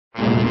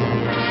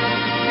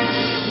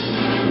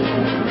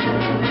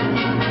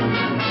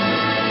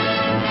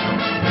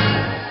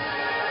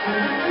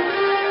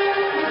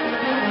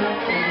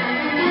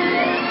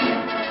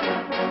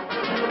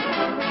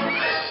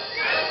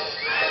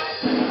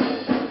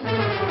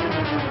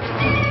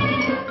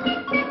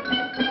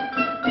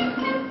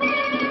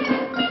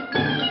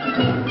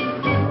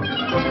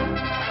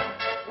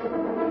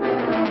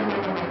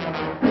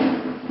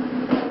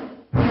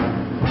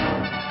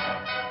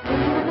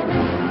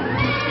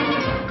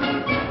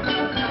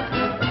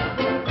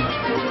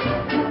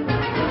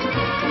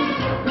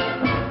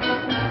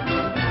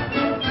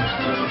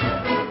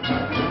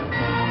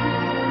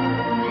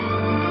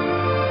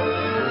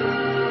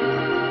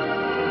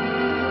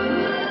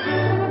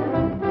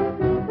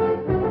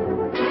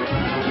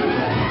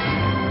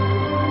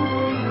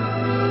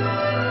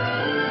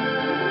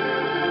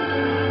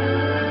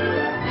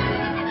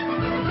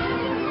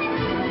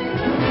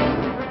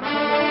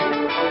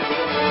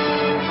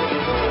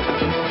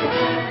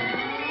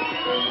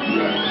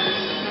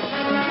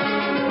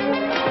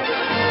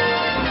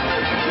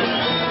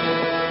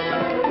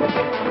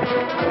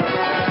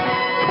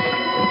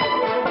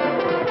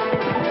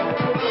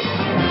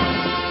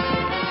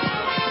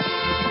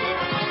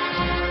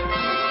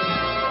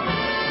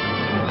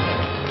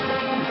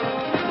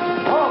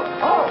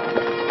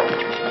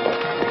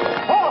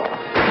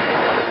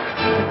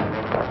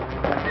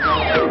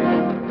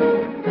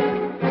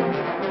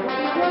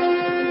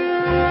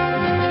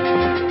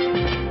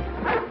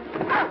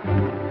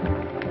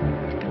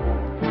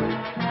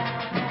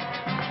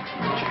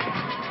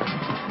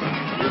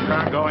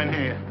Go in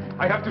here.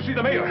 I have to see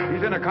the mayor.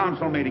 He's in a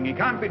council meeting. He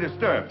can't be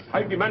disturbed.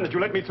 I demand that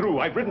you let me through.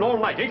 I've ridden all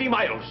night, 80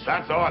 miles.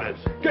 That's orders.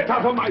 Get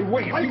out of my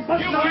way. You heard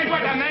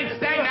what the men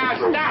say. Now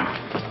stop.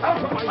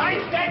 I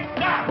said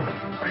stop.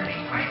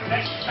 I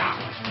said stop.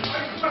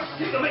 I must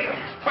see the mayor.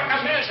 But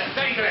the mayor's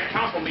saying to the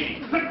council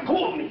meeting. Let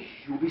go of me.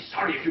 You'll be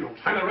sorry if you don't.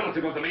 I'm a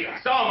relative of the mayor.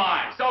 So am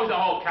I. So's the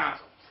whole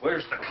council.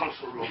 Where's the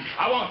council room?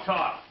 I won't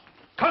talk.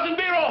 Cousin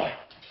Biro!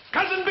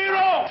 Cousin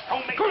Biro!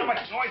 Don't make so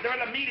much noise. They're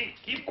in a meeting.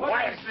 Keep quiet.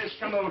 What is this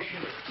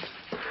commotion?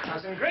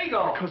 Cousin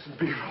Gregor. Cousin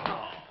Biro.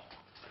 Oh.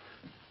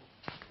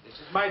 This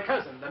is my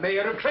cousin, the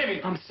mayor of Clemmy.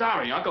 I'm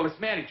sorry, Uncle. It's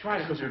Manny. Try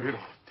to... Cousin Biro,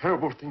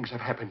 terrible things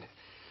have happened.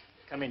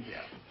 Come in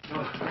here.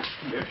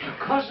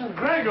 Cousin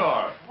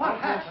Gregor! What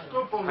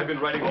happened? I've been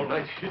riding all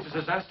night. It's a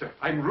disaster.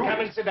 I'm ruined.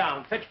 Come and sit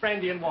down. Fetch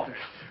brandy and water.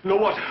 No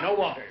water. No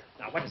water.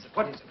 Now, what is it?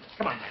 What is it?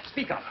 Come on, man.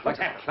 Speak up. What's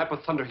happened? A clap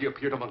of thunder, he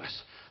appeared among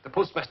us. The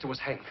postmaster was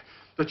hanged.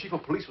 The chief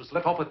of police was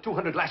let off with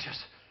 200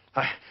 lashes.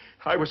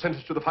 I was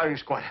sentenced to the firing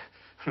squad.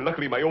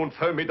 Luckily, my own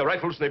firm made the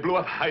rifles and they blew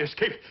up. I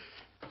escaped.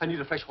 I need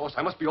a fresh horse.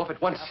 I must be off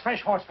at once. A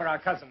fresh horse for our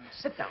cousin.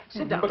 Sit down.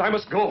 Sit down. But I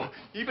must go.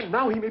 Even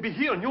now, he may be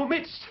here in your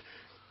midst.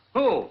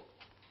 Who?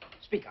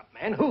 Speak up,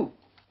 man. Who?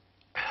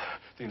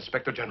 The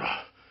Inspector General.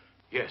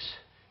 Yes.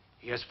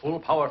 He has full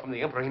power from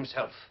the Emperor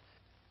himself.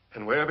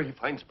 And wherever he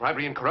finds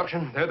bribery and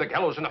corruption, there the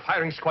gallows and the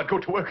firing squad go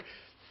to work.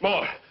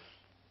 More.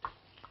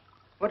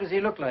 What does he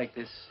look like,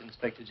 this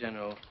Inspector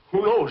General?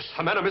 Who knows?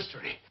 A man of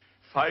mystery.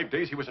 5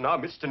 days he was in our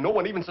midst and no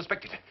one even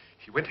suspected.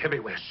 He went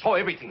everywhere, saw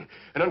everything,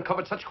 and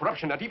uncovered such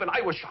corruption that even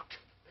I was shocked.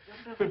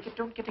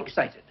 Don't get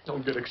excited.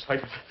 Don't get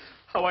excited.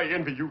 How I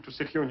envy you to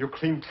sit here in your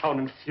clean town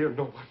and fear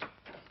no one.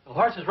 The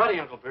horse is ready,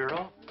 Uncle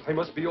Biro. I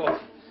must be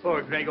off.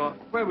 Poor Gregor.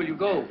 Where will you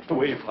go?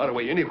 Away, far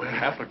away, anywhere.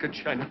 Africa,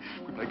 China.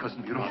 Goodbye,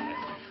 Cousin Biro.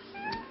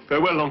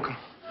 Farewell, Uncle.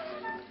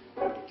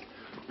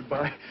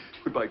 Goodbye.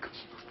 Goodbye,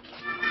 cousin.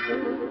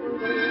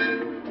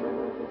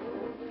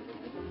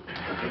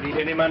 You need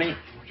any money?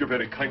 You're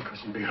very kind,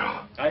 Cousin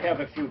Biro. I have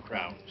a few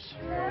crowns.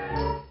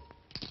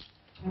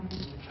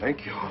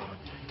 Thank you.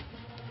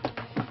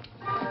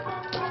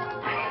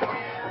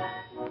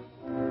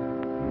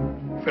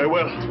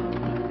 Farewell.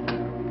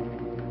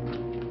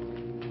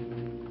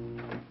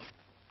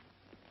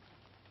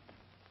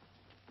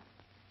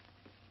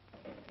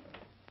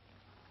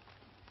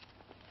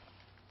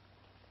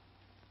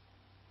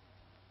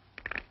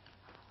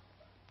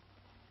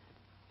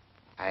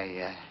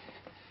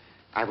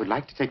 I would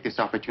like to take this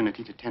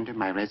opportunity to tender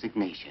my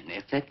resignation,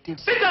 effective...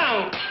 Sit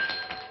down!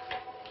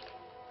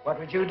 What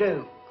would you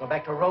do? Go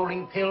back to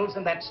rolling pills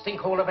in that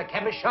stinkhole of a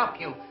chemist shop,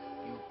 you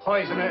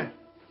poisoner?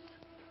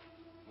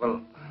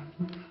 Well,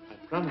 I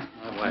promised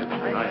my wife.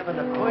 I haven't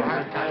a poison.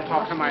 I'll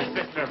talk to my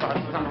sister about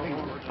something.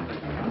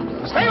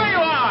 Stay where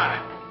you are!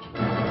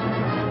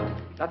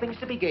 Nothing's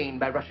to be gained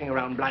by rushing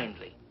around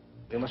blindly.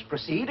 We must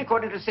proceed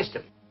according to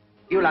system.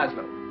 You,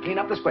 Laszlo, clean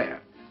up the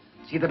square.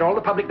 See that all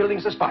the public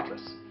buildings are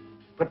spotless.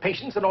 Put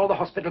patients in all the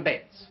hospital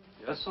beds.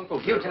 Yes,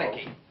 Uncle You, Biro.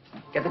 Taneki,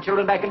 get the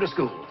children back into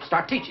school.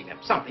 Start teaching them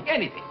something,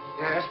 anything.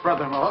 Yes,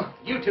 brother-in-law.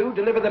 You two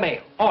deliver the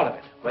mail, all of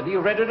it, whether you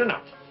read it or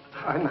not.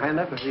 I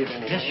never read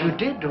anything. Yes, you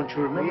did, don't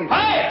you remember?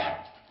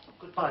 Quiet!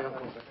 Goodbye,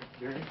 Uncle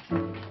Biro.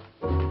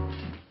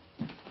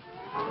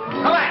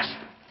 Come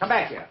come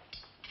back here.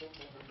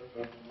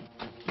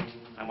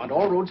 I want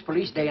all roads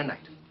policed day and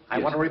night. I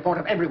want a report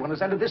of everyone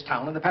who's entered this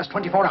town in the past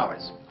 24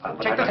 hours.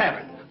 Check the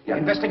tavern. Yeah.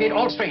 Investigate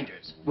all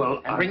strangers.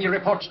 Well, and bring your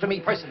reports to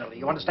me personally,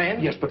 you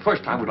understand? Yes, but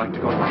first I would like to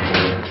go.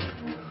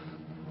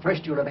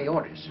 First, you'll obey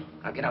orders.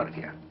 I'll get out of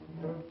here.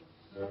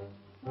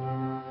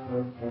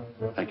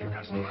 Thank you,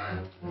 cousin.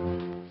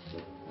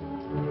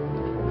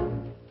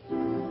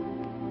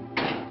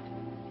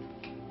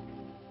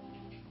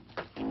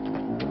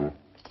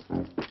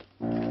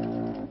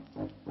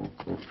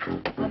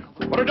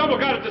 Put a double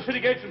guard at the city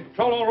gates and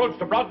patrol all roads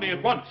to Broadney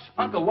at once.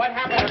 Uncle, what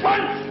happened? At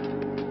once!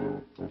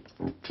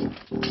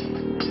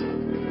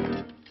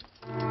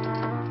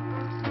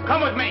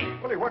 Come with me.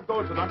 Willie, what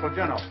goes with Uncle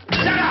General?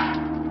 Shut up!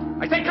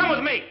 I say come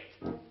with me.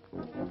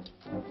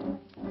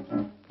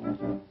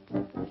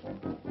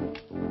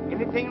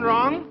 Anything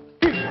wrong?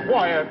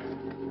 Quiet.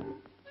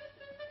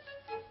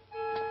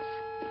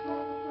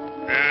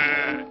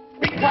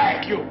 Be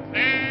quiet, you.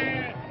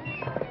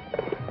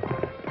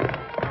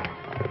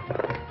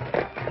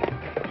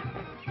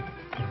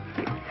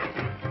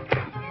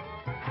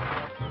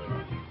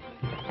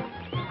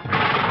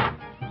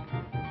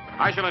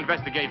 I shall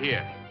investigate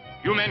here.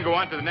 You men go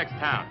on to the next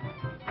town.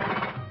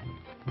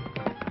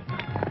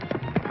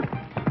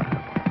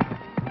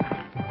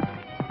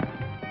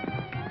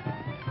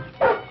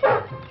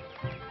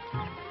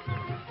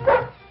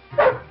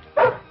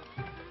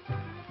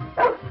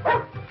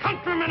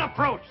 Countrymen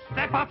approach.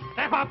 Step up,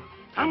 step up.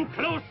 Come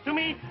close to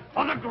me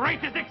for the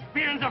greatest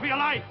experience of your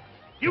life.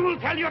 You will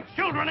tell your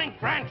children and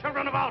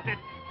grandchildren about it.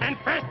 And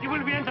first you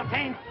will be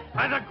entertained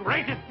by the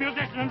greatest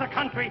musician in the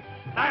country,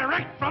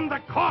 direct from the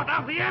court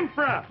of the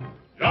Emperor.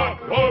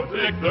 Jacob's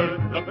elixir,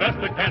 the best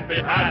that can be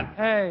had.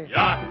 Hey.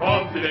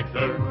 Jacob's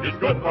elixir is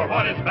good for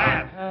what is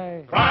bad.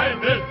 Hey. Try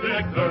this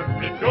elixir,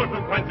 it's sure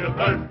to quench your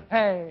thirst.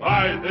 Hey.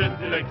 Try this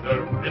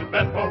elixir, it's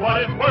best for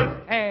what it's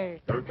worth.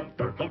 Hey.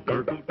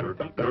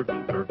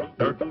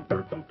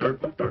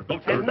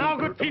 And now,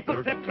 good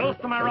people, step close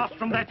to my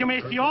rostrum that you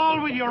may see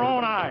all with your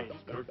own eyes.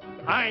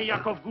 I,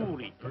 Yakov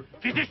Guri,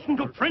 physician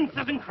to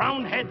princes and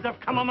crowned heads, have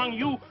come among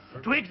you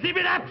to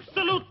exhibit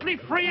absolutely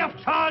free of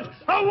charge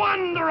a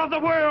wonder of the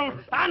world,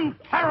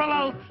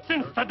 unparalleled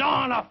since the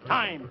dawn of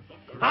time.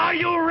 Are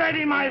you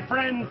ready, my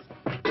friends?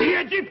 The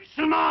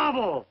Egyptian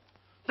marvel,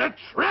 the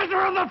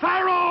treasure of the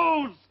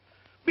pharaohs.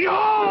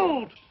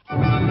 Behold!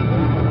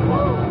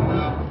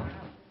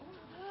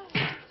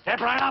 Step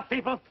right up,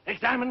 people.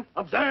 Examine,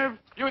 observe.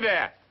 You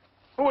there.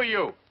 Who are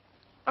you?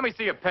 Let me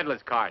see your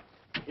peddler's card.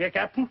 Here,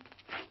 Captain.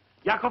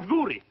 Yakov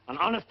Guri, an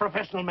honest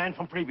professional man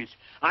from Privich.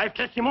 I have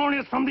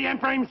testimonials from the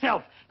Emperor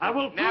himself. I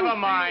will... Never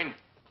mind.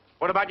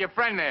 What about your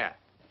friend there?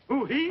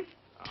 Who, he?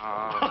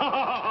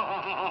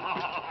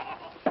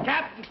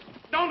 Captain,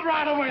 don't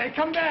ride away.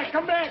 Come back,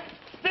 come back.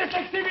 This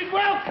exhibit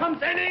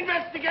welcomes any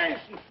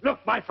investigation. Look,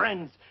 my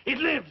friends, it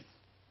lives.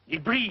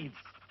 It breathes.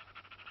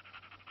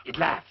 It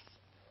laughs.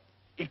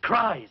 It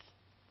cries.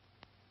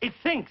 It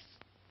thinks.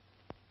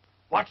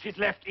 Watch his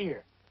left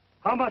ear.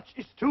 How much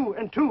is 2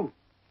 and 2?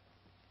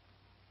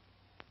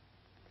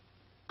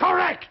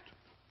 Correct!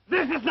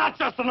 This is not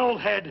just an old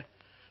head.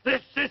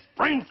 This is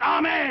Prince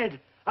Ahmed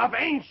of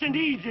ancient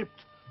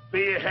Egypt,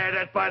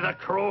 beheaded by the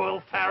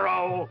cruel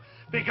pharaoh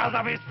because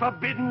of his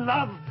forbidden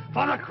love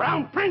for the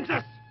crown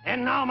princess.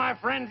 And now, my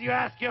friends, you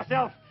ask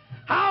yourself,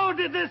 how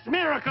did this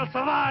miracle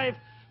survive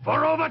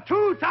for over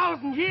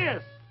 2,000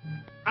 years?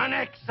 An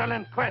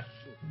excellent question.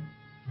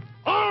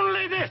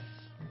 Only this,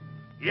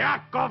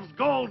 Yakov's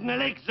golden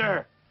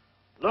elixir.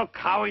 Look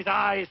how his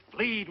eyes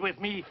plead with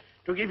me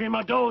to give him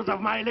a dose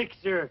of my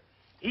elixir.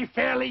 He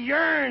fairly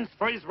yearns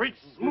for his rich,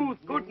 smooth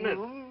goodness.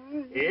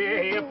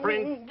 Here,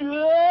 Prince.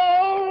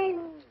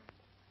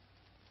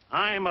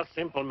 I'm a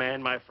simple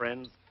man, my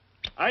friends.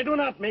 I do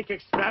not make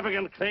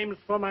extravagant claims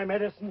for my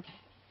medicine.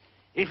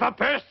 If a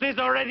person is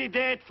already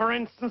dead, for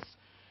instance,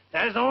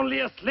 there's only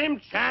a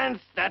slim chance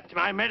that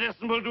my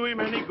medicine will do him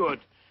any good.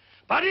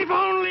 But if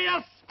only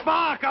a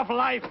spark of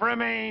life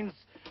remains,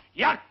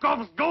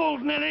 Yakov's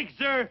golden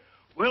elixir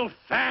will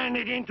fan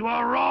it into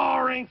a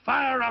roaring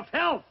fire of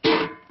health.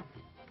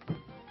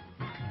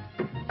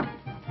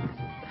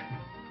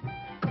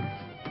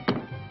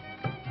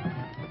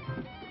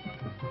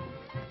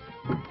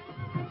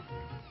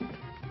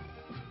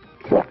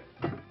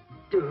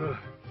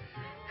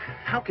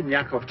 How can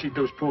Yakov cheat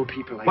those poor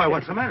people like Why, that?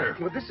 what's the matter?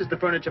 Well, this is the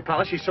furniture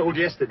palace he sold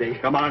yesterday.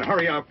 Come on,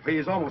 hurry up.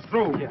 He's almost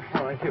through. Yeah,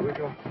 all right, here we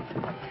go.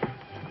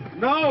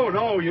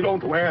 No, you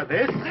don't wear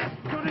this. This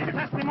to the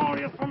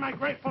testimonials from my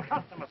grateful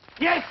customers.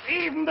 Yes,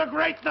 even the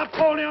great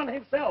Napoleon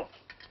himself.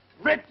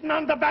 Written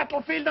on the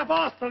battlefield of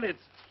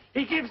Austerlitz,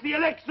 he gives the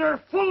elixir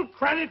full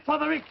credit for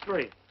the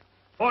victory.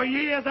 For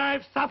years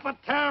I've suffered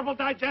terrible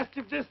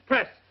digestive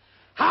distress.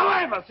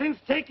 However, since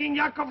taking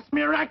Yakov's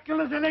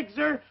miraculous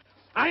elixir,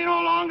 I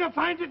no longer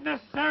find it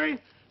necessary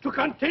to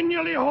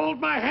continually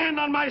hold my hand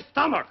on my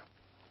stomach.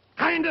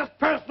 Kindest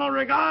personal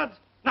regards,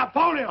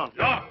 Napoleon.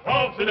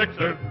 Yakov's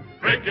elixir,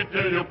 drink it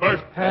till you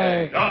burst.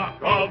 Hey.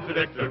 Yakov's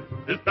elixir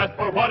is best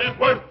for what it's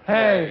worth.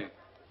 Hey.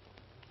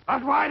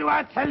 But why do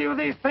I tell you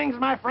these things,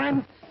 my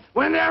friend,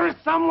 when there is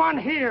someone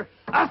here,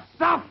 a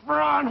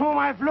sufferer on whom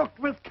I've looked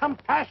with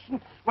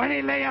compassion when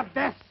he lay at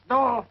death's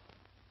door,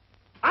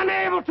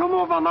 unable to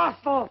move a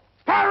muscle,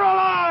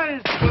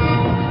 paralyzed?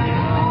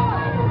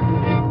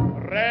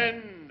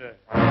 Friend,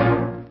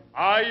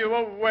 are you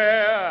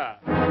aware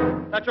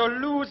that you're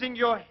losing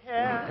your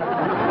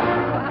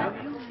hair?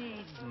 Do you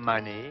need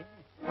money?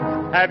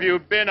 have you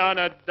been on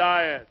a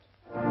diet?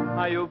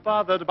 Are you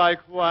bothered by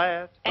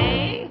quiet?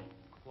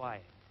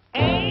 Quiet.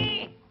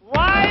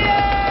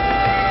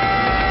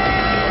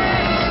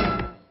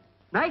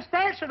 Nice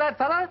dance for that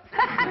fella.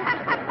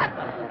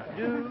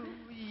 Do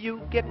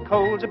you get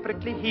colds, a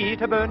prickly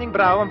heat, a burning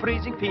brow, and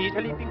freezing feet,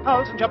 a leaping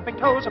pulse, and jumping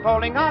toes, a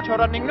falling arch, a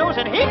running nose,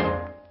 and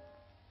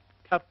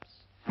hiccups?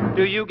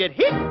 Do you get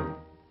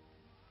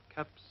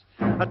hiccups?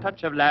 A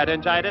touch of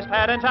laryngitis,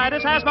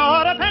 pharyngitis, asthma,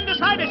 or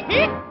appendicitis,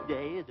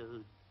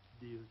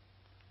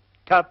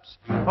 hiccups?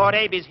 Or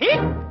rabies,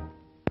 hiccups?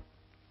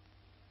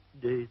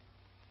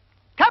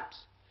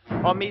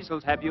 Or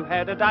measles, have you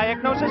had a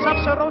diagnosis of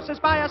cirrhosis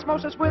by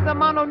osmosis with a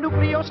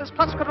mononucleosis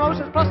plus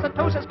sclerosis plus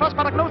prostatosis plus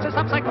paragnosis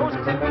of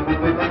psychosis?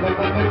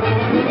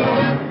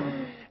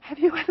 Have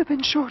you ever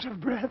been short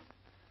of breath?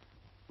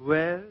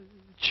 Well,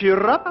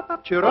 cheer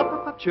up, cheer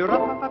up, cheer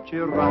up,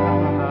 cheer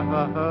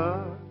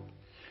up.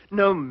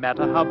 No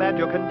matter how bad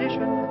your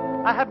condition,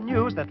 I have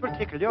news that will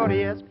tickle your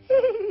ears.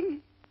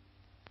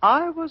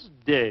 I was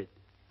dead.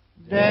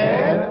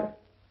 Dead?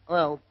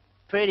 Well,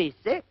 pretty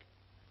sick.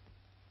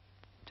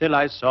 Till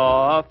I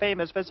saw a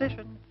famous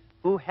physician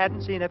who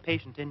hadn't seen a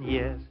patient in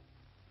years.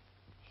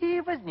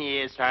 He was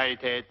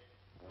nearsighted.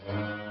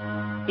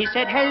 He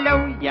said,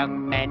 "Hello,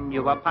 young man,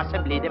 you are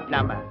possibly the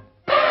plumber."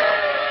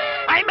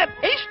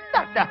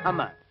 Dr.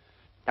 Hummer.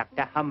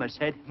 Dr. Hummer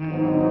said,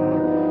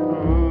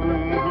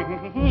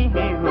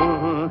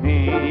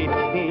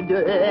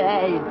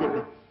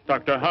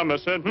 Dr. Hummer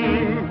said,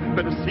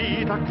 better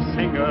see Dr.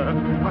 Singer.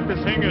 Dr.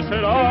 Singer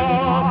said,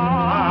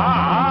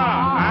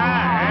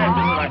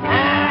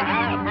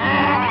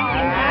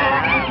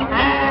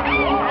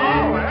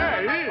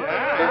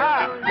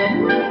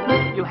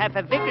 You have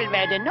a wiggle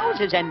where the nose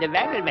is and a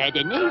waggle where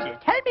the knees is.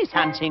 Tell me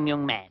something,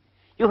 young man.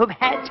 You have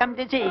had some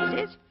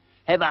diseases?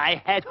 Have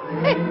I had...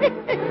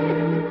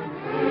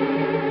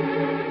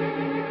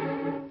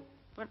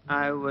 When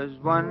I was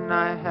one,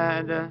 I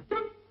had a...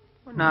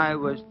 When I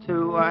was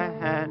two, I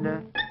had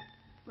a...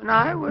 When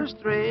I was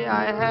three,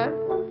 I had...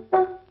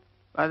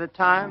 By the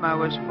time I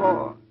was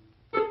 4.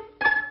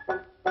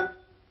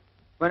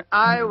 When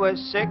I was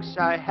 6,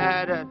 I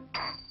had a...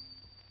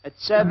 At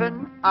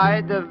 7,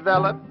 I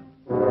developed...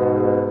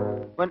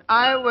 When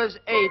I was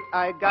 8,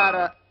 I got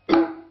a...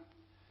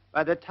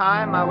 By the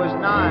time I was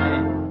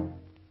 9...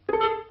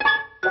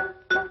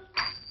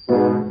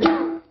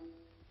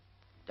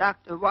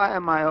 Doctor, why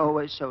am I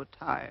always so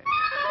tired?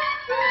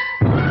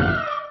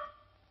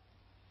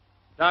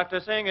 Dr.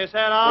 Singer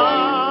said,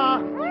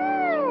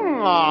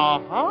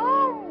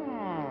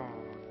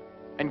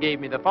 and gave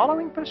me the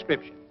following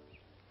prescription.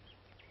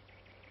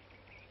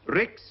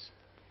 Rix,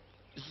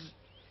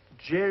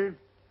 Gel,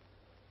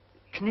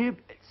 Knüb,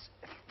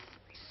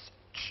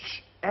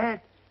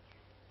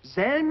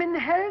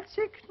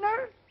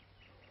 Selmenhelsigner,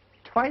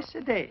 twice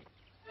a day.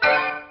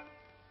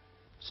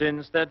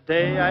 Since that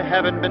day I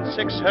haven't been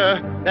sick,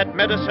 sir. That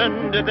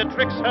medicine did the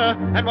trick, sir.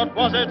 And what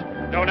was it?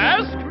 Don't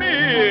ask me.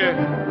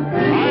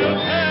 I'll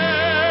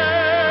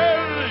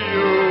tell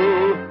you.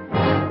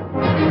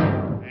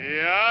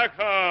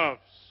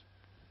 Jacobs,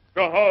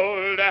 go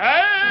hold a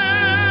hand.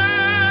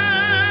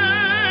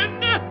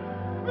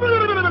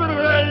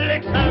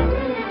 Elixir.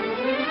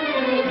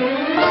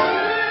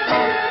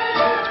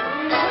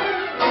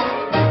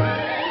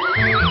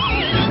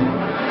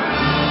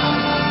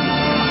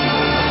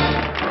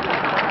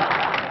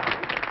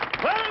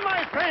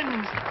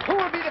 Who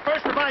will be the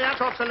first to buy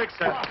Yakov's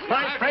elixir?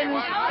 My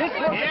friends, this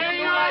will give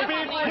you life,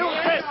 new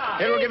zest.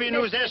 It will give you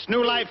new zest,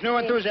 new life, new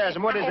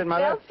enthusiasm. What is it,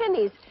 Mother? 12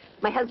 pennies.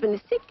 My husband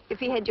is sick. If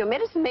he had your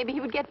medicine, maybe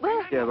he would get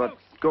well. Yeah, but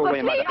go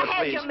away, Mother. Please, I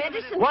had Please. your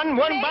medicine. One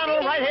bottle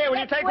right here. Will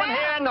you take one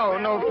here?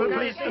 No,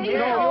 please.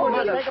 No,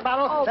 Mother. Take a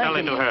bottle. Tell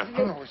it to her.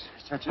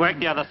 Work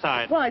the other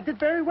side. Well, I did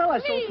very well. I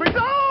sold 3.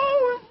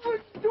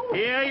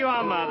 Here you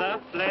are, Mother.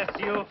 Bless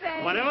you.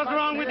 Whatever's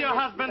wrong with your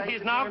husband,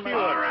 he's now cured.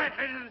 All right,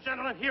 ladies and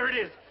gentlemen, here it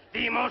is.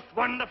 The most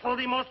wonderful,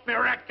 the most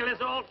miraculous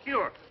all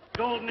cure.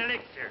 Golden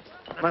elixir.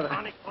 The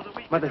tonic for the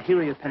weak. Mother, here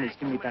are your pennies.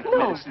 Give me back the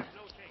medicine.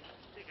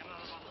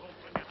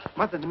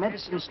 Mother, the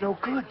medicine is no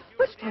good.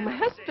 But for my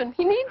husband,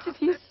 he needs it.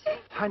 He's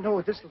sick. I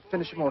know. This will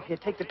finish him off. Here,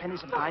 take the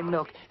pennies and buy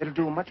milk. It'll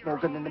do much more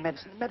good than the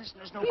medicine. The medicine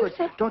is no good.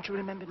 Don't you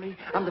remember me?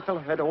 I'm the fellow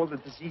who had all the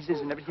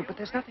diseases and everything, but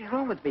there's nothing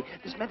wrong with me.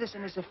 This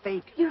medicine is a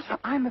fake.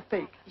 I'm a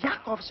fake.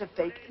 Yakov's a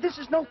fake. This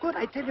is no good.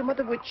 I tell you,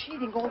 Mother, we're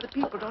cheating all the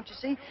people, don't you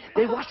see?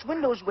 They wash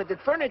windows with it,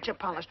 furniture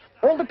polish.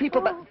 All the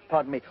people back...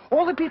 Pardon me.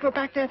 All the people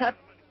back there that...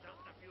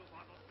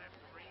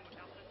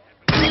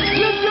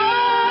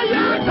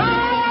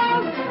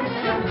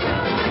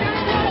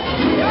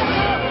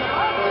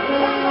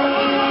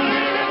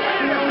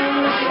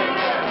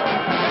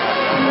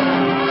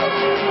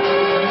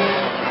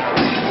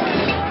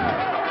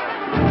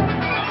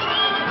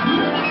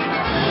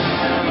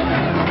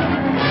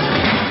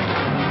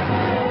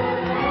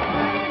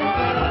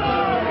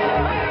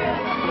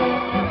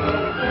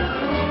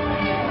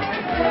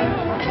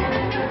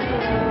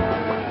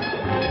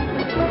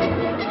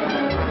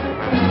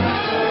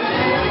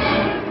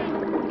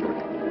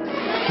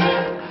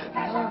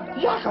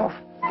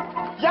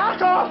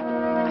 Yakov!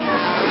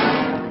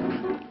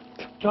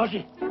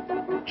 Georgi!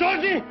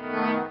 Georgi!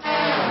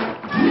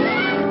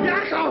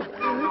 Yakov!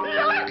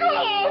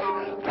 Yakov!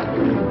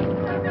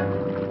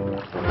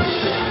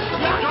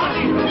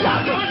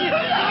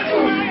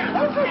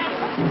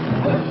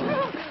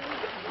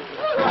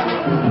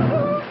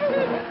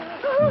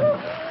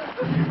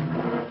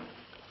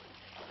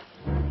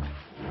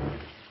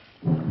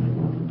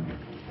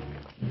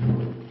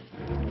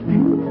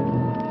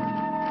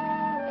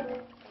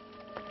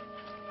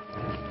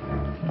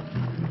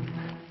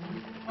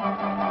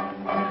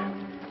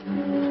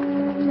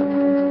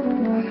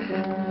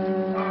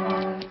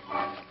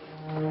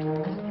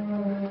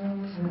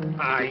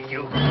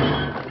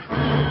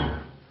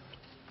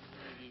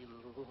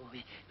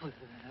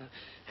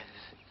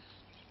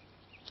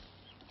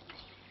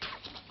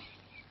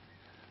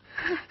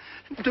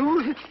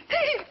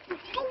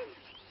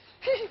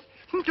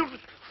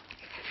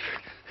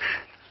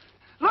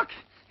 Look,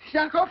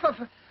 Yakov,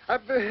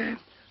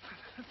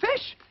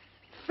 fish,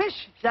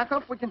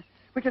 Yakov. We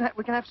can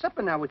have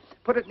supper now. We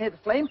put it near the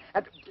flame.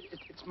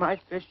 It's my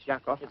fish,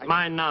 Yakov. It's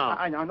mine now.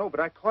 I know, but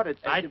I caught it.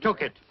 I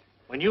took it.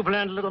 When you've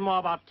learned a little more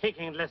about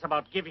taking and less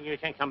about giving, you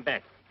can come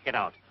back. Get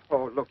out.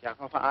 Oh, look,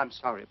 Yakov, I'm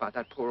sorry about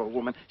that poor old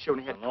woman. She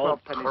only had An 12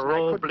 old pennies.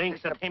 crow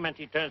blinks at him and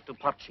he turns to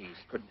pot cheese.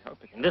 Couldn't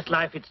help it. In this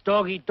life, it's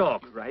dog eat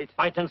dog. Right.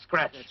 Bite and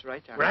scratch. That's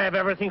right, Yakov. Grab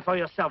everything for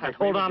yourself and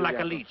hold on like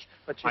a leech.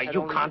 But she Why, had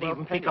you only can't 12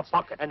 even pick a pennies.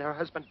 pocket. And her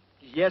husband...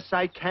 Yes,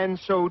 I can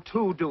so,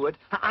 too, do it.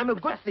 I'm a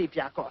good thief,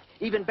 Yakov.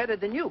 Even better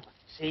than you.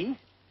 See?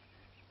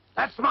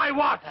 That's my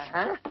watch.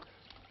 Huh?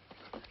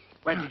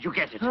 Where did you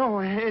get it? Oh,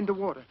 in the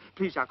water.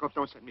 Please, Yakov,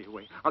 don't send me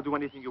away. I'll do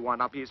anything you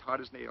want. I'll be as hard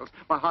as nails.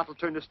 My heart will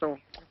turn to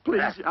stone.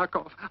 Please,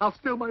 Yakov. I'll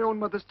steal my own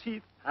mother's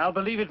teeth. I'll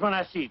believe it when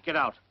I see it. Get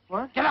out.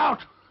 What? Get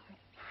out!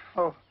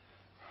 Oh,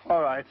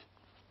 all right.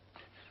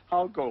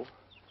 I'll go.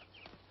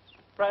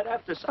 Right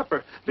after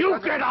supper. You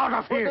get out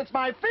of here! It's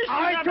my fishing.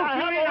 I took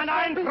you in and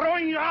I'm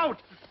throwing you out!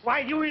 Why,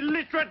 you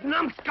illiterate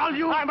numbskull,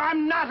 you...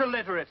 I'm not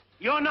illiterate.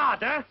 You're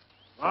not, huh?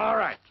 All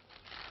right.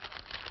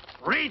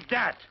 Read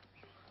that.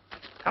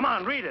 Come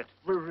on, read it.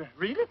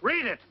 Read it?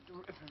 Read it.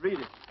 Read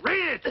it.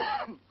 Read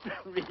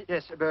it.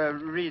 Yes,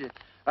 read it.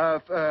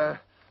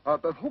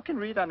 Who can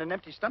read on an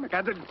empty stomach?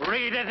 I didn't...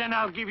 Read it and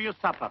I'll give you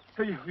supper.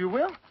 You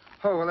will?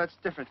 Oh, well, that's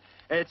different.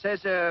 It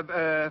says,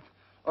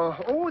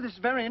 oh, this is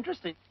very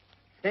interesting.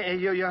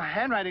 Your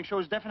handwriting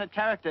shows definite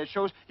character. It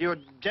shows you're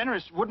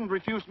generous, wouldn't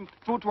refuse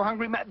food to a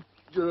hungry man.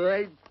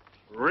 Read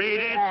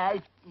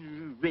it.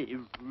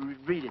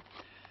 Read it.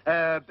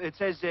 It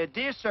says,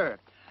 dear sir.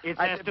 It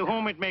says to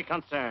whom it may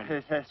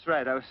concern. That's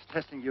right. I was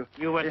testing you.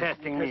 You were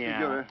testing me,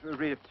 you.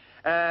 Read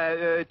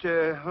it.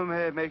 To whom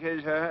it may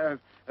concern.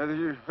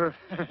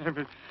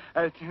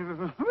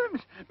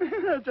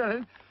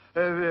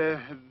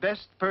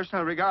 Best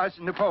personal regards,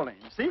 Napoleon.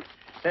 See?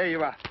 There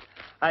you are.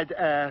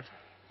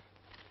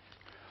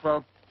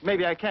 Well,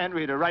 maybe I can't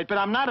read or write, but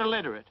I'm not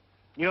illiterate.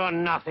 You're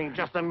nothing,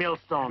 just a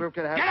millstone.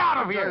 Get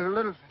out of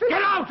here!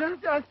 Get out!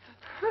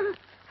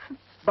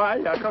 Bye,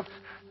 Yakov.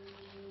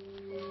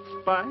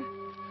 Bye.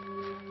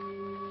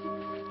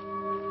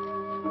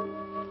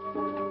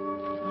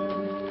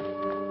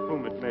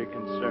 Whom it may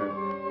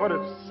concern. What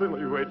a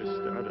silly way to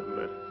start a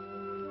letter.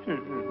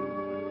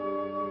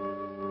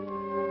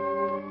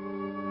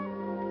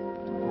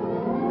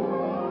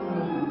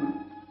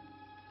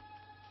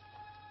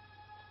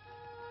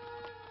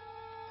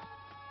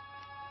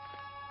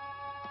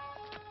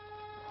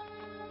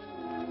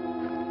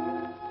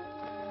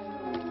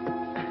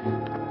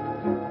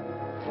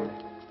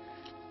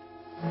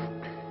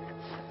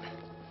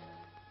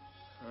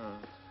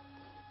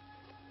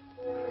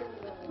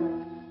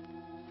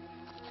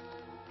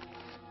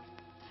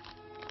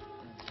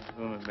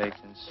 Whom it may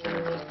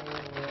concern.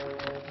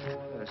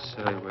 What a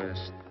silly way to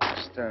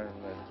start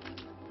a letter.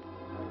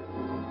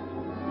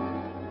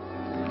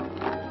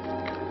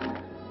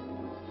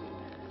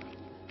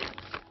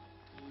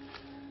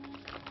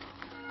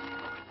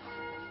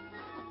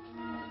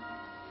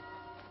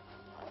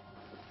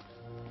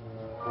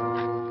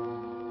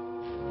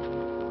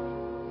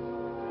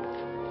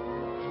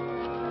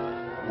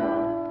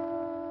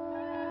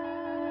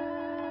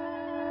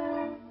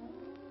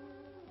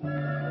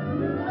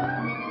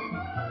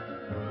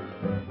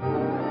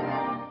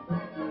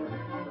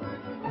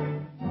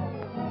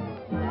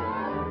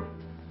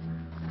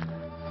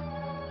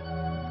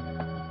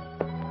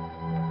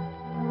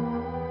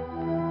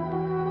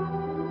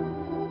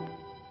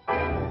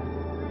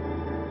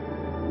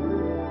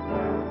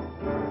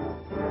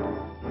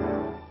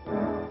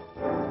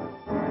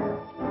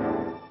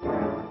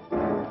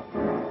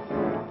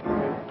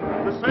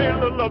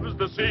 sailor loves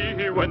the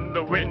sea when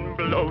the wind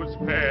blows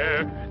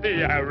fair.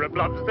 The Arab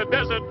loves the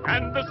desert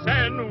and the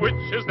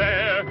sandwiches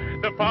there.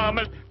 The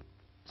farmers...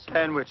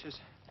 Sandwiches.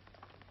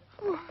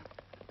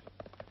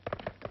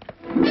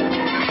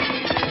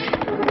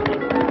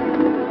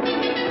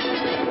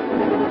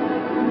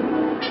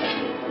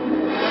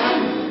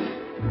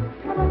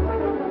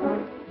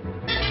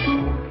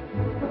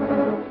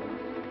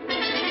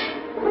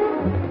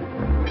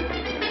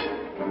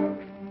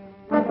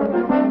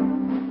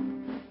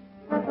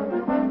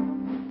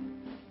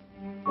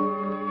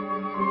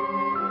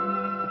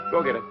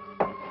 Go get it.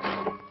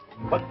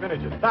 What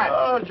vintage is that?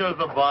 Oh, just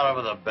the bottom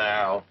of the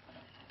barrel.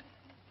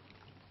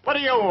 What do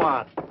you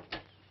want?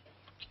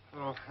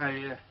 Oh,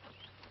 I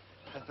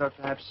thought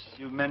perhaps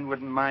you men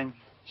wouldn't mind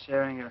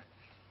sharing a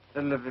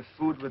little of the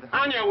food with us.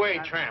 On your way,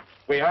 tramp.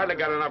 We hardly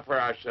got enough for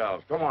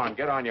ourselves. Come on,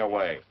 get on your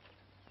way.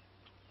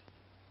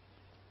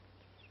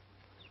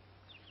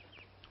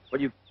 Well,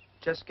 you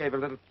just gave a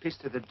little piece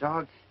to the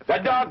dog. The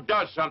dog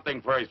does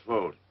something for his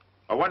food.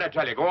 Or what did I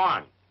tell you? Go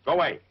on. Go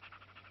away.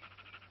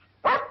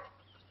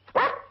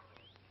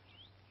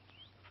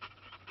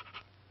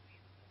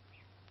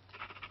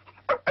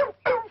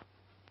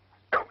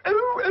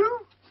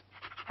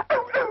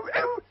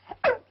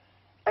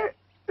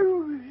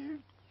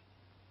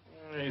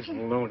 He's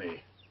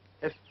loony.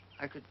 If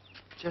I could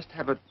just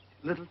have a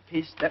little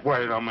piece that...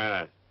 Wait a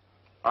minute.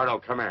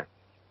 Arnold, come here.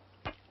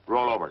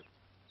 Roll over.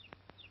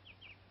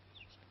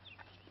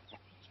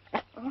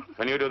 Oh,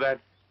 Can you do that?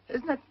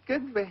 isn't that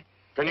good?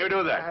 Can you do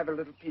I that? have a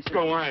little piece of...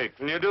 Go away.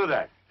 Can you do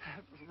that?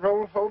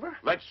 Roll over?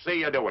 Let's see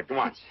you do it. Come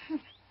on.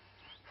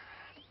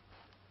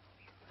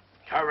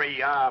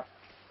 Hurry up.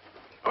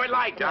 Oh,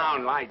 lie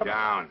down, lie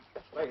down.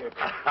 Wait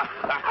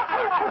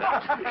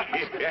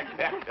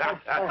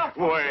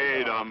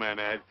a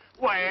minute.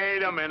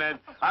 Wait a minute.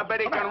 I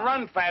bet he can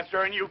run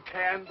faster than you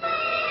can.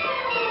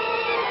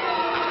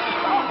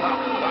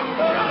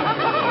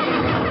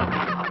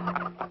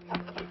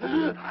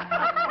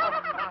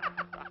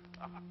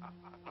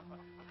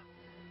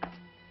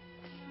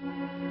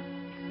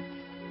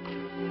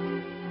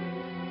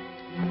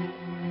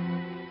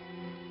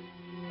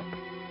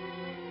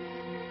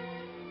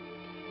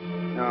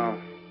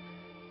 No.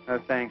 No,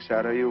 thanks,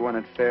 Otto. You won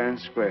it fair and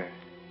square.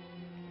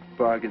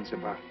 Bargain's a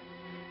bargain.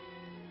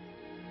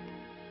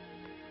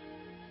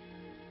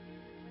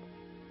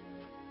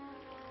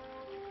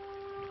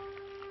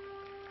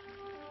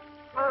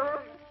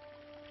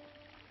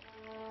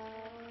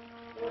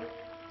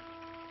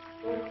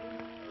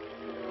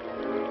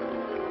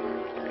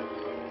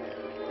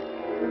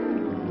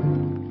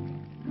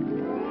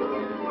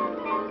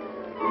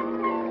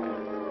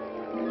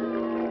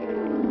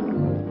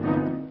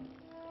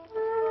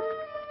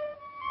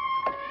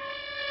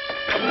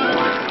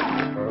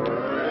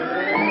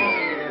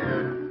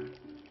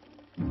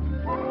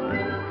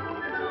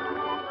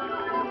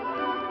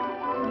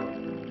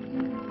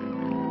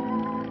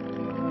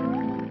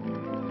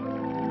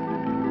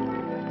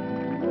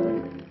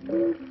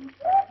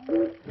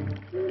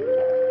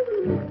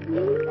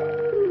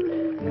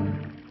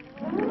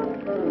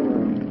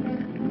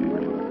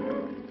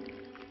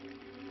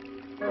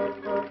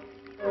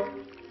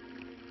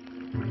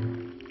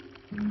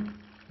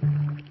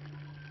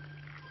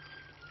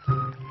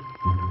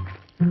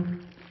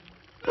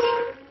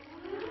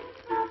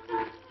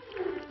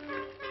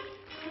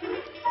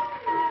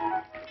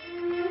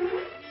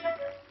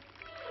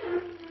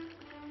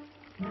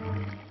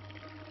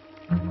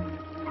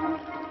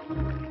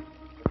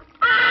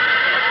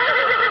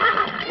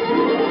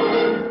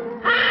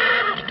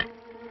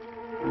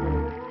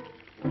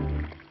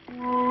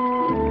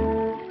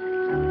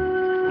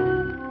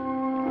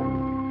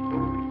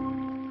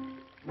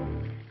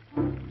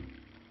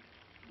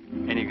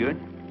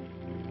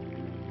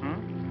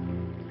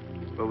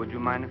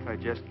 Mind if I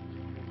just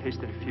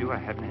tasted a few? I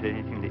haven't had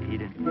anything to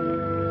eat in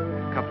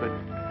a couple of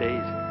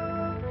days.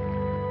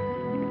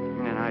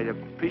 And I'd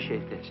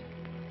appreciate this.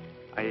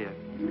 I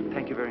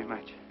thank you very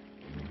much.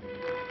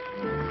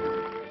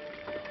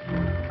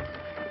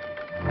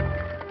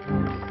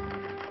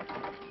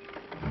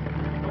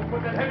 Don't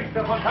put that heavy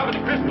stuff on top of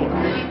the crystal.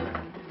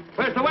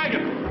 Where's the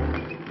wagon?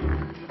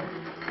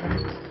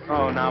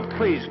 Oh, now,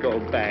 please go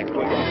back,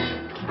 will you?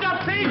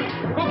 Stop, thief!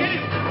 Go get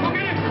him! Go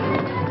get him!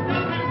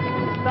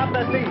 Stop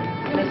that thief.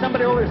 There's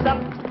somebody over there. Stop.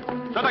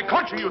 Said I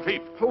caught you, you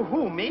thief.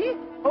 Who, me?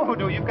 Oh,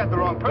 no, you've got the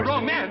wrong person. The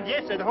wrong man?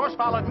 Yes, sir, the horse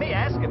followed me.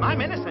 Ask him. I'm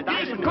innocent.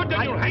 He isn't good,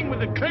 then you'll hang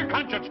with a clear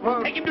conscience.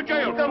 Take him to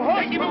jail. The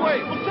horse... Take him away.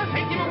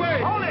 Take him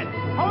away. Hold it.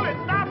 Hold it.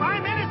 Stop.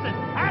 I'm innocent.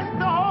 Ask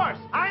the horse.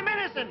 I'm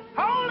innocent.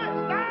 Hold it.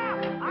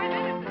 Stop. I'm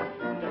innocent.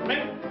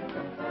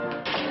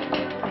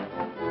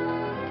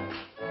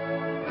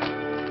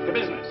 The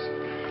business.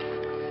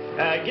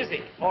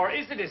 Gizzy. Or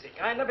is it Izzy?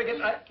 I never get...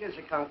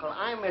 Gizzy, Uncle.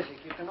 I'm Izzy.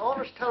 You can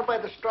always tell by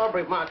the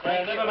strawberry mark.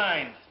 Never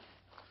mind.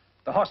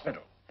 The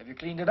hospital. Have you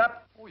cleaned it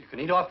up? Oh, you can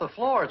eat off the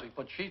floors. We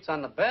put sheets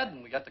on the bed,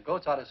 and we got the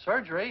goats out of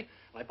surgery.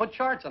 And I put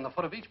charts on the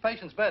foot of each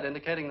patient's bed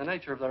indicating the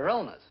nature of their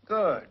illness.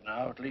 Good.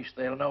 Now, at least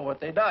they'll know what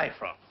they die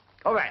from.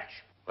 All right.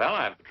 Well,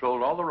 I've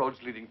patrolled all the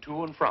roads leading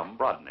to and from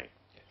Brodney.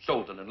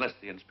 Sultan, unless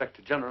the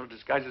Inspector General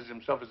disguises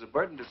himself as a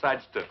bird and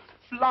decides to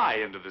fly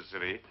into the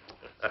city,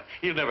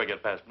 he'll never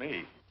get past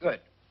me. Good.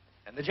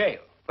 And the jail?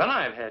 Well,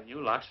 I've had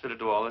new locks fitted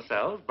to all the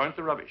cells, burnt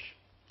the rubbish.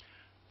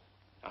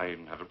 I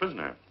even have a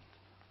prisoner.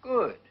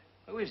 Good.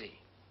 Who is he?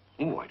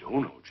 Oh, I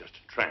don't know, just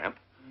a tramp.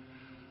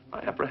 I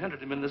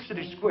apprehended him in the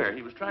city square.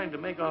 He was trying to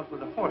make off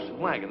with a horse and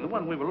wagon. The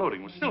one we were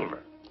loading was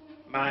silver.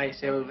 My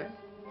silver?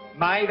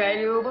 My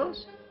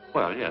valuables?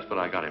 Well, yes, but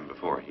I got him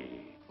before he...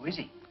 Who is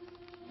he?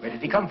 Where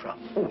did he come from?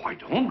 Oh, I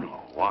don't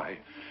know. Why,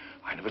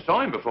 I never saw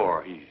him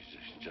before. He's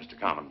just a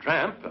common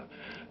tramp,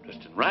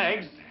 dressed in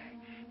rags.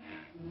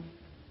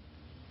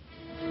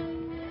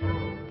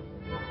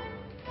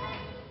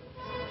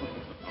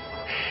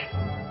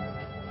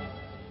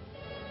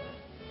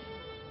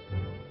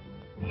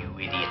 You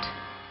idiot.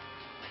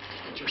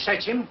 Did you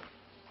search him?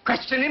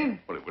 Question him?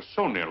 Well, it was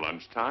so near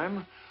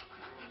lunchtime.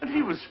 And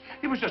he was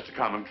just a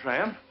common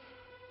tramp.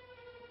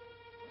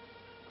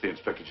 The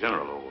Inspector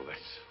General, oh,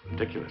 that's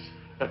ridiculous.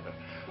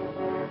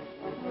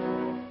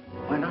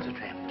 Why not a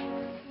tramp?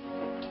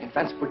 In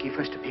Franzburg, he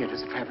first appeared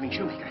as a traveling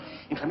shoemaker.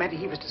 In Clementi,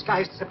 he was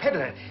disguised as a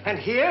peddler. And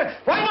here,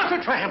 why not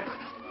a tramp?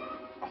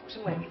 A horse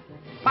and wagon.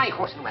 My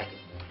horse and wagon.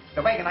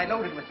 The wagon I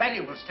loaded with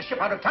valuables to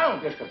ship out of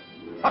town. Yes, sir.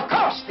 Of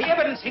course, the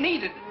evidence he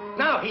needed.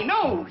 Now he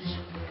knows.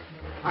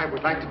 I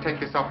would like to take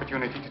this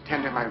opportunity to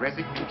tender my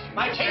resignation.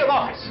 My chain of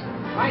office.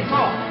 My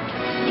fault.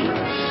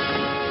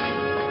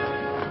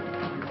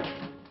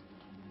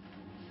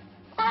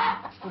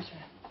 Oh, sir.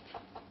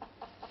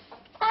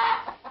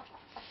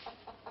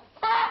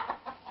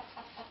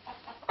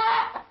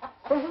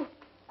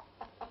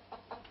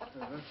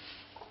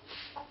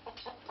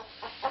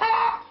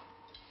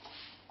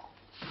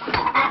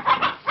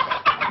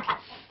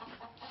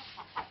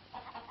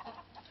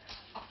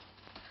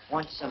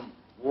 want some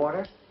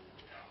water?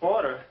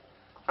 Water?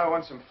 I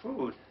want some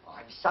food. Oh,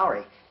 I'm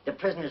sorry. The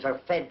prisoners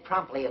are fed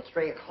promptly at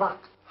 3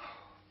 o'clock.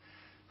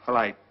 Well,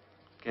 I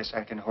guess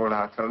I can hold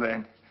out till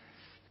then.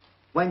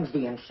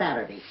 Wednesday and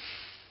Saturday.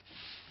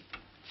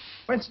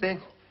 Wednesday?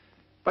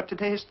 But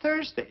today is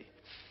Thursday.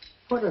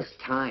 What is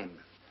time?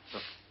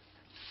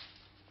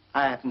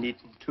 I haven't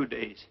eaten 2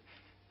 days.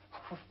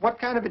 What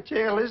kind of a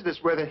jail is this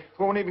where they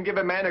won't even give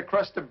a man a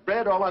crust of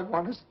bread? All I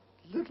want is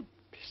a little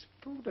piece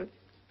of food.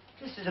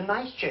 This is a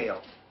nice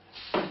jail.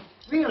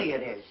 Really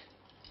it is.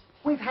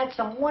 We've had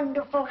some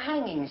wonderful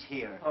hangings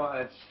here. Oh,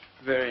 that's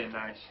very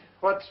nice.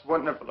 What's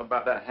wonderful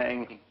about a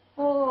hanging?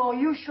 Oh,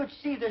 you should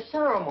see the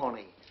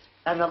ceremony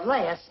and the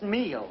last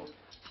meal.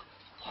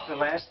 The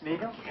last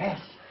meal?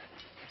 Yes.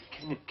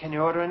 Can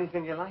you order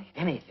anything you like?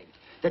 Anything.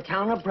 The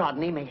town of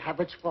Brodney may have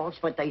its faults,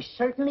 but they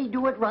certainly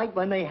do it right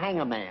when they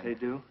hang a man. They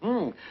do?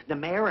 The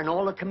mayor and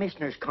all the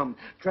commissioners come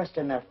dressed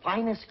in their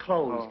finest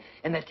clothes,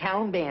 and the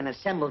town band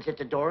assembles at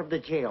the door of the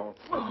jail.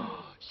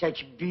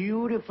 Such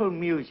beautiful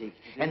music.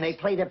 And they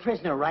play the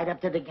prisoner right up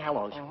to the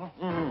gallows.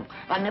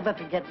 I'll never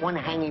forget one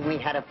hanging we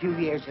had a few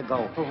years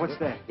ago. Well, what's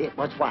that? It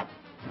was what?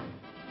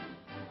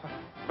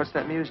 What's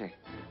that music?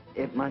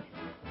 It must...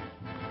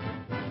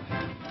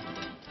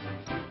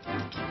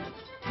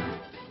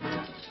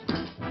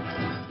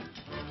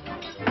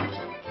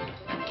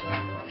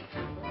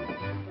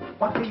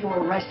 What were you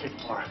arrested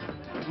for?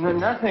 No,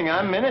 nothing.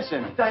 I'm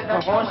innocent.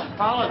 The horse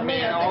followed me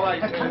and all I...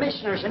 The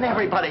commissioners and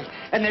everybody.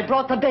 And they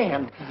brought the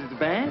band. The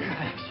band?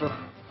 So,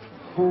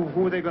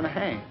 who are they going to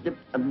hang?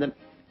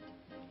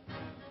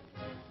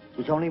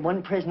 There's only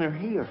one prisoner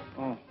here.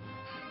 Oh.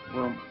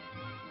 Well,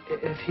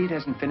 if he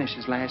doesn't finish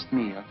his last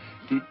meal,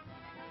 do you...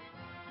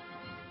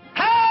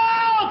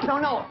 Help!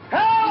 No.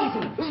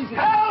 Help! Easy.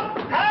 Help!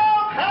 Help!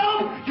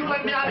 Help! You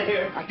let me out of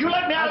here. You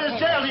let me out of this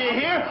jail, do you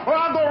hear? Or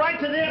I'll go right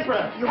to the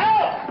emperor.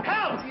 Help!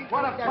 Help!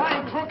 What a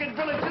fine, crooked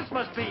village this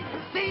must be.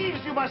 Thieves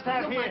you must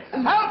have here.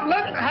 Help!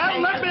 Let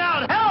me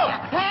out. Help!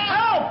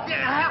 Help!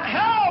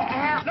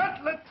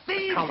 Let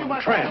thieves you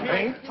must have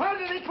here. Why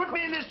did they put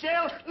me in this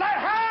jail?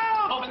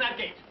 Help! Open that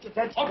gate.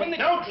 Open the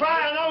gate. No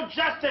trial, no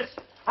justice.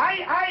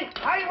 I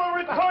will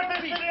report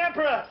this to the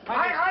emperor.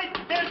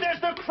 There's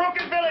the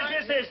crooked village,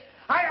 this is.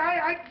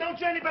 Don't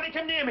you anybody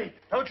come near me.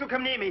 Don't you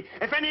come near me.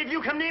 If any of you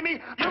come near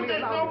me,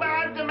 there's no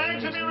man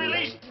demand to be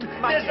released.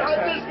 There's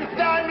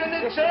diamond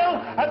in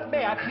jail.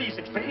 May I please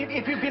explain?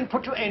 If you've been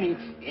put to any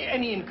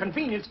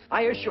inconvenience,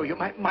 I assure you,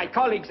 my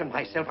colleagues and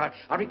myself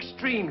are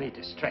extremely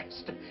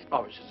distressed.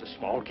 Ours is a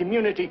small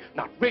community,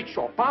 not rich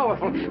or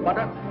powerful, but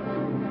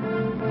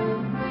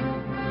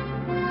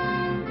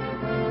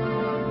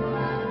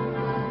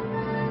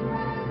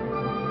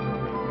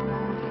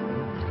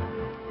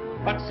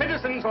But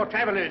citizens or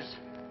travelers,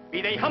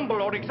 be they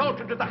humble or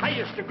exalted to the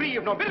highest degree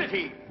of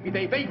nobility, be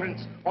they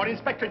vagrants or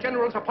inspector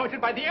generals appointed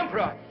by the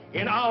emperor,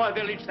 in our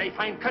village they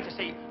find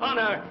courtesy,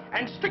 honor,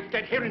 and strict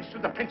adherence to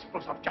the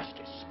principles of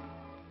justice.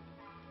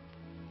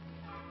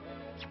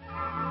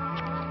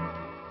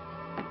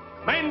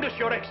 Command us,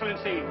 Your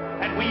Excellency,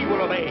 and we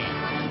will obey.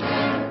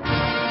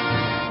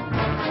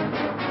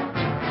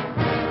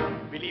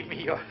 Believe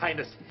me, Your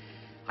Highness,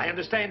 I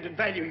understand and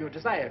value your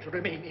desire to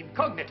remain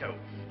incognito.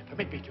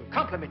 Permit me to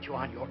compliment you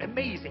on your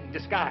amazing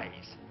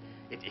disguise.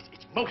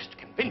 It's most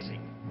convincing.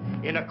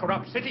 In a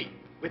corrupt city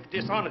with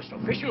dishonest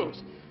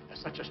officials,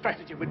 such a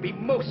strategy would be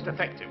most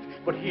effective.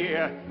 But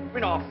here,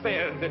 in our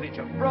fair village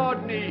of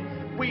Brodney,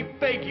 we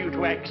beg you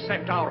to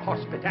accept our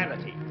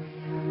hospitality.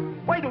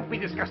 Why don't we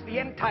discuss the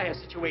entire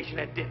situation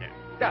at dinner?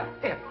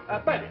 Here,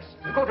 Bernice,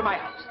 go to my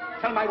house.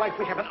 Tell my wife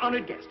we have an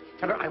honored guest.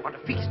 Tell her I want a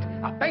feast,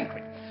 a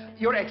banquet.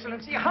 Your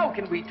Excellency, how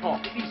can we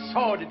talk in these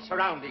sordid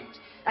surroundings?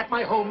 At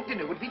my home,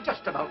 dinner would be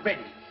just about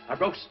ready. A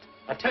roast,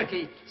 a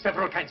turkey,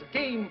 several kinds of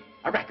game,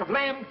 a rack of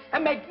lamb, a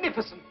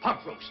magnificent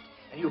pot roast.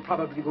 And you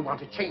probably will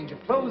want a change of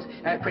clothes.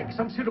 Quick,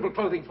 some suitable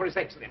clothing for His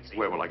Excellency.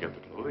 Where will I get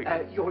the clothing?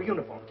 Your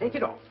uniform. Take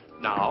it off.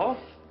 Now?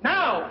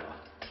 Now!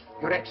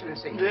 Your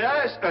Excellency.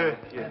 Yes,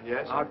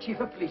 yes. Our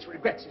chief of police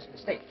regrets his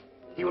mistake.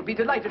 He will be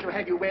delighted to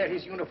have you wear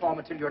his uniform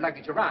until your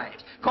luggage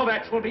arrives.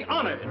 Kovacs will be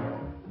honored.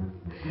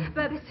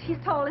 Burbis, he's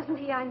tall, isn't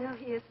he? I know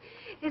he is.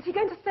 Is he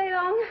going to stay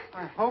long?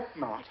 I hope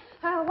not.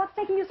 What's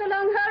taking you so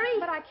long? Hurry!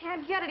 But I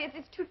can't get it.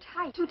 It's too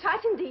tight. Too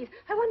tight indeed.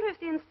 I wonder if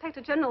the Inspector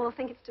General will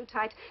think it's too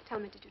tight. Tell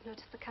me, did you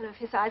notice the color of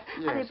his eyes?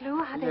 Yes. Are they blue?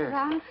 Are they Yes.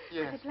 brown?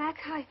 Yes. Are they black?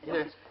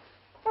 Yes.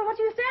 Well, what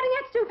are you staring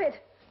at, stupid?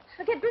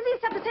 Get busy,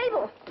 set the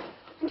table.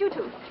 And you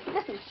two,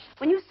 listen.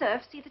 When you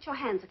serve, see that your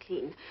hands are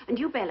clean. And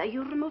you, Bella,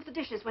 you remove the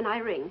dishes when I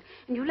ring.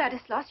 And you,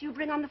 Ladislas, you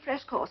bring on the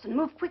fresh course and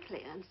move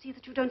quickly and see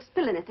that you don't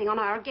spill anything on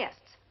our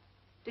guests.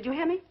 Did you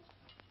hear me?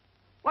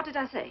 What did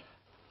I say?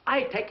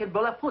 I take it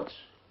Bella puts.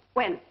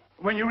 When?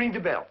 When you ring the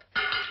bell.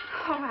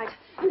 All right.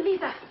 And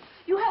Lisa,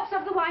 you help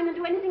serve the wine and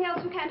do anything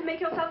else you can to make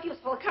yourself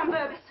useful. Come,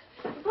 Burbis.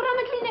 Put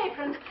on a clean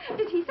apron.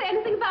 Did he say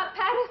anything about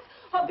Paris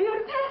or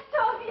Budapest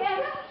or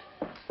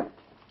Vienna?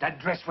 That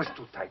dress was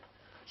too tight.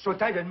 So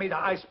tight it made her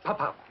eyes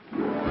pop out.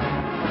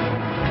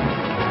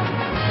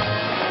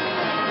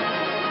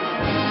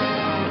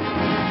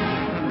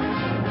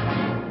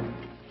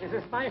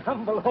 This is my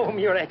humble home,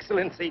 Your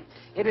Excellency.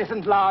 It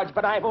isn't large,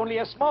 but I've only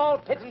a small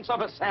pittance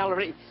of a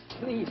salary.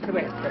 Please to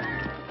enter.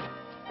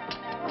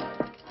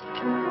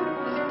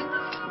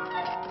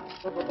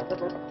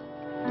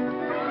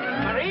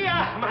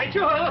 Maria, my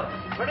jewel!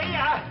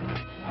 Maria!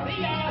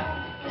 Maria!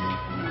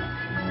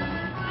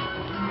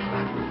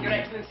 Your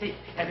Excellency,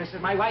 this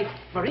is my wife,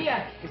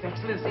 Maria, His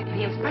Excellency,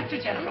 the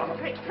Inspector General.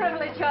 Great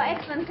privilege, Your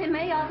Excellency.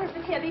 May our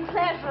visit here be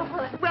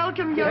pleasurable.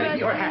 Welcome, Your hat,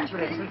 Your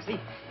Excellency,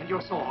 and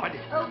your sword.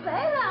 Oh,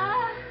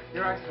 Bela!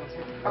 Your Excellency.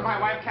 My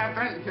wife,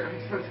 Catherine. Your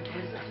Excellency.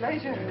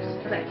 Pleasure.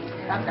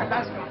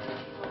 Let's go.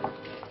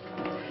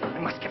 I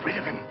must get rid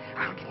of him.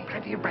 I'll give him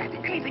plenty of brandy.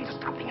 Anything to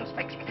stop the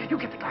inspection. You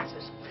get the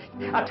glasses.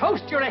 A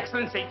toast, Your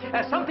Excellency.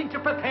 Something to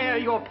prepare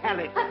your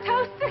palate. A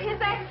toast to His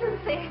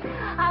Excellency.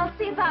 I'll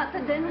see about the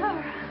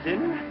dinner.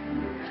 Dinner?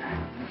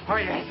 Oh,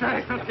 yes, Your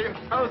Excellency.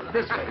 Toast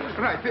this way.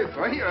 Right, this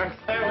way, Your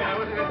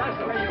Excellency. That's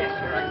the way, Your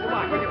Excellency. Come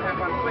on, will you have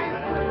one, please?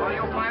 Well,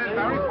 you'll find it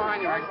very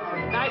fine, Your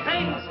Excellency. Now,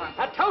 things,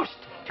 a toast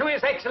to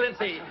His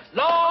Excellency.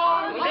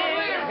 Long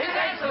live His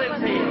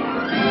Excellency.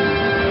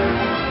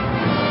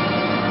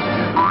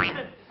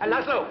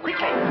 Laszlo,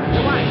 quickly!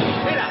 The wine,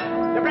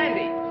 Bela, the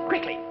brandy,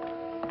 quickly!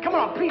 Come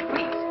on, please,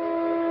 please!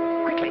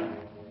 Quickly!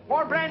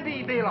 More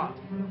brandy, Bela!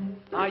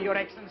 Ah, Your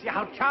Excellency,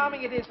 how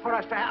charming it is for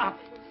us to have...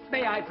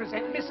 May I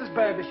present Mrs.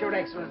 Burbis, Your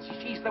Excellency?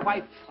 She's the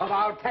wife of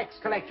our tax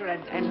collector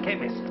and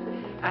chemist.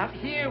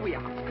 Here we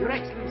are, Your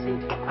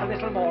Excellency, a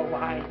little more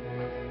wine.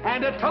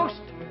 And a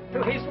toast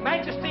to His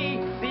Majesty,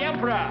 the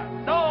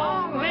Emperor!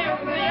 Long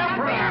live the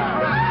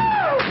Emperor!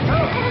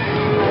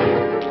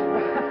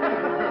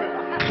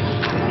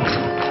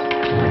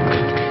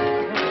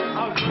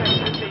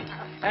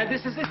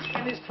 This is it,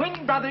 and his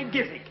twin brother,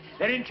 Gizzik.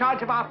 They're in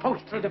charge of our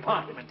postal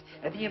department.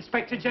 The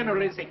Inspector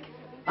General is Zik.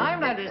 I'm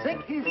not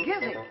Zik, he's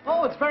Gizzik.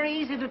 Oh, it's very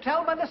easy to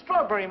tell by the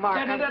strawberry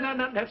mark.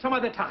 No, some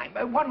other time.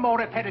 One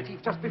more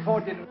aperitif just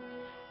before dinner.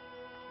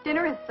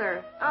 Dinner is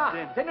served.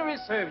 Dinner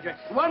is served.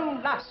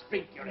 One last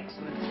drink, Your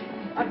Excellency.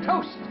 A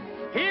toast.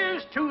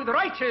 Here's to the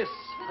righteous.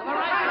 The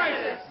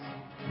righteous.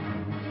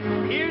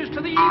 Here's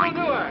to the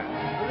evildoer.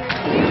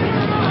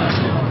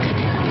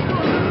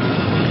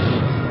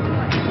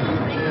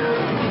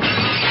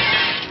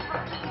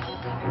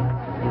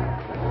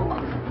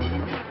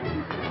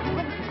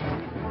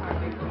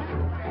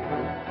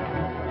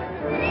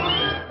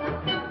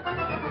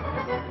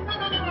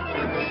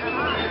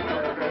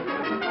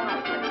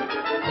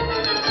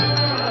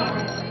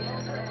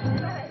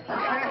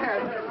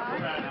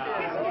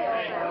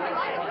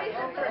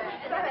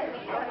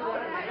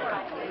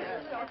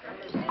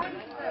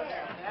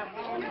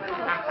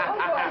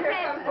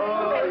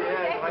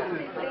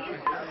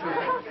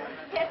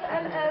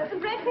 Some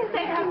breakfast,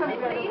 Excellency,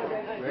 please.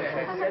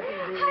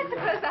 I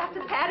suppose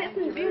after Paris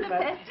and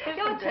Budapest,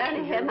 your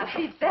journey here must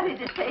be very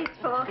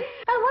distasteful. What do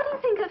you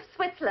think of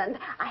Switzerland?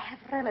 I have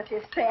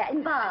relatives there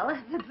in Basel,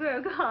 the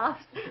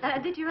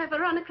Berghoffs. Did you ever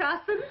run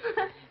across them?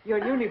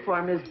 Your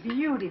uniform is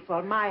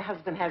beautiful. My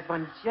husband has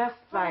one just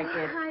like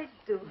it. I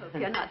do hope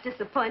you're not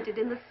disappointed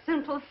in the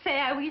simple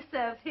fare we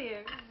serve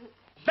here.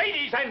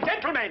 Ladies and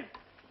gentlemen,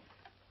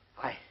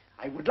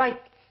 I would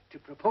like to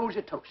propose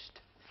a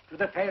toast to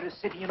the fairest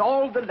city in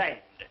all the land,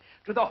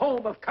 to the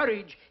home of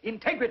courage,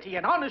 integrity,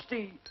 and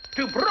honesty,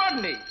 to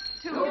Brodny.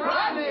 To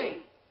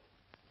Brodny!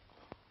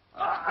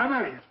 I'm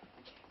out of here.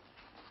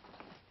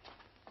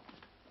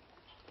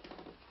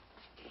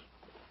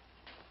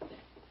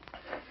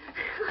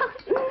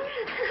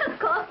 Of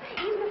course,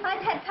 even if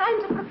I'd had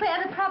time to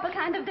prepare the proper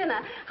kind of dinner,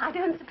 I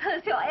don't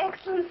suppose Your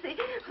Excellency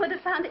would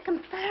have found it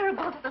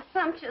comparable to the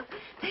sumptuous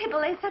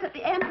table they set at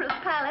the Emperor's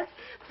palace.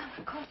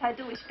 Of course, I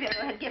do wish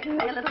Bureau had given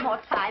me a little more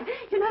time.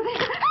 You know,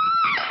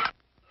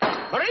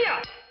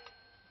 Maria!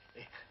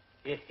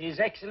 His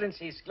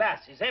Excellency's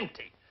glass is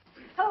empty.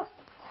 Oh,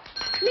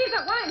 leave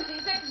that wine to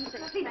His Excellency.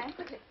 See, ma'am,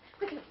 quickly,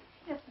 quickly.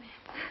 Yes, ma'am.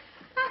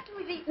 After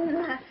we've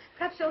eaten,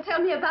 perhaps you'll tell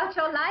me about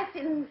your life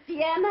in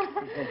Vienna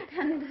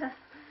and...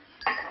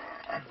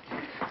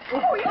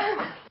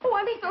 Oh,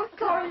 I'm so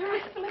sorry, Your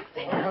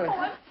Excellency. Oh,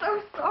 I'm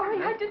so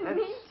sorry. I didn't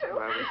mean to.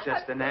 Well, it was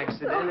just an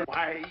accident.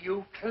 Why,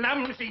 you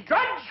clumsy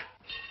drudge!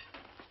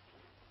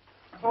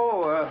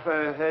 Oh,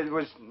 it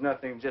was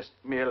nothing, just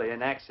merely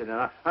an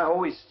accident. I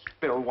always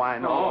spill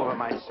wine all over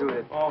my suit.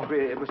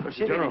 It was,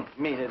 she didn't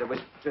mean it. It was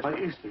just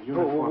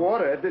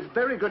water. It's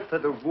very good for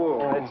the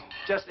wool. It's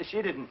just,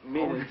 she didn't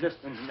mean it. It's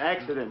just an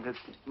accident. It's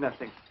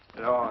nothing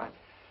at all.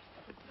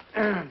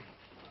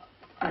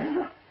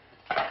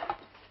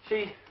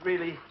 She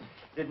really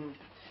didn't.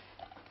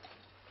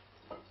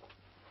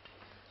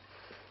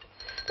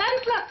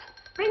 Stanislaus,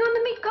 bring on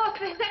the meat course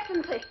for His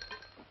Excellency.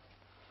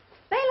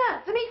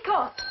 Bela, the meat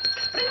course.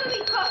 Bring the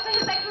meat course for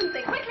His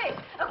Excellency. Quickly.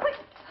 Oh, quick.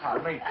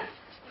 Hurry.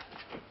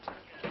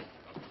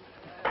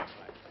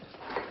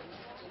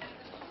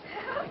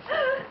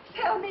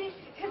 Tell me,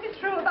 is it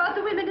true about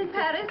the women in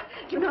Paris?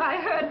 You know, I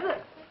heard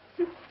that...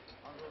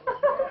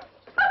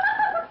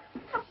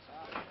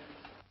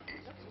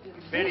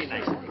 Very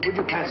nice. Would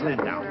you pass that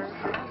down?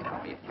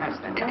 pass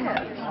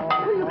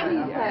that. Will you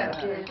please have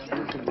this?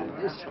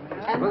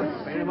 And Well,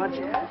 this? very much.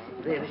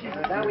 Really.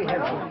 Now we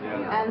have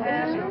And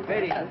this?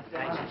 very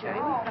nice, Jerry.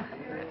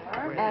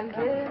 And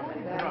this?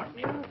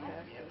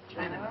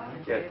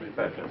 Yes, Miss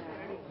Thatcher.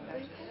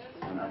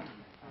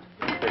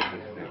 Take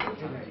this.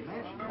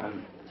 And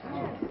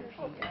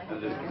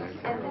this.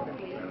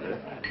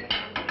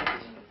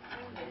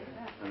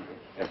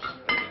 Yes,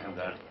 and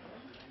that.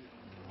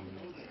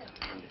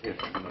 And here.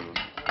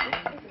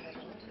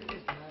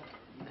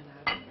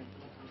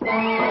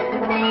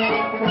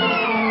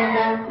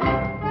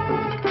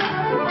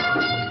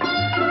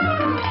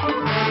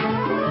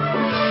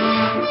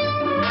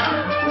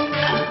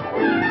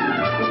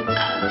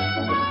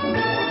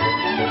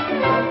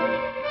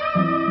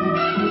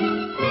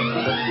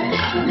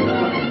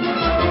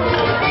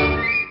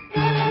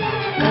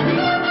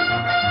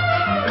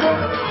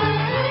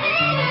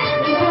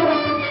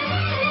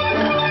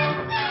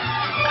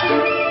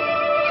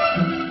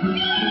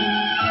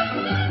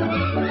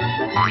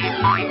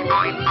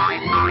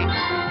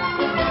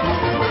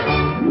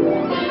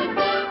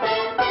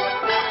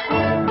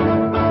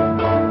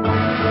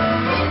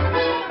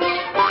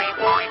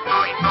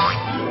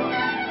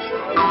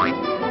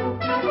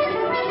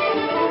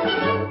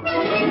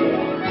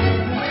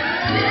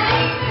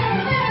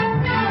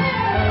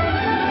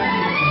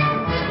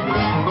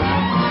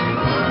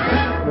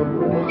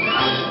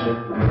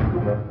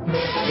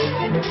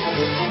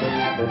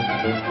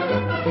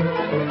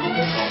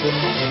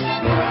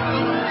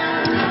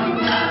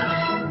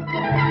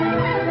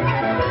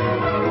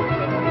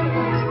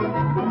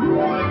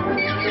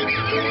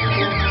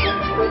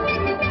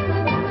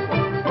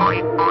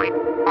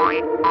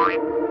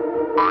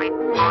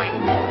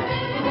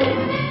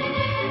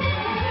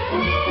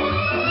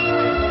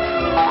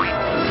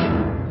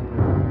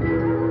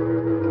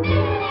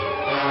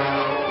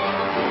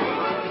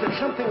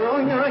 Something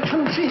wrong, Your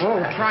Excellency? Oh,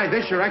 try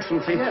this, Your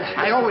Excellency. Yes.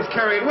 I always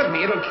carry it with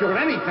me. It'll cure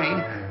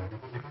anything.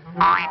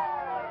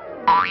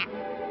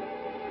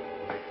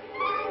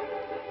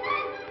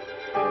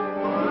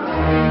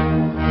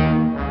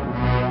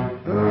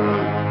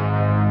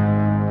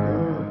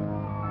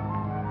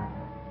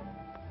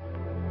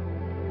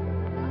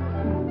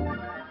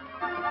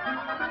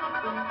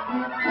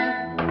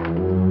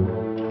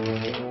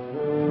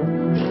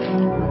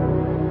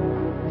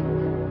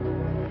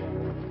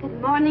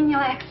 Good morning,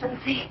 Your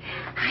Excellency.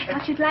 I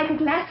thought you'd like a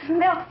glass of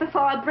milk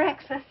before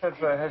breakfast.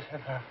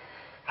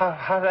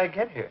 How did I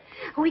get here?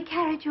 We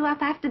carried you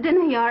up after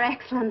dinner, Your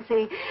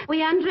Excellency.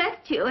 We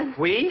undressed you and...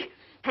 We?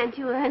 And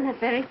you were in a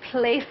very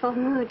playful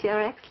mood,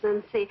 Your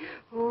Excellency.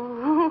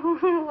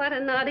 Oh, what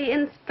a naughty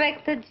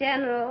Inspector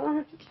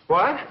General.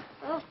 What?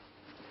 Oh.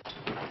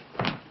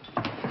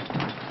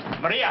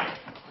 Maria!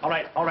 All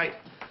right.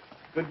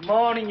 Good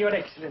morning, Your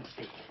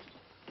Excellency.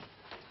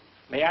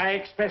 May I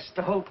express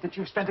the hope that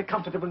you've spent a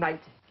comfortable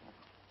night?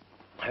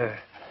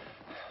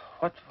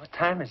 What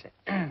time is it?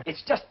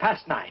 It's just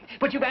past 9,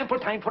 but you've ample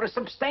time for a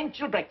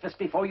substantial breakfast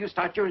before you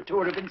start your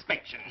tour of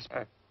inspections.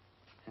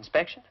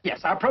 Inspection? Yes,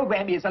 our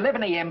program is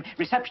 11 a.m.,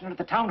 reception at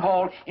the town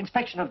hall,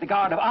 inspection of the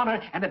guard of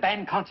honor and a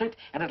band concert,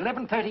 and at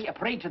 11:30, a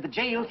parade to the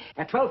jail,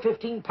 at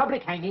 12:15,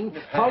 public hanging,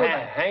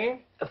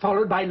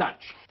 followed by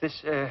lunch.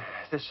 This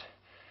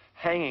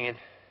hanging, it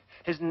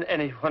isn't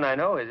anyone I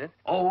know, is it?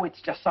 Oh,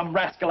 it's just some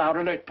rascal out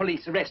alert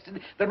police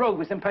arrested. The rogue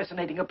was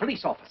impersonating a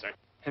police officer.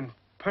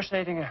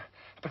 Impersonating a...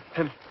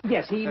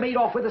 Yes, he made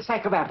off with a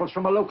sack of apples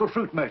from a local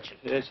fruit merchant.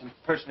 Yes,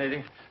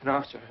 impersonating an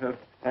officer.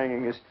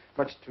 Hanging is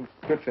much too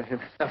good for him.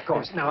 Of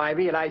course. Now, I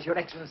realize Your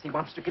Excellency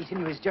wants to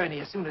continue his journey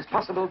as soon as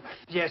possible.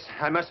 Yes,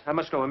 I must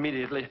go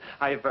immediately.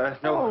 I've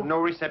no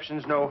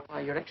receptions, no...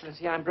 Why, Your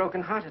Excellency, I'm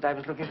broken-hearted. I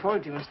was looking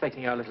forward to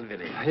inspecting our little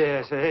village.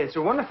 Yes, it's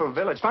a wonderful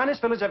village.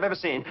 Finest village I've ever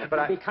seen.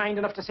 But Be kind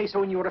enough to say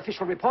so in your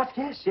official report?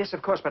 Yes,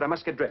 of course, but I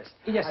must get dressed.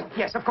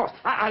 Yes, of course.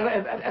 I'll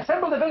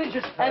assemble the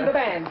villagers and the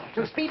band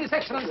to speed His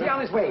Excellency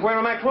on his way. Where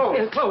are my clothes?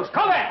 His clothes.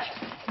 Corvette!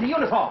 The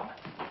uniform.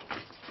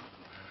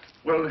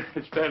 Well,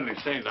 it's badly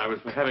stained. I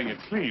was having it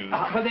cleaned.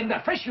 Well, then,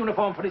 a fresh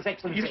uniform for His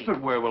Excellency. Yes, but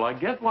where will I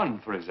get one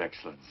for His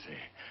Excellency?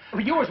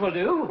 Well, yours will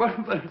do. Well,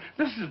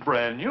 this is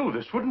brand new.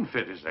 This wouldn't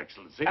fit His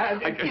Excellency.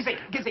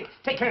 Gizik,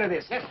 take care of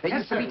this. They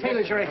used to be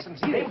tailors, Your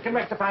Excellency. They can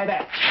rectify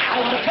that.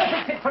 I want a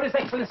perfect fit for His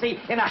Excellency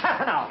in a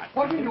half an hour.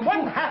 Well, you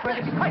one half,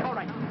 it'll be quite all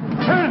right.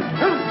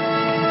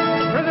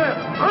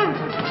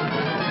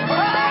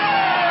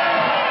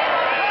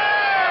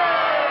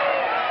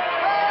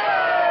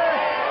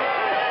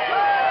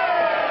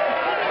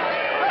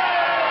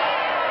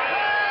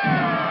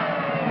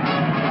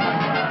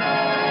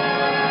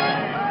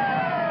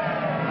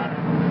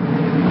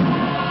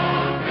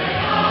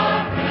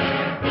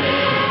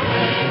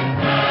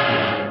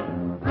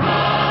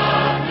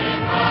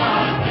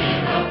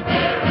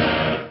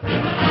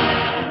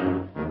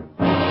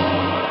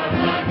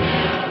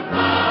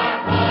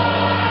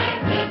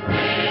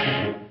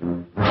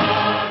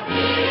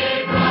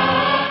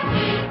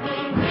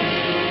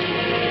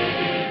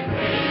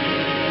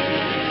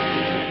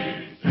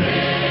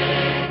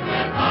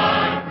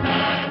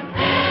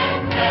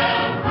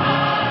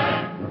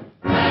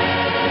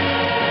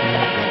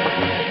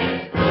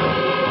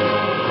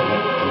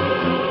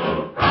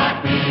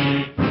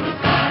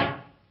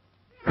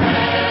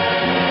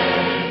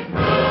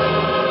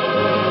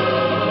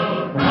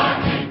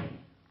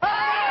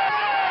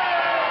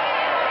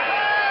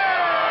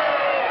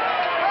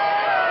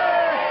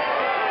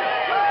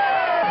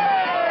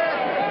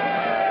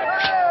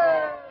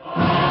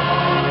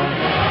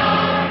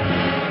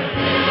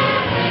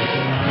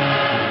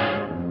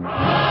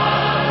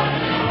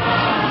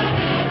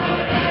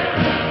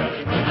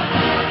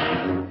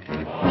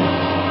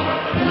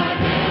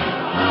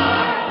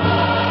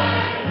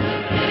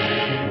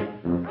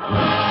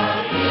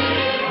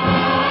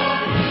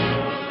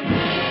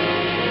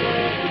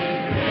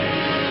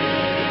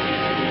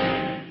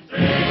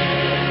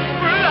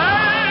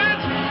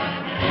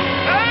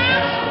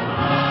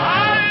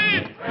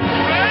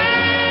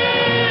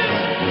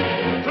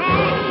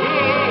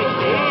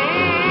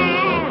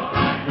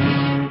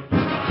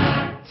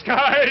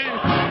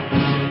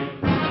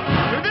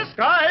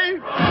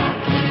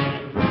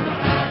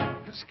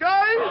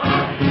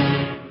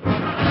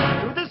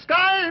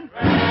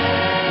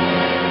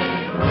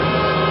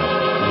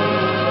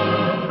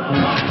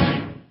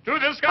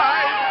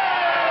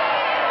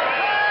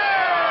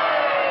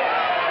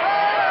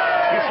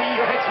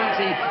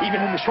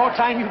 Even in the short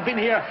time you've been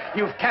here,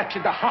 you've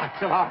captured the hearts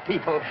of our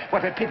people.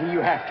 What a pity you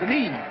have to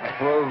leave.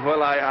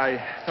 Well, I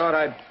thought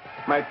I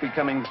might be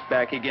coming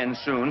back again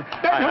soon.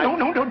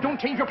 No, don't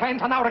change your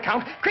plans on our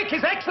account. Quick,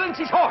 His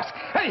Excellency's horse.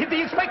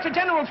 The Inspector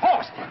General's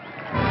horse.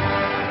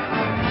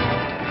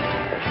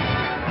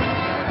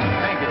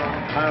 Thank you.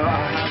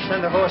 I'll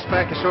send the horse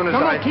back as soon as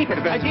No, I... keep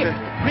it.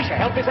 Grisha,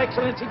 help His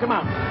Excellency to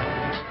mount.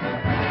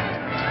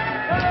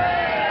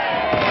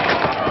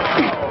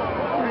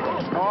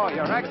 Oh,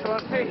 Your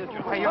Excellency.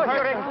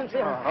 Your Excellency.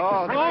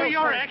 Oh,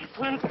 Your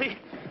Excellency.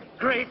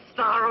 Great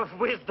star of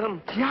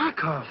wisdom.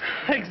 Yakov.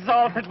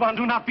 Exalted one,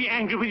 do not be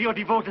angry with your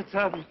devoted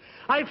servant.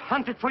 I've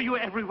hunted for you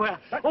everywhere.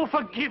 Oh,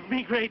 forgive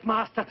me, great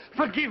master.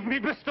 Forgive me.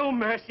 Bestow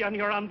mercy on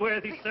your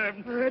unworthy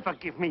servant.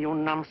 Forgive me, you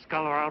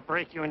numbskull, or I'll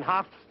break you in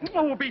half.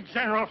 Oh, be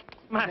generous,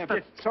 master.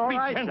 It's all be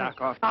right, generous.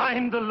 Yakov.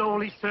 I'm the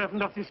lowly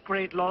servant of this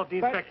great lord, the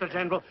Inspector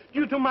General.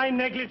 Due to my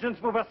negligence,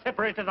 we were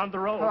separated on the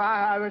road. Oh,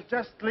 I was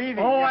just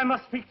leaving. Oh, I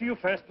must speak to you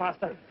first,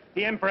 master.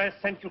 The Emperor has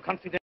sent you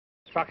confidential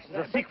instructions,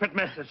 a secret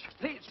message.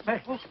 Please,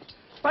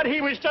 But he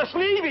was just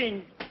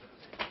leaving.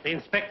 The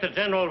Inspector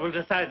General will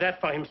decide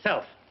that for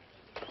himself.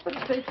 But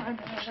stay time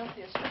to help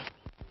you.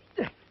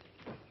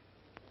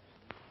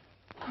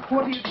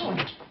 What are you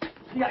doing?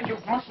 Yeah, you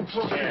mustn't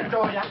close the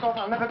door, Yakov.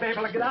 I'll never be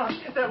able to get out.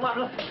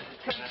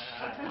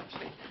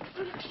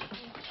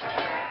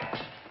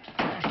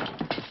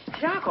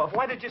 Yakov,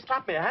 why did you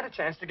stop me? I had a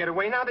chance to get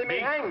away. Now they may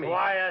hang me.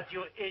 Quiet,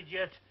 you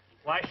idiot.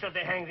 Why should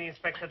they hang the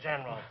Inspector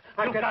General?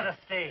 You've got to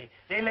stay.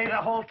 They lay the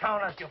whole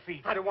town at your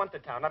feet. I don't want the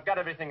town. I've got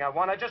everything I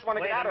want. I just want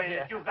to get out of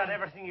here. You've got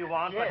everything you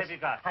want. Yes. What have you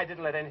got? I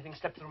didn't let anything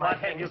slip through my What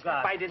have fingers. you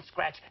got? Bite and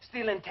scratch,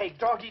 steal and take,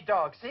 dog eat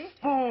dog. See?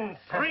 Spoons,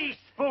 3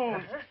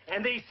 spoons.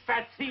 And these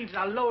fat thieves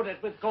are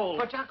loaded with gold.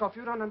 But, Yakov,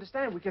 you don't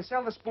understand. We can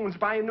sell the spoons,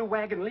 buy a new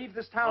wagon, leave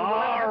this town.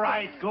 All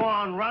right, go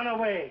on, run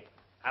away.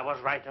 I was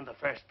right in the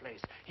first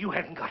place. You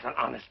haven't got an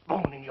honest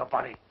bone in your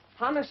body.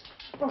 Honest?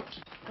 Oh,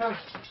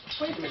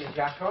 wait a minute,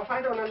 Yakov.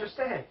 I don't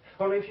understand.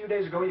 Only a few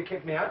days ago you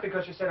kicked me out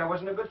because you said I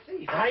wasn't a good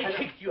thief. I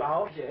kicked you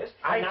out? Yes.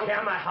 I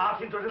tear my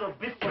heart into little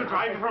bits to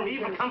drive you from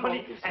evil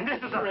company, and this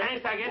is a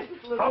chance, I guess.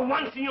 For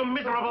once in your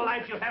miserable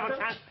life, you have a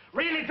chance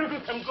really to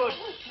do some good.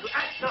 To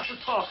act, not to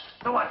talk.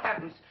 So what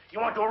happens? You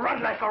want to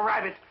run like a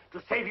rabbit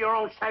to save your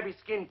own shabby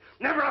skin.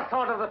 Never a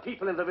thought of the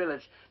people in the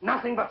village.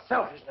 Nothing but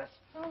selfishness.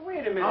 Oh,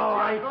 wait a minute. Oh,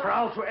 I Yakov.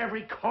 prowl to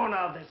every corner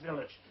of this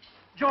village.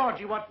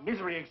 Georgie, what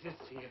misery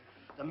exists here.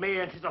 The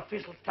mayor and his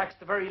officials tax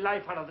the very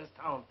life out of this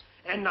town.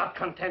 And not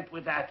content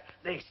with that,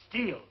 they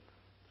steal.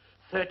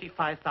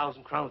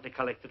 35,000 crowns they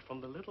collected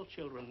from the little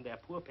children and their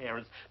poor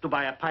parents to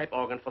buy a pipe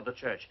organ for the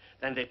church.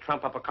 Then they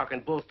trump up a cock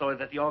and bull story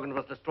that the organ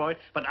was destroyed,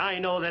 but I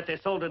know that they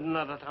sold it in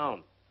another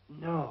town.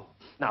 No.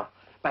 Now,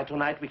 by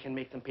tonight, we can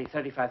make them pay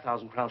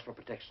 35,000 crowns for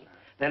protection.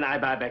 Then I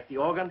buy back the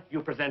organ,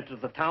 you present it to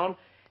the town,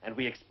 and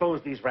we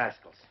expose these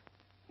rascals.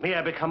 May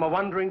I become a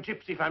wandering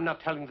gypsy if I'm not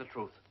telling the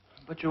truth.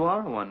 But you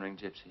are a wandering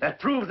gypsy. That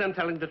proves I'm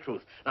telling the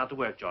truth. Now to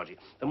work, Georgie.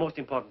 The most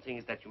important thing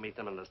is that you make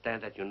them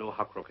understand that you know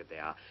how crooked they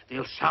are.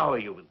 They'll shower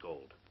you with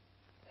gold.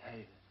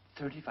 Hey,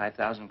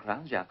 35,000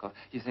 crowns, Yakov.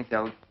 You think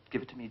they'll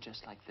give it to me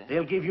just like that?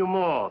 They'll give you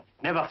more.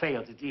 Never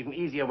fails. It's even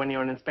easier when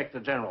you're an Inspector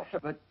General.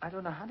 But I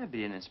don't know how to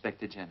be an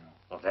Inspector General.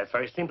 Well, that's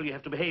very simple. You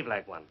have to behave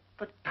like one.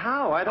 But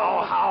how? I don't...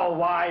 Oh, how,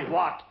 why,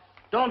 what?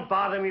 Don't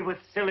bother me with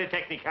silly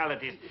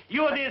technicalities.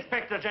 You're the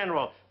Inspector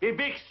General. Be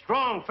big,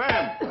 strong,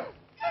 firm.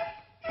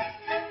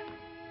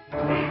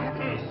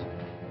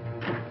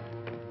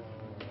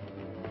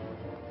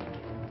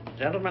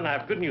 Gentlemen, I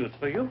have good news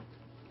for you.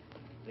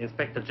 The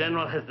Inspector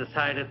General has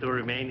decided to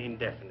remain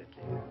indefinitely.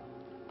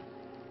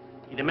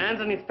 He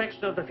demands an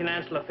inspection of the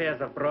financial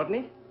affairs of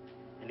Brodny,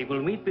 and he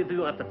will meet with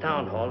you at the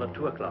town hall at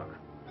 2 o'clock.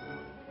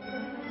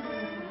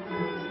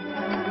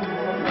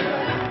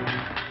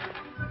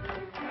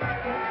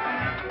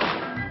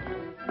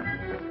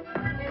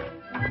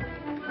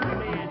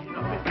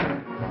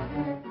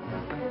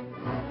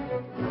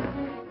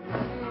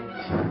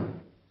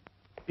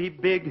 Be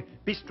big,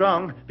 be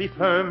strong, be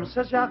firm,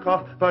 says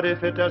Yakov. But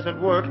if it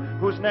doesn't work,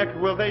 whose neck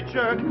will they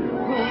jerk?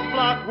 Whose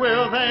block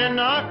will they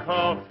knock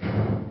off?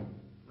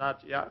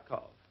 Not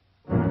Yakov.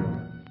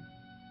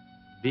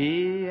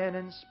 Be an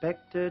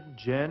Inspector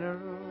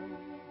General.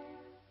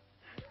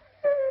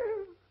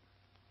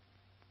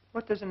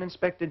 What does an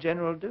Inspector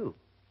General do?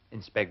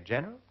 Inspect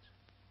generals?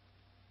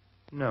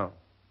 No.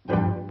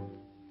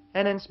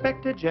 An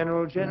Inspector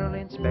General generally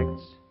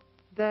inspects.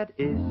 That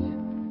is,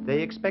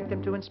 they expect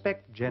him to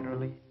inspect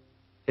generally,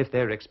 if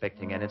they're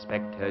expecting an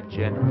Inspector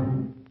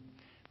General.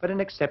 But an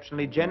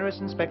exceptionally generous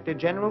Inspector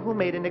General who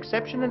made an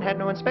exception and had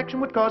no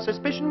inspection would cause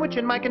suspicion, which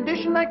in my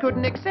condition I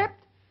couldn't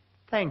accept.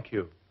 Thank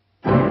you.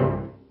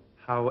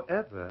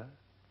 However,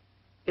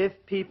 if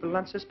people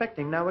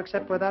unsuspecting now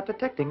accept without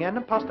detecting an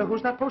imposter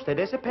who's not posted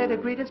as a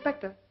pedigreed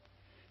inspector,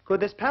 could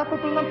this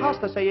palpable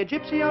imposter say a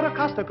gypsy or a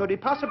coster? Could he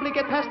possibly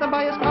get past them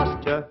by his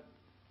posture?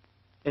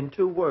 In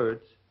 2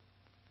 words,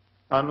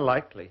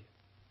 unlikely.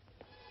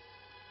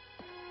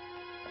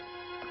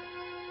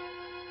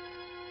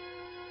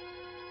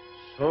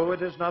 So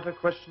it is not a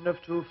question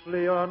of to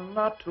flee or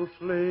not to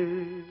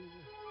flee,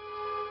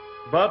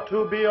 but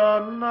to be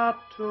or not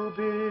to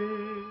be.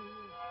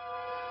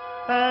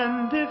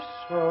 And if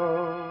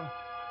so,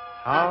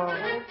 how?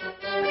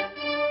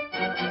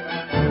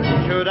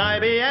 Should I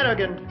be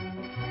arrogant?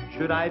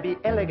 Should I be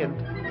elegant?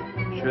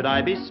 Should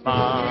I be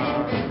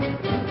smart?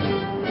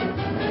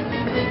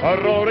 A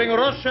roaring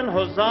Russian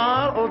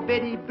hussar, or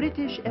very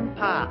British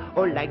empire,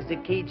 or like the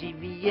cagey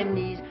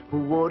Viennese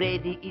who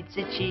already eats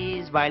the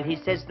cheese while he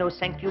says no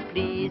thank you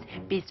please.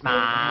 Be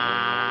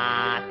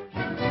smart.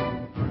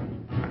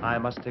 I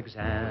must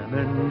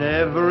examine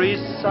every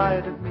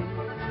side of me,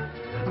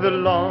 the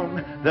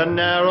long, the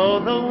narrow,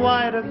 the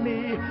wide of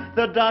me,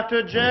 the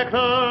Dr.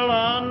 Jekyll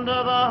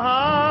under the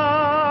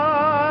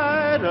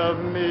hide of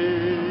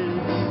me.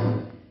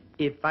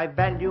 If I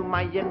value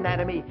my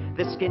anatomy,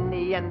 the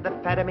skinny and the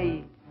fat of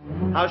me,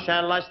 how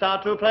shall I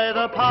start to play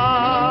the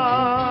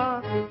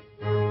part?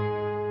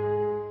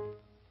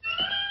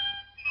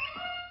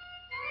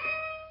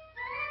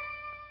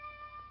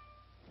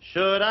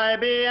 Should I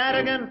be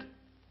arrogant?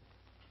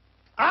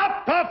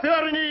 Up off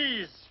your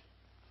knees!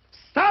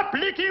 Stop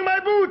licking my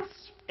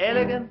boots!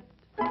 Elegant?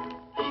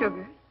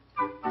 Sugar.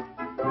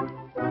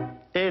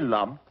 A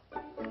lump.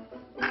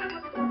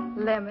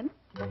 Lemon.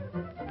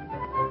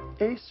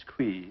 A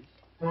squeeze.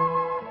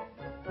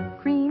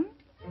 Cream.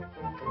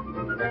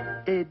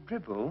 A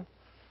dribble.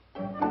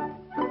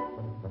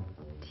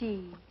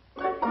 Tea.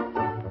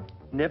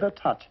 Never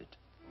touch it.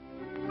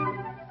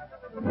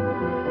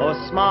 Or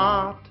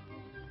smart.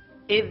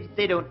 If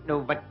they don't know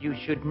what you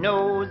should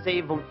know,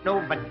 they won't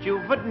know what you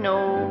would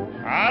know.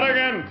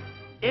 Arrogant.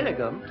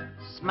 Elegant.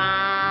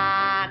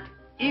 Smart.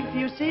 If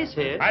you say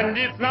so. And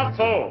it's not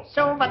so.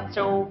 So but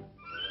so.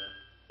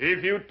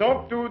 If you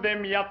talk to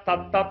them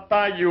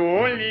ya-ta-ta-ta, you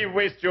only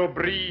waste your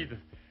breath.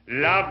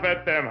 Laugh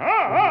at them,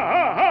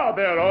 ha-ha-ha-ha,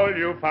 they're all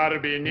you far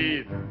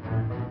beneath.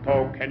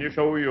 Talk and you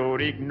show your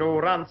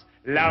ignorance,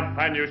 laugh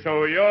and you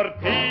show your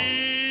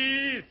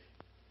teeth.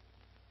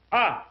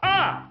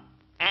 Ah!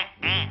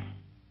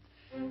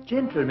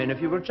 Gentlemen,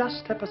 if you will just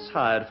step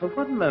aside for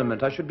one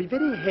moment, I should be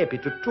very happy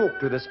to talk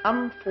to this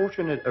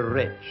unfortunate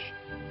wretch.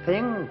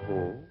 Thank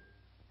you.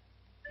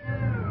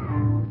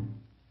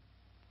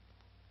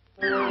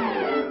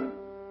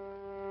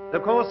 The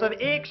course of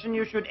action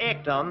you should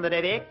act on that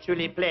I've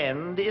actually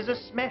planned is a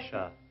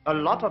smasher. A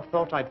lot of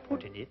thought I've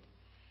put in it.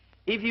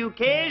 If you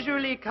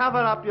casually cover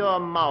up your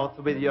mouth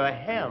with your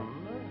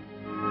hand,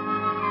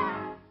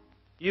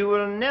 you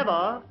will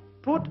never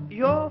put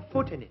your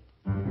foot in it.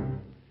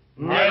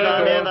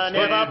 Never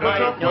put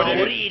your foot in it.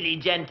 No, really,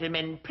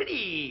 gentlemen,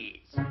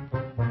 please.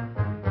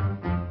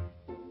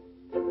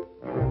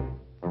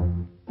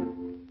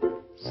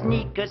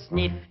 Sneak a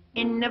sniff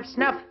in of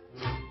snuff.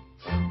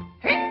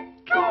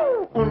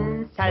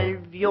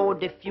 Unsolve your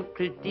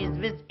difficulties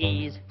with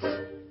ease.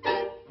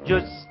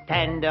 Just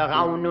stand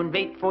around and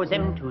wait for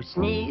them to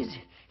sneeze.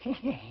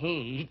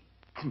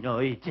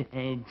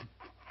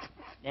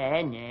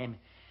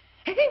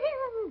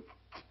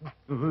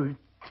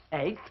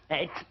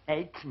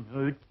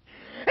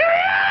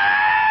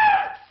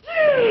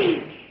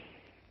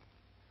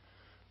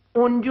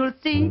 And you'll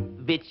see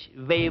which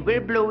way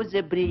will blow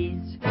the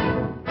breeze.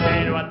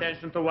 Pay no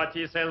attention to what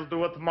he says,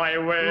 do it my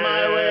way.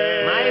 My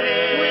way. My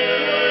way.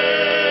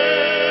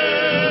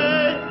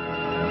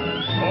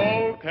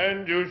 How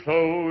can you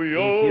show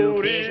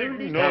your ignorance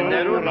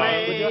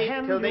with your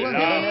hand till they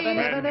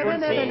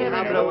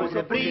never blows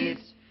the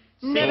breeze.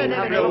 Never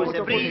blows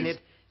the breeze.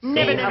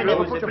 Never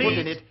blows the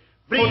breeze.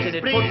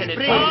 Breeze.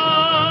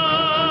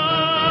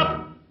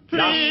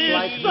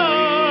 Please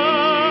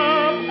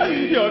stop.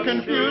 You're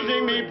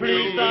confusing me.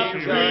 Please stop.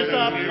 Please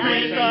stop.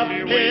 Please stop.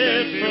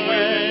 This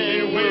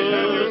way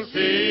we'll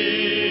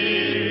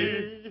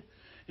see.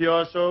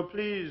 You're so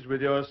pleased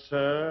with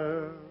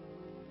yourself.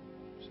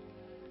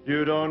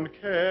 You don't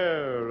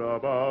care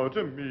about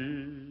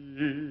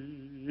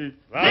me.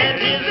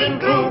 That isn't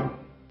true.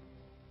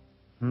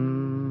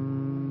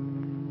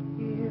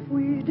 If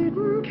we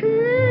didn't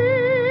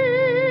care,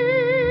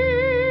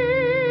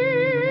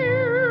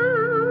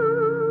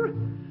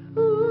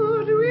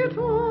 would we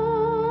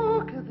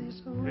talk this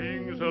way?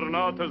 Things are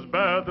not as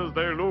bad as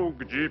they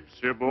look,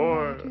 gypsy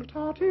boy.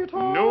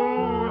 No,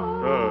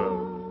 sir.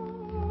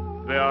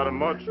 They are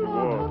much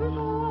worse.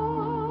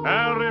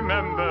 And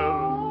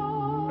remember,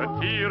 a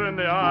tear in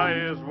the eye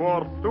is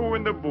worth two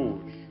in the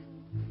bush.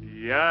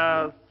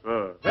 Yes,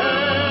 sir.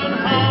 Then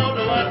how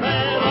do I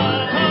pay the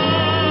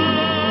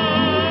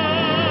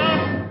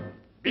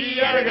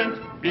Be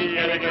arrogant, be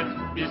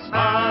elegant, be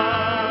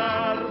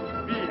smart.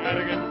 Be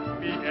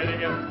arrogant, be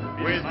elegant,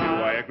 be with smart.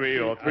 You I agree,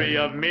 all three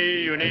of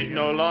me, you need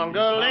no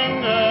longer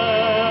linger.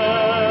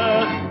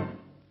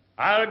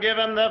 I'll give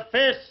him the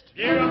fist.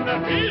 Give him the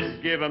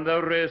fist. Give him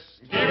the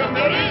wrist. Give him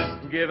the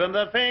wrist. Give him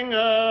the finger.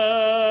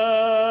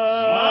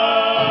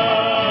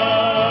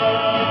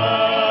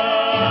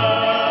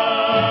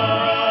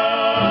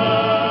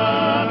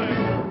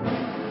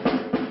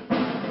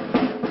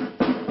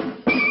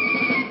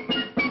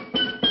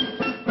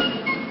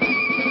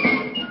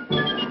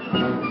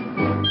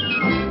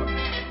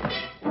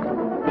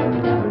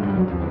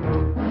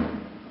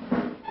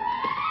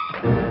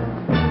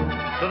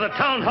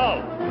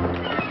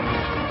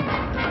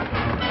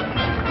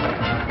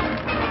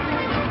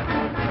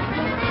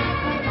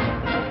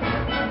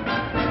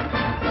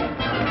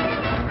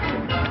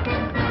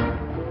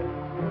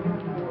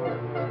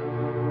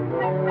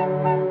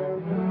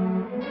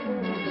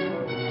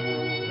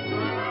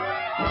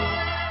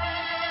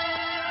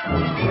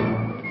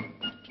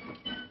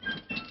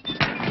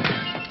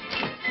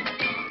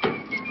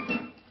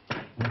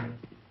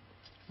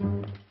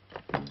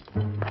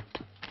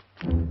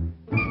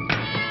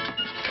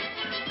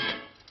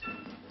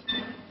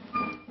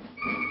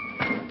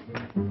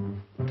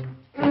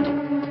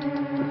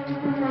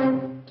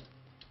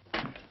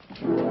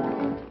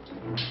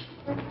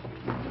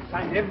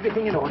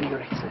 Everything in order,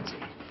 Your Excellency.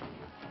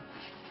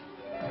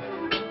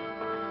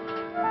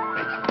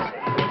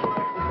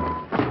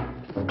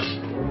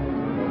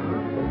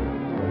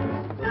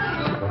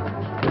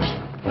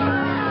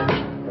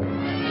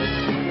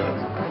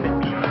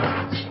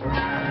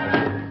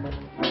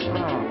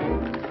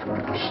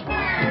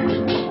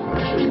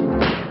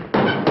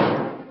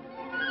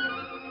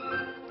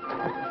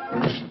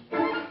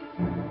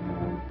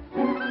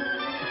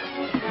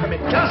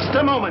 Just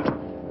a moment.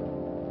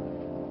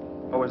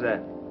 What was that?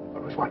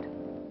 What was what?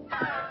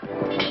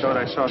 I thought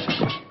I saw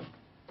something.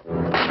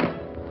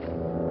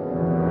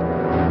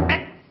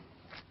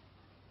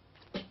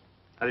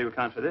 How do you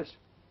account for this?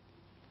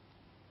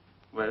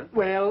 Well?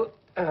 Well,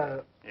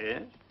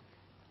 Yes?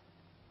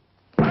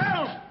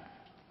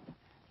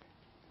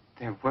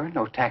 There were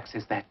no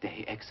taxes that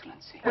day,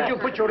 Excellency. would you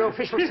put your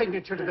official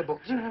signature to the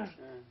books?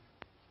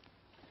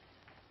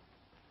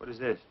 What is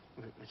this?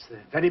 It's the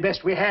very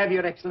best we have,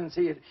 Your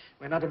Excellency.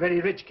 We're not a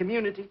very rich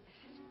community.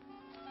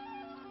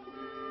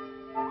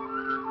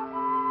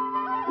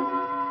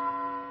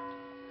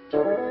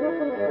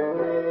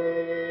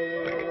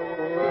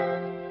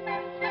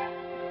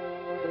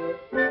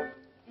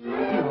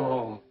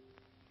 No.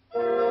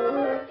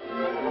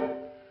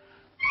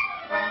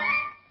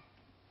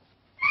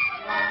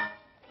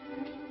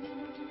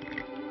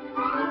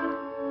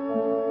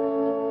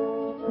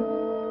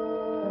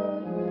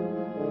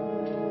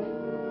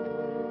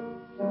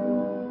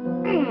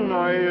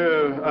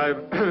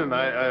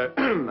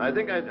 I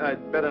think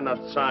I'd better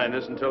not sign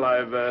this until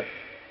I've,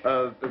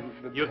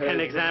 You can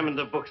examine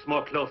the books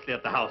more closely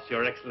at the house,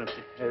 Your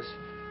Excellency. Yes,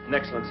 an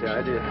excellency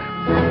idea.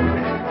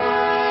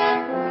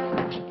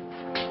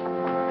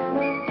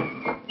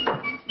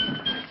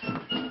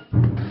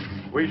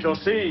 We shall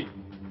see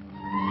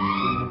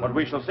what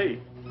we shall see.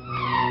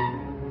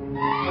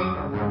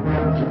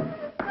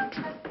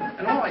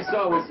 And all I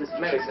saw was this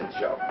medicine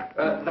show.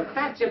 The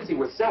fat gypsy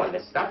was selling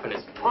this stuff, and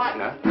his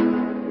partner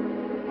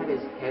had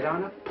his head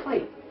on a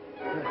plate.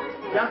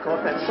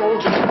 Yakov, that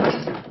soldier.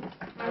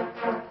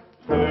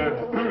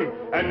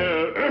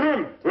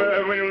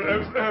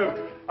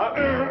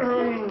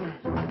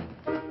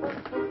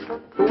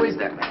 Who is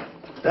that man?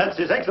 That's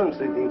His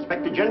Excellency, the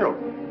Inspector General.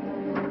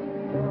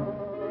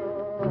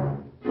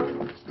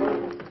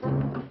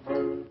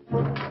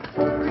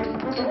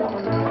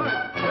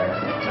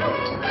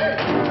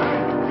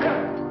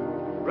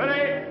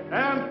 Ready,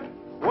 and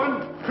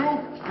 1,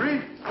 2,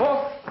 3,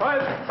 4,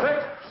 5,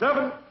 6,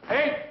 7,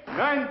 8,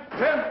 9,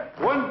 10.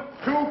 1,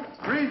 2,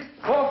 3,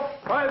 4,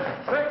 5,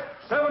 6,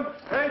 7,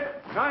 8,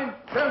 9,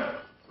 10.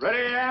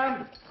 Ready,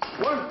 and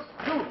 1,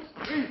 2,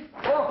 3,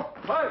 4,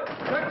 5,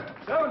 6,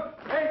 7,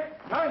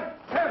 8, 9,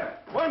 10.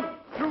 1,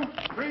 2,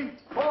 3,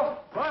 4,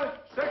 5,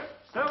 6,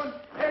 7,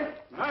 8,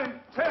 9,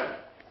 10.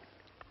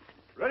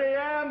 Ready,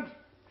 and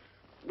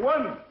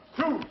 1,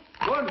 2,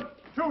 1,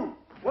 2,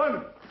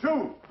 1,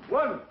 2,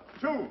 1,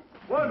 2,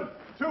 1,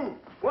 2,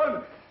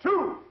 1,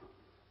 2.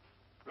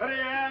 Ready,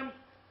 and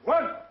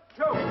 1,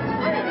 2,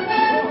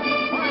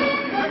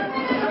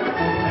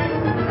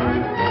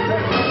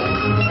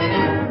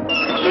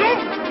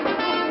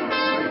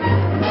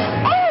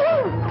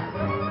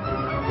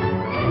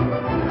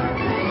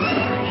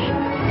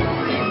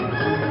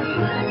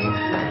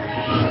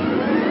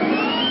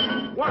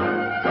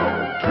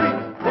 3,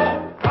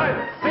 4,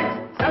 5, 6,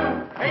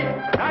 7, 8,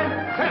 9,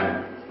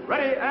 10.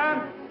 Ready,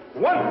 and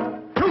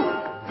 1, 2,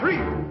 3,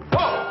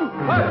 4,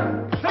 5,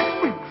 6,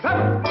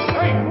 7,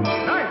 8,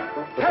 9,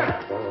 10.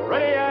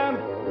 Ready, and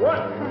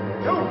 1,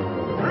 2,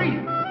 3,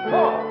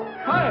 4,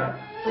 5,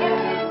 6,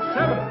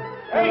 7,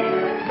 8,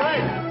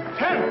 9,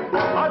 10.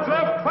 Odds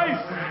left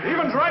face,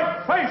 evens right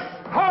face.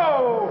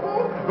 Ho!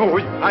 Oh,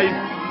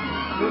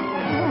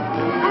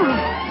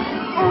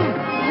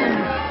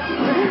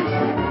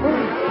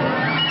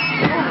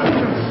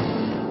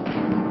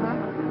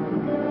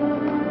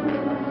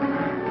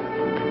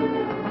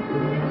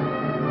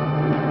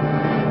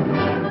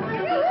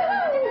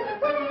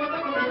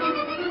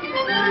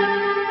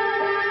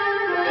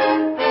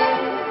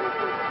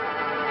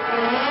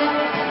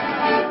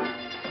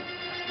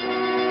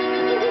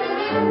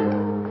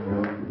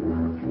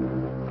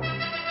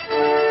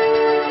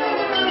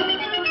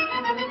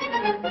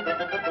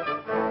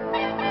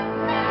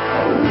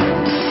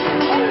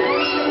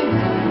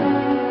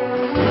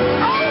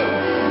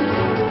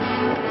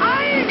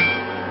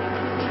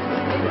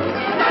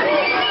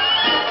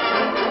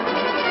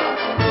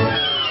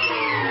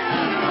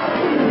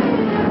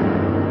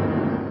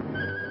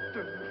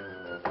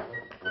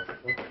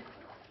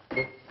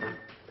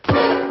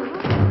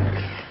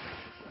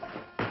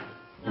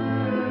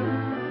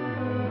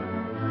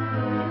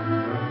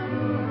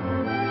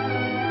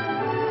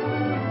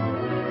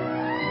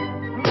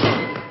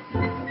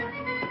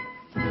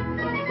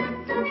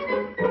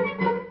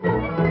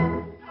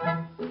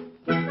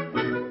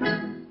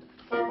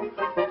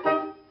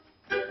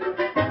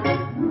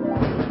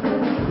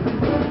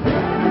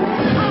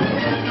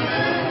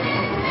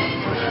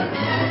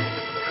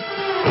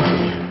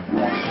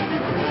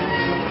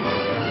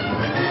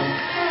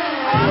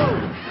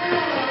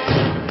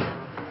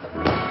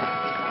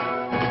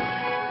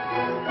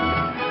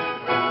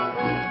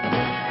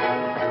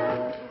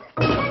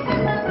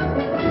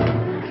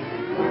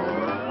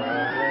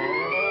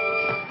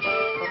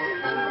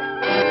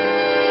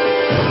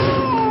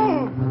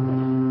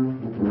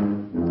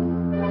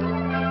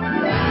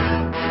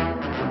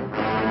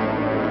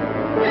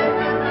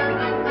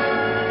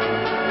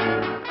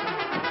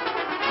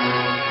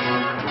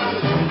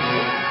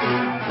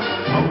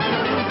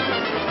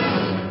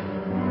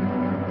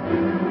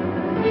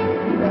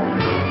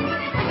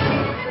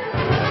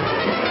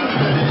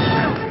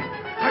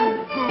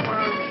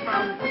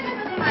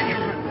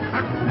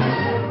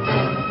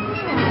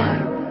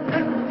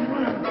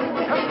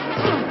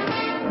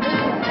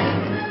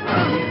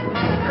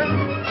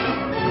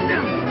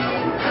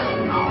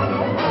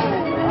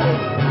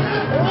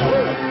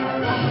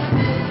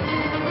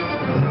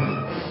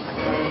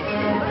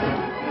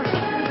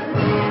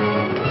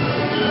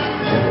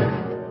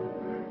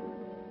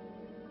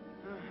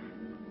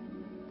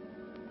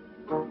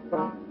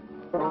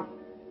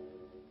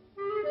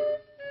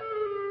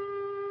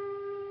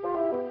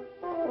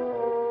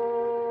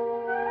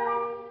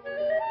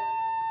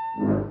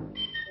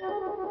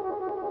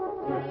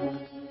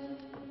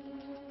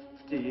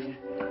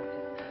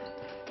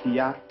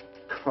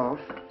 Yakov,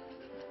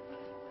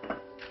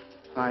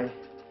 I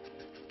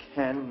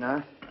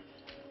cannot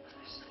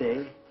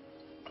stay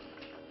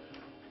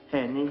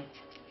any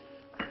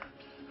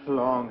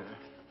longer.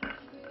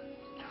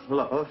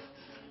 Love,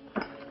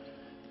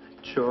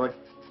 Georgi.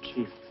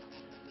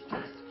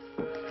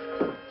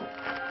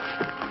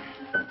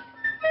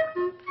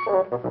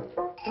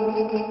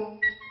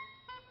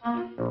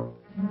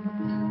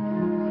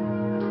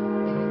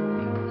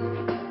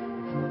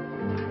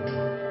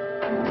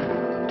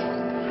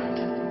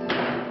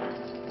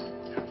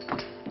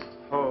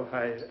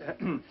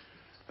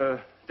 Oh,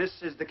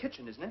 this is the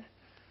kitchen, isn't it?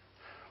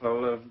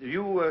 Well,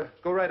 you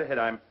go right ahead.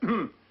 I'm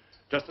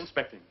just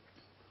inspecting.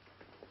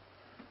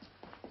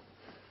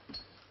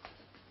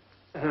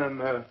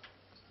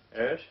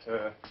 Yes,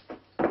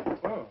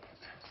 oh.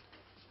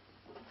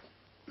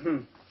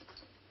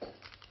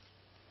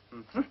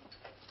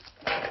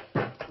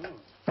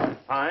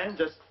 Fine,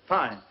 just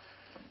fine.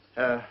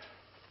 Now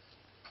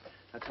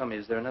tell me,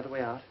 is there another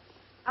way out?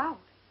 Out?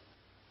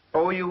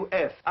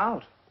 O-U-F,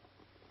 out.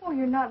 Oh,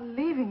 you're not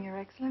leaving, Your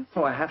Excellency.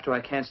 Oh, I have to. I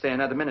can't stay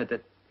another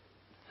minute.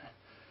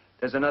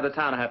 There's another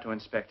town I have to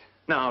inspect.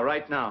 Now,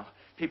 right now.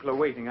 People are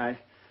waiting.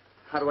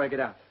 How do I get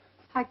out?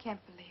 I can't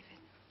believe it.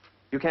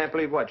 You can't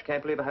believe what? You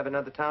can't believe I have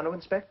another town to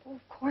inspect? Oh,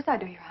 of course I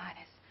do, Your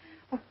Highness.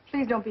 Oh,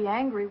 please don't be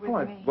angry with me.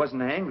 I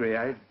wasn't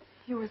angry.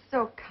 You were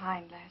so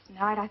kind last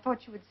night. I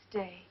thought you would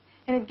stay.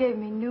 And it gave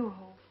me new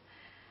hope.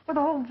 Well,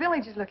 the whole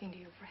village is looking to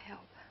you for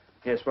help.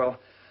 Yes, well,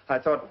 I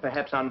thought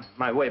perhaps on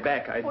my way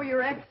back I'd... Oh,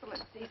 Your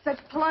Excellency, such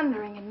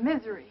plundering and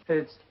misery.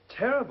 It's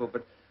terrible,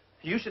 but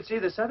you should see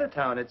this other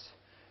town.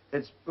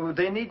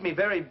 They need me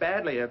very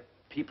badly.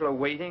 People are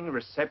waiting,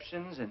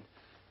 receptions, and...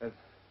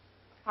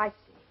 I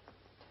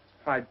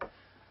see.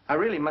 I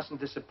really mustn't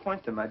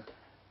disappoint them.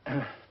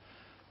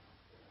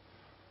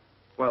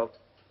 Well,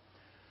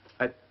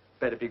 I'd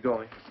better be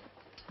going.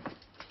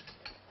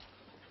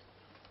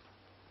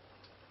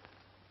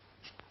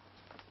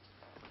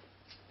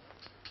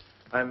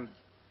 I'm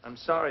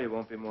sorry you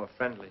won't be more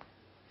friendly.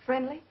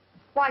 Friendly?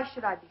 Why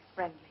should I be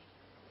friendly?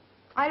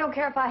 I don't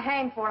care if I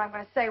hang for it. I'm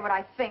going to say what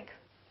I think.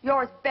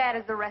 You're as bad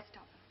as the rest of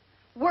them.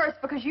 Worse,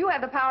 because you have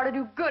the power to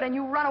do good and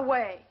you run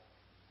away.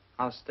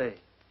 I'll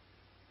stay.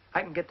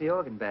 I can get the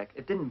organ back.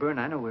 It didn't burn.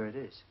 I know where it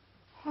is.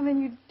 Well,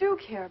 then you do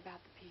care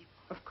about the people.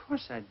 Of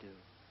course I do.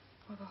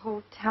 Well, the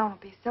whole town will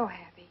be so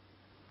happy.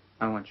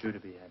 I want you to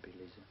be happy,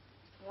 Lisa.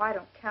 Well, I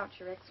don't count,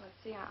 Your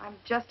Excellency. I'm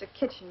just a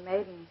kitchen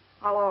maid, and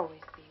I'll always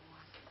be one.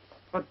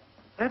 But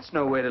that's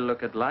no way to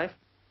look at life.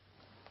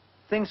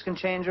 Things can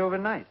change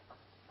overnight.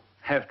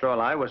 After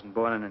all, I wasn't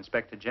born an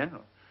inspector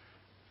general.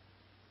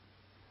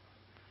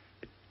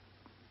 It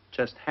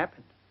just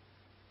happened.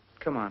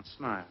 Come on,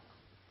 smile.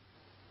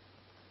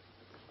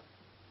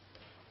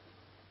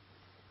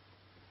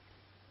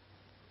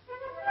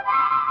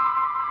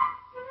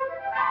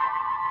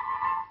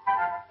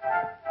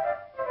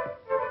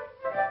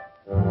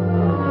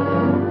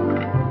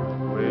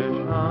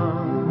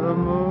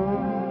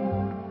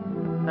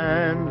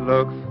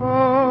 Look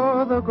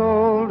for the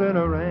gold in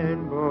a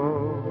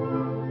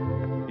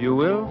rainbow. You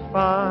will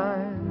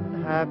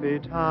find happy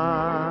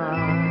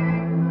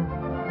time.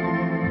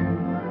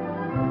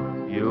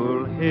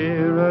 You'll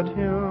hear a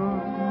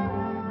tune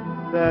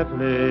that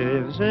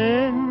lives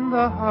in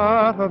the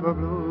heart of a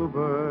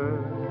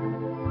bluebird,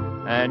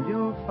 and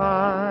you'll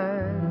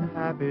find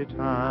happy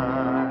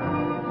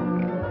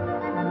time.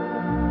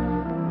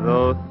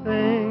 Though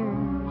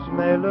things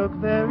may look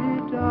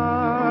very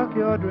dark,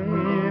 your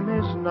dream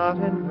is not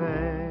in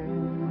vain.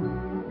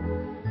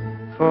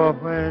 For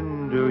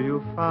when do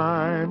you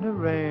find a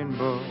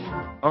rainbow?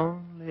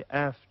 Only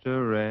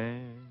after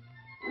rain.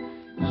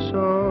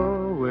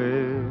 So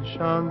wish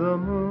on the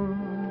moon,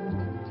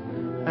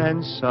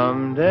 and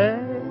someday,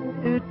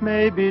 it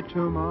may be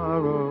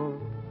tomorrow,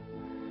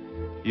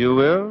 you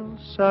will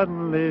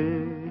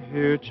suddenly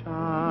hear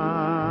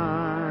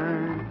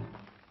chime.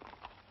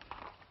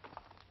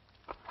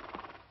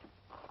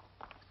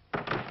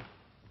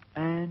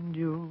 And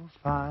you'll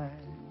find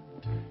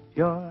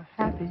your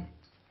happy,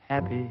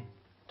 happy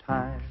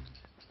times.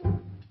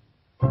 Ladysmith!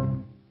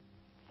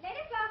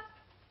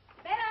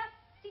 Bella!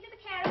 See to the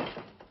carriage.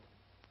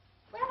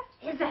 Where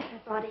is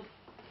everybody?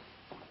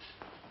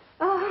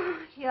 Oh,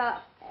 Your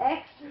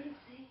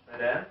Excellency.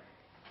 Madame?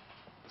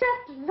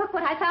 Just look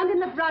what I found in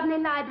the Brodney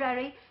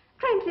Library.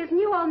 Crankley's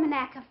new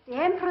almanac of the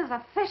Emperor's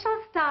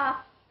official staff.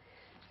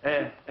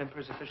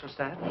 Emperor's official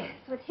staff? Yes,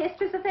 with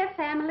histories of their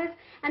families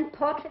and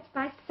portraits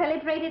by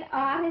celebrated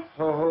artists.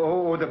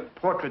 Oh, the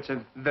portraits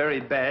are very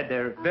bad.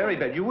 They're very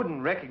bad. You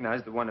wouldn't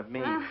recognize the one of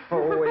me.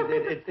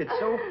 It's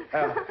so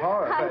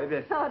horrible.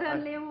 I thought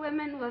only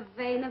women were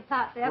vain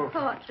about their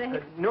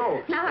portraits.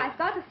 No. Now I've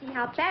got to see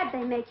how bad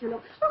they make you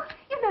look. Oh,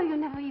 you know, you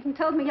never even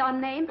told me your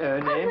name. Name?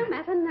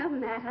 Oh, no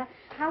matter.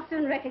 I'll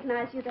soon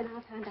recognize you, then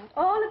I'll find out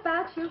all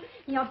about you,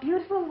 your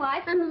beautiful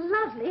wife, and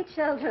lovely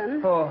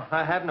children. Oh,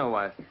 I have no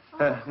wife.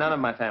 None of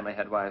my family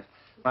had wives.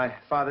 My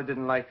father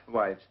didn't like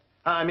wives.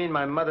 I mean,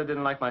 my mother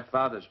didn't like my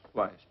father's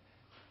wives.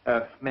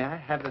 May I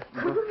have the...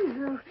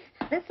 Oh,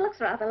 this looks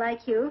rather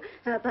like you,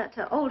 but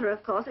older,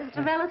 of course. Is it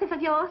a relative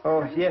of yours?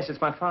 Oh, yes,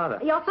 it's my father.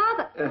 Your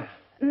father?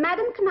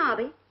 Madam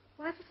Knabe,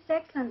 wife of His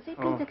Excellency,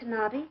 Peter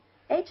Knabe,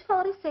 age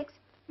 46,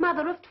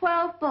 mother of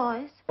 12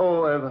 boys.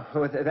 Oh,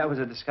 that was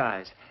a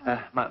disguise.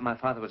 My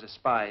father was a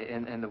spy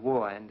in the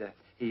war, and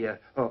he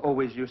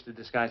always used to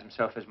disguise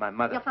himself as my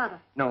mother. Your father?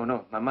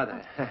 No, my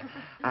mother.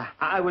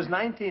 I was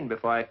 19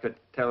 before I could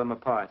tell them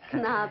apart.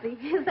 Knabe,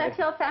 is that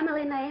your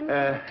family name?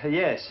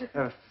 Yes,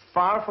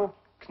 Farfel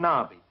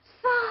Knabe.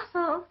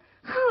 Farfel?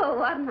 Oh,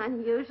 what an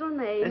unusual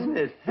name. Isn't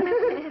it?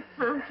 It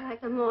sounds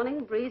like the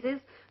morning breezes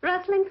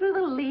rustling through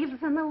the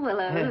leaves and the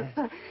willows.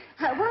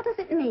 What does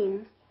it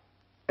mean?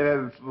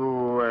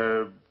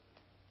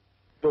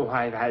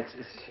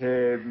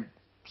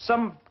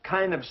 Some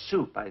kind of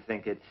soup, I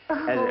think it.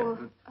 Oh,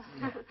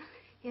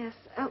 yes.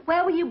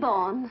 Where were you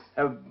born?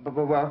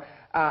 Well,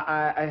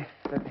 I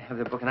let me have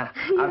the book and I'll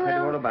tell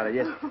you all about it.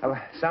 Yes,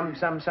 some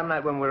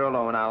night when we're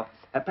alone,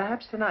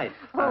 perhaps tonight.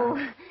 Oh,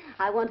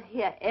 I want to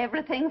hear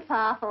everything,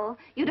 Farfel.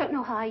 You don't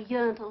know how I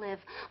yearn to live.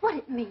 What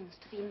it means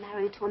to be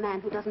married to a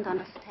man who doesn't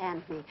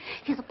understand me.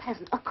 He's a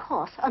peasant, a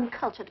coarse,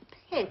 uncultured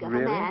pig of a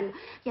man.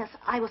 Yes,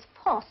 I was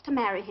forced to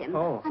marry him.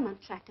 Oh. I'm an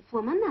attractive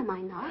woman, am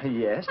I not?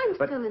 Yes, I'm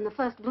still in the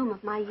first bloom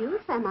of my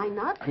youth, am I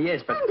not?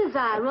 Yes, but... I'm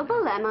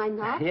desirable, am I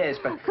not? Yes,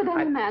 but... Could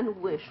any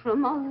man wish for a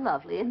more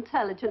lovely,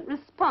 intelligent,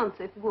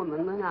 responsive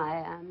woman than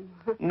I am?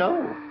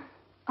 No.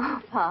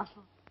 Oh,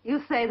 Farfel, you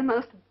say the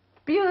most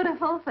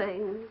beautiful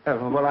things.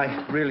 Well,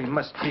 I really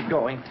must be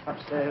going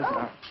upstairs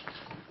now.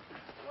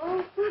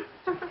 Oh.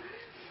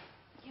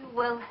 You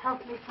will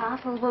help me,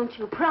 Farfel, won't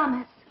you?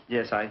 Promise.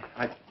 Yes, I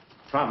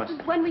promise.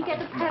 When we get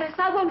to Paris,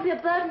 I won't be a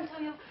burden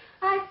to you.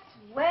 I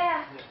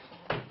swear.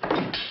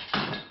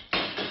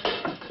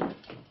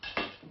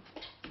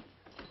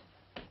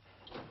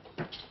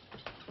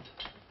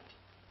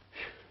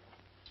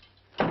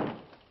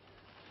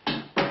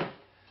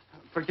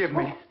 Forgive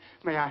me.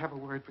 May I have a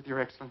word with Your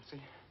Excellency?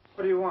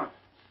 What do you want?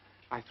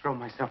 I throw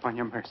myself on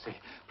your mercy.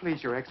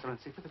 Please, Your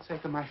Excellency, for the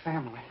sake of my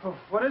family. Oh,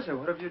 what is it?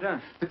 What have you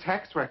done? The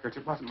tax records.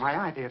 It wasn't my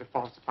idea to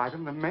falsify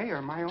them. The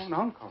mayor, my own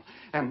uncle.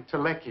 And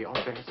Teleki,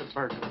 there's a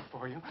burglar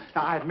for you.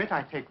 Now, I admit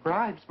I take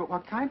bribes, but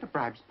what kind of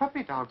bribes?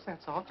 Puppy dogs,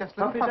 that's all. Just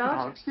little puppy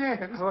dogs?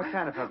 Yes. What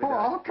kind of puppy Oh,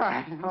 dogs? all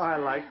kinds. Oh, I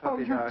like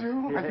puppy dogs. Oh,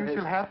 you do? Yes. You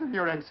shall have them,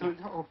 Your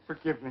Excellency. Oh,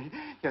 forgive me.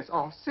 Yes,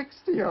 all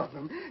 60 of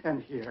them.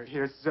 And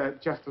here's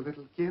just a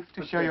little gift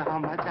to show you how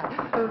much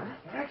I... Your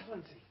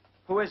Excellency.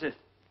 Who is it?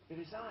 It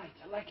is I,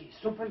 Teleki,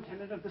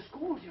 superintendent of the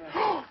schools, Your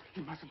Excellency.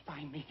 He mustn't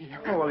find me here.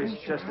 Oh, well, he's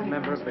just a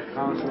member of the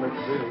council. It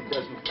really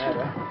doesn't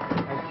matter.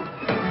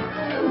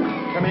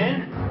 Come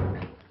in.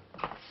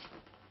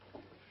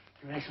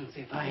 Your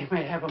Excellency, if I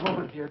may have a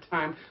moment of your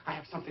time, I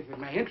have something that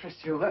may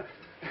interest you.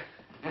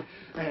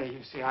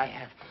 You see, I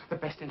have the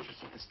best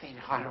interests of the state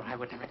at heart, or I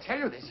would never tell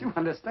you this. You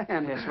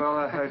understand? Yes,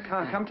 well,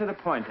 come to the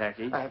point,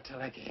 Aki.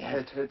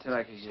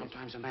 Teleki,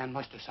 sometimes a man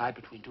must decide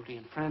between duty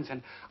and friends,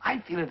 and I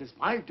feel it is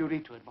my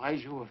duty to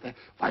advise you of the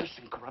vice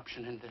and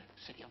corruption in the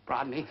city of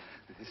Brodney.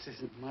 This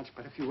isn't much,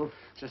 but if you will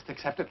just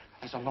accept it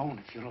as a loan,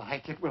 if you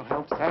like, it will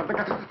help save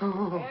the...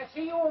 Oh. May I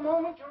see you a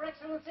moment, Your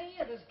Excellency?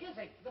 It is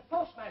Gizik, the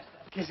postmaster.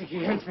 Gizik,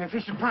 he hates me if he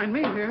should find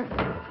me here.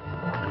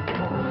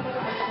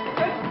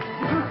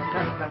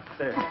 That's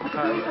there.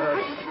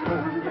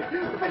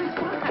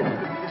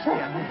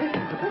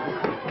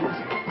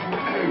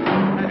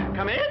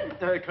 Come in.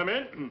 Come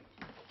in.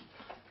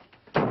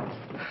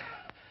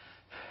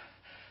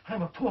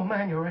 I'm a poor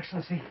man, Your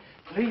Excellency.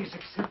 Please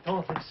accept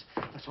all this.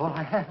 That's all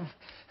I have.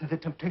 The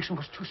temptation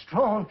was too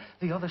strong.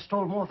 The others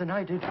stole more than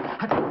I did.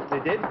 They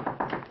did?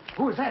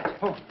 Who is that?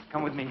 Oh,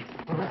 come with me.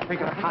 We're going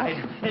to hide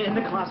in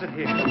the closet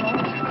here.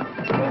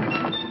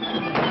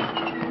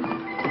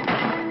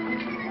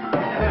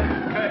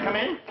 Come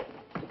in.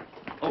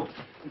 Oh,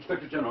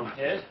 Inspector General.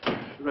 Yes?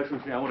 Your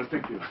Excellency, I want to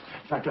speak to you.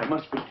 In fact, I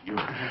must speak to you.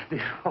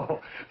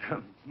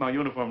 My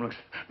uniform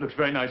looks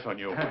very nice on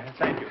you.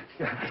 Thank you.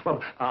 Yeah.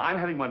 Well, I'm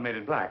having one made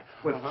in black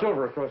with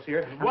silver across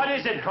here. What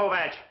is it,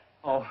 Kovac?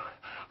 Oh,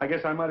 I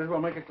guess I might as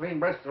well make a clean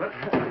breast of it.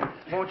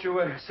 Won't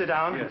you sit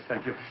down? Yes,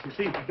 thank you. You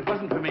see, it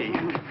wasn't for me.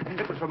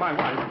 It was for my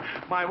wife.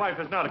 My wife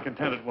is not a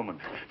contented woman.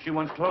 She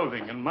wants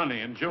clothing and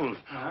money and jewels.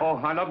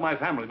 Oh, I love my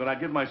family, but I'd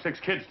give my 6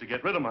 kids to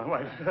get rid of my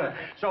wife.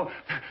 So,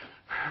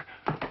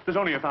 there's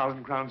only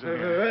 1,000 crowns in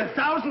here.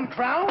 1,000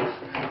 crowns?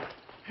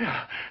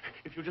 Yeah.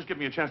 If you'll just give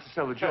me a chance to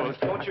sell the jewels.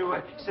 Won't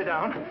you sit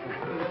down?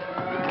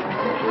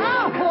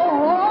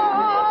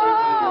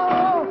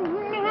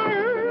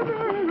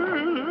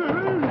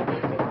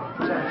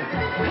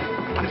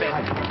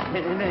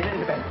 In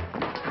the bed.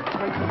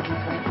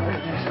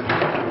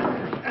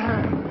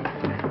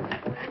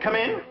 Come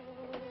in.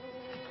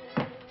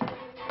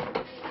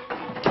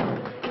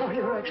 Oh,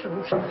 Your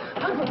Excellency.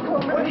 I'm a poor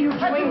man. What are you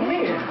doing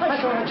here? I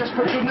thought I just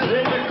put you in the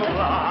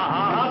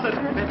closet.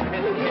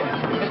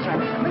 That's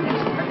right.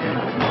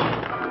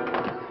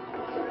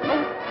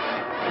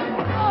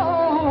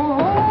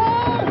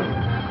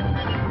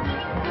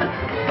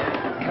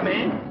 Come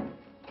in.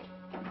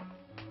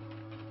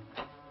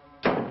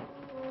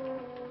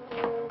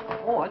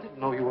 I didn't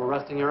know you were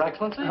resting, Your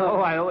Excellency.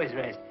 Oh, I always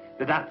rest.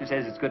 The doctor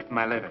says it's good for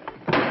my liver.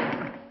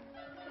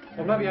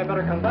 Well, maybe I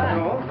better come back.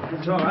 No,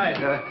 it's all right.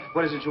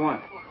 What is it you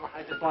want?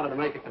 I just wanted to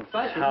make a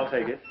confession. I'll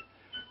take it.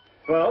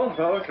 Well,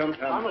 come.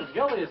 I'm as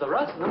guilty as the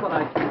rest of them, but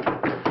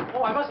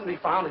Oh, I mustn't be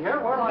found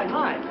here. Where do I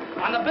hide?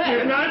 On the bed.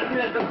 You're not... In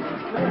the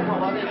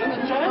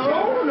chest?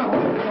 Oh, no.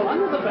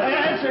 Under the bed.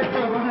 That's it.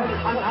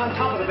 On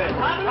top of the bed.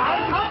 On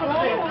top of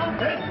the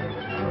bed.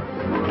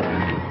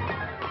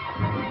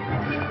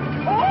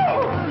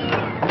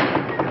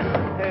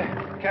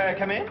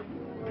 Come in.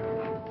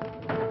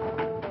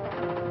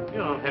 You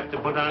don't have to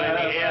put on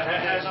any air.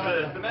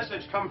 Has the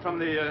message come from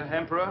the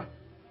Emperor?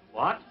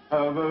 What?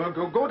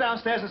 Go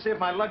downstairs and see if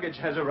my luggage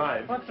has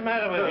arrived. What's the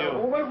matter with you?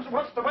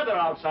 What's the weather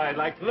outside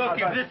like?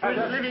 Look, if this was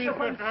living...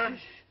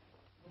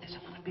 There's a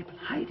lot of people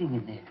hiding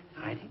in there.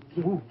 Hiding?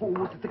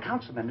 The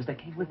council members, they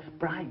came with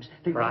bribes.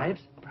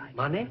 Bribes? Bribes.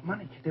 Money?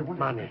 Money. They wanted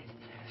money.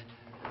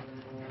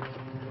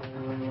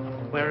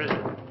 Where is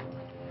it?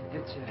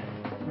 It's,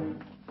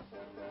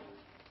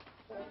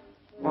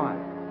 Why?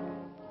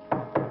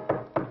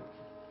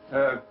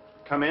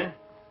 Come in.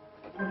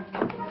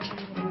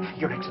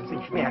 Your Excellency,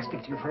 may I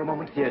speak to you for a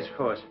moment? Yes, of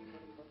course.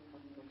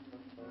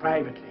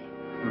 Privately.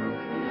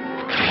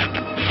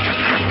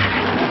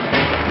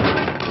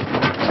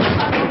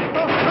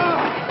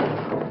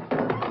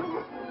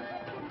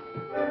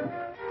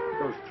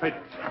 Those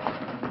traitors.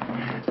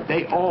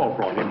 They all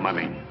brought him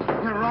money.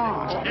 You're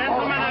wrong.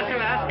 Gentlemen, I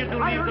shall ask you to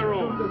leave the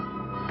room.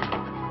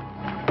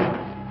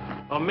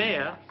 Oh,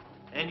 Mayor,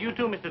 and you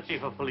too, Mr.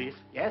 Chief of Police.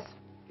 Yes?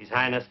 His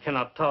Highness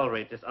cannot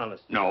tolerate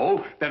dishonesty.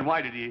 No? Then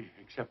why did he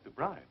accept the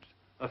bribes?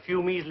 A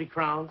few measly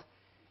crowns.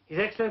 His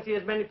Excellency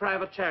has many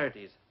private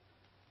charities.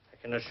 I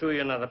can assure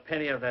you not a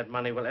penny of that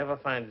money will ever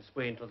find its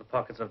way into the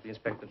pockets of the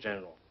Inspector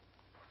General.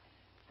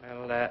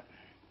 Well,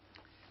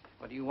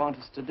 what do you want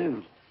us to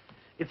do?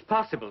 It's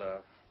possible,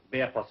 a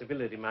bare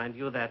possibility, mind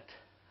you, that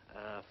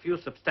a few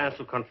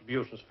substantial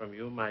contributions from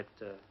you might...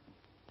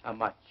 How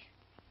much?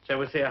 Shall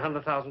we say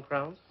 100,000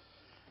 crowns?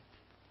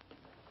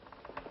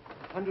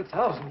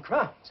 100,000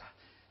 crowns?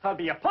 I'll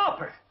be a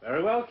pauper.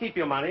 Very well, keep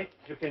your money.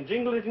 You can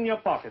jingle it in your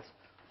pockets,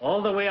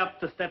 all the way up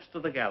the steps to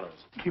the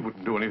gallows. He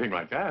wouldn't do anything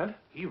like that.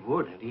 He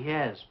would, and he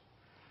has.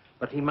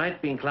 But he might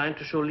be inclined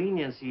to show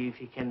leniency if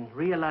he can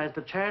realize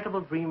the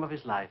charitable dream of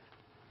his life.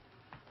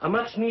 A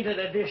much-needed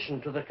addition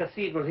to the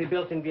cathedral he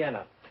built in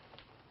Vienna.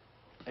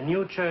 A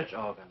new church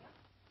organ.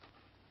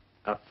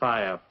 A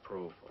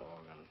fireproof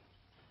organ.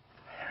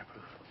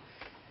 Fireproof.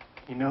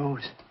 He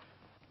knows.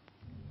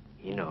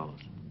 He knows.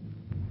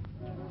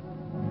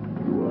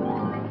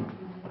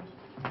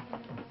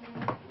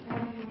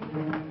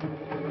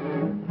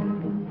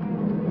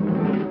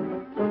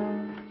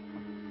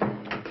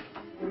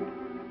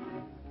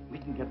 We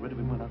can get rid of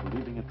him without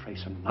leaving a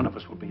trace, and none of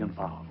us will be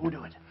involved. Who'll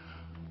do it?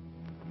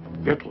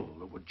 Vittle,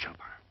 the woodchopper.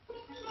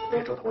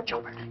 Vittle, the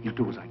woodchopper. He'll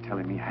do as I tell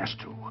him he has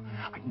to.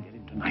 I can get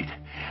him tonight,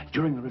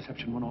 during the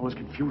reception when all is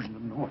confusion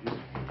and noise.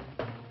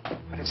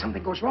 But if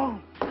something goes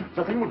wrong...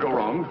 Nothing will go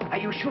wrong. Are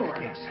you sure?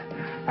 Yes.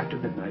 After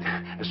midnight,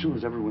 as soon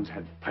as everyone's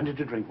had plenty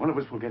to drink, one of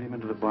us will get him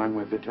into the barn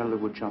where Vittel, the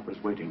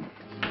woodchopper's waiting.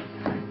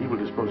 He will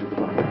dispose of the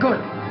body.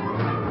 Good.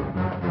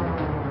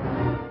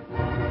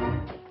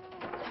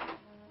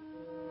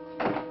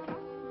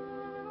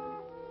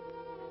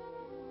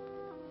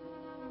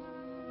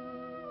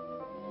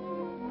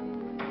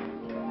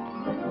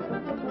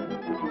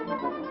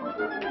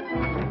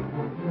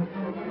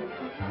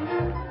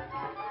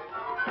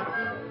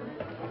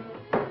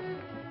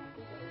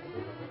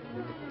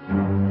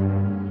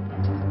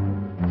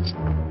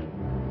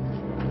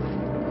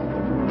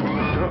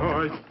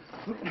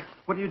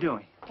 What are you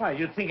doing? Why,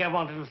 you'd think I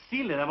wanted to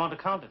steal it. I want to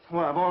count it.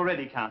 Well, I've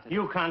already counted.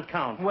 You can't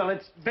count. Well,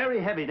 it's very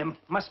heavy. There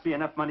must be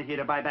enough money here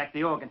to buy back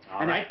the organ.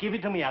 All right, give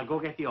it to me. I'll go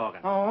get the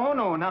organ. Oh,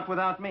 no, not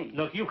without me.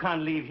 Look, you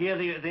can't leave here.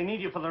 They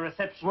need you for the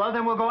reception. Well,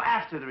 then we'll go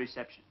after the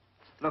reception.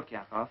 Look,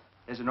 Yakov,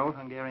 there's an old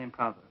Hungarian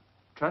proverb.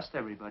 Trust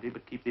everybody,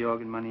 but keep the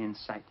organ money in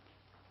sight.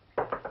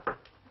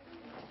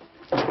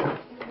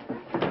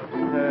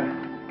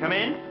 Come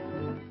in.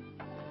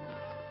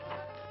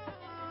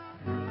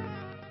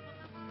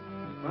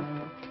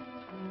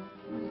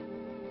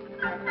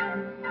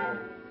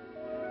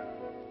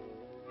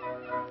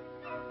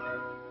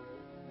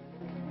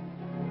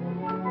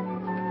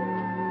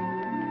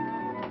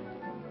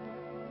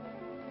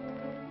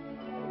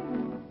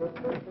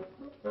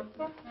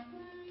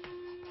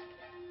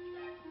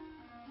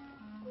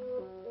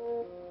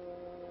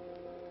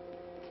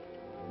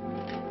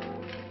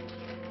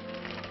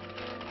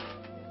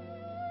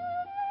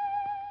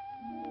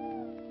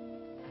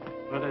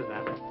 What is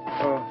that?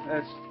 Oh,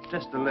 that's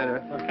just a letter.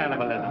 What kind of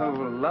a letter? Oh,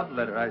 a love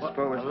letter, I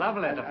suppose. A love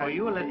letter for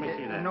you? Let me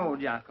see that. No,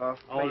 Yakov.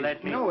 Oh, please.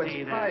 let me no, see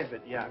it's that.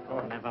 private,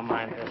 Yakov. Oh, never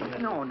mind.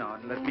 No,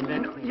 let me...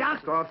 No,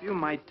 Yakov, you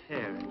might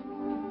tear it.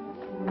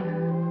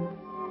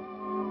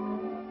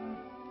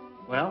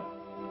 Well?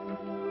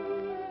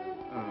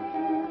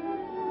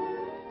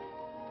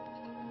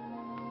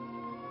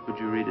 Could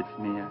you read it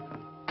for me, Yakov?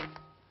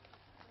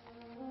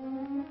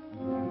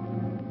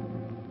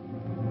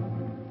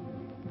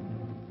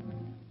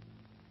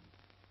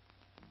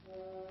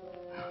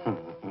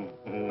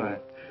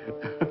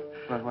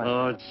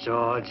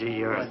 Georgie,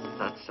 you're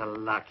such a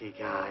lucky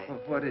guy.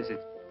 What is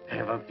it?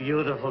 Have a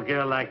beautiful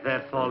girl like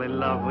that fall in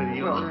love with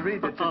you. Well,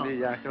 read it to me,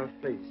 Yakov,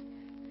 please.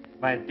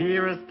 My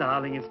dearest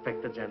darling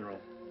Inspector General,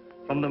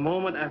 from the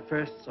moment I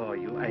first saw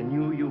you, I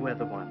knew you were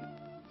the one.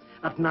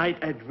 At night,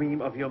 I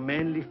dream of your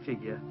manly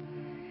figure,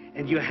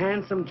 and your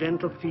handsome,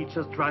 gentle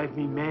features drive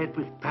me mad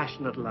with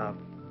passionate love.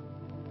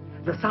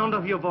 The sound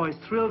of your voice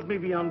thrills me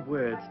beyond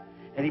words,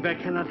 and if I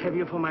cannot have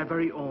you for my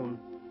very own,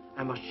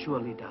 I must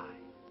surely die.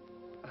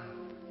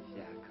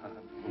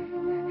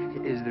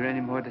 Is there any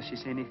more? Does she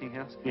say anything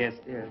else? Yes,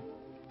 dear.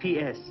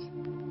 P.S.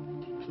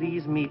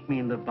 Please meet me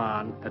in the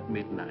barn at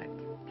midnight.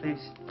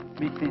 Please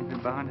meet me in the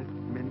barn at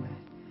midnight.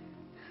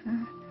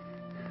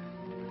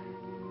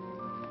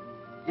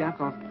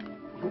 Yakov,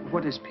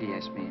 what does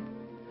P.S. mean?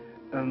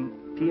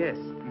 P.S.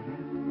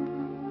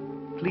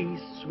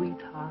 Please,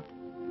 sweetheart.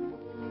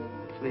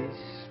 Please,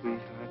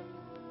 sweetheart,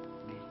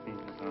 meet me in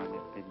the barn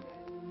at midnight.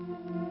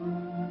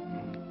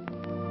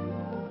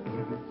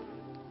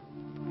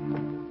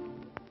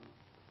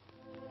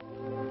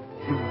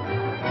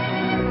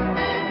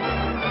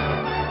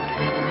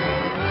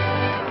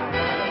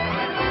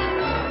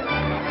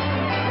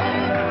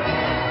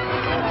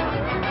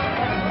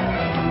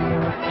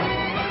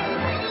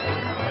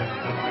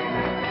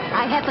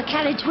 I have the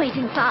carriage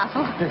waiting,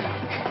 Father.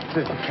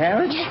 The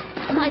carriage? Yes,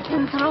 my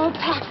things are all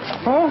packed.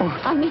 Oh.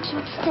 I'll meet you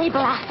at the stable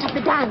after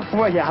the dance.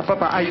 Well, yeah,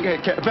 Papa, I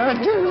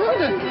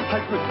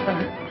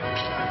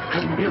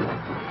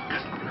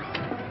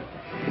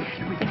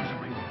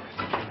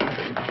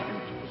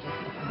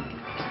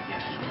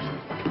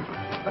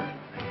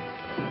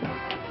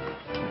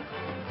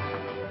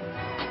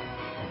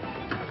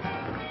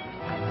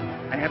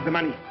have the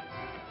money.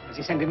 Has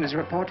he sent in his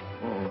report?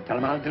 Tell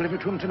him I'll deliver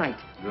to him tonight.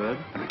 Good.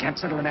 But we can't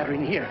settle the matter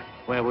in here.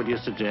 Where would you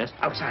suggest?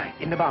 Outside,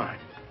 in the barn.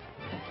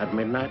 At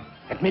midnight?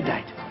 At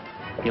midnight.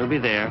 He'll be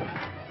there.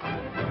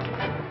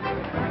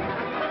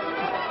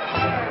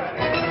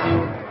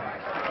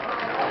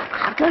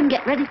 I'll go and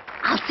get ready.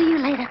 I'll see you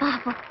later,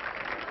 Papa.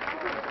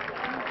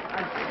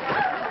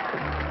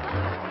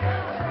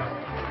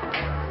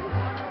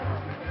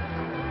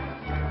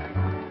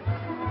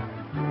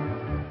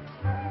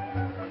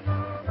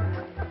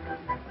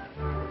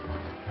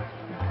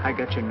 I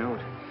got your note.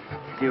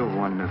 You're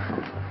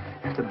wonderful.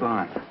 At the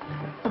barn.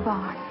 The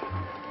barn.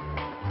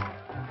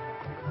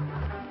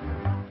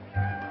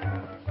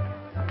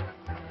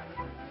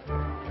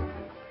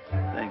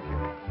 Thank you.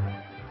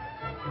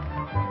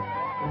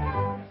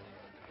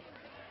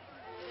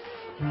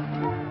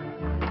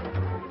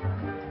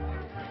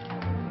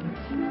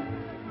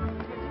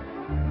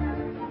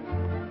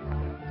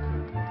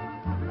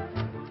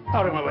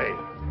 Out of my way.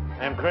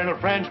 I'm Colonel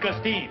Franz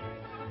Gustine.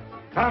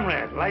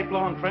 Comrade,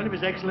 lifelong friend of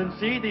His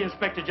Excellency, the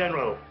Inspector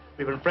General.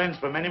 We've been friends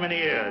for many, many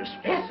years.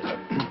 Yes, sir.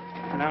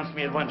 Announce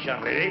me at once,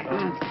 young lady.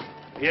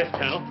 Yes,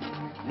 Colonel.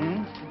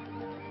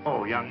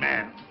 Oh, young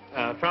man.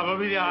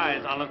 Probably the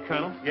eyes, Olive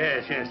Colonel.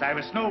 Yes, yes. I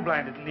was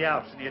snow-blinded in the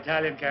Alps in the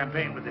Italian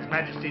campaign with His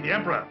Majesty the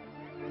Emperor.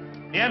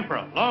 The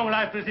Emperor. Long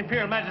life to His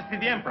Imperial Majesty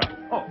the Emperor.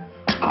 Oh,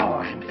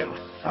 I'm so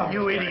sorry.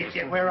 You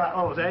idiot. Where are...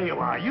 Oh, there you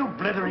are. You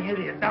blithering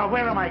idiot. Now,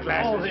 where are my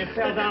glasses? Oh, they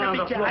fell down on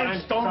the floor.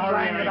 I'm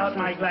stone-blind without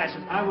my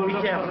glasses. I will be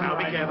look careful for now,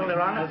 them. be careful.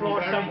 They're on the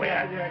floor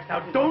somewhere. Now,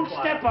 don't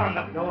step on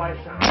them. No, I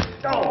shan't.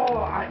 Oh,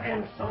 I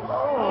am so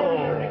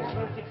sorry.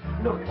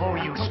 Look. Oh,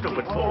 you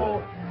stupid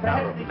fool.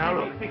 Now,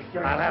 look.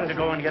 I'll have to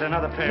go and get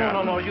another pair.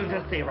 No, you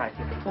just stay right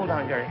here. Hold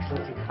on, Your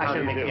Excellency. I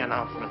shall make the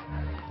announcement.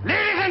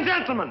 Ladies and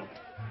gentlemen,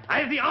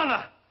 I have the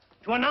honor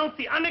to announce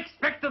the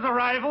unexpected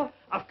arrival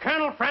of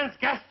Colonel Franz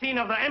Gustine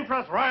of the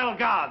Emperor's Royal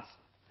Guards,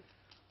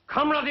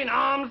 comrade in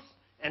arms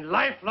and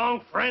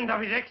lifelong friend of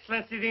His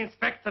Excellency the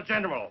Inspector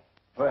General.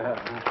 The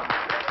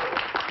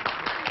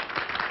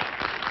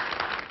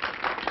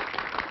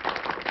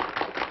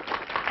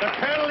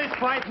colonel is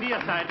quite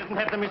nearsighted doesn't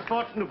have the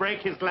misfortune to break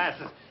his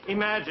glasses.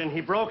 Imagine,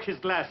 he broke his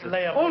glasses.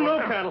 Oh, no,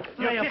 Colonel,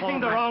 you're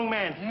kissing the wrong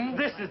man.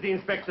 This is the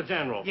Inspector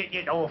General.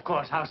 Oh, of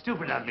course. How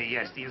stupid of me.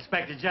 Yes, the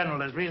Inspector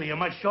General is really a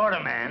much shorter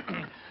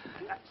man.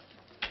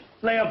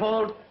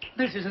 Leopold,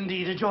 this is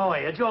indeed a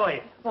joy, a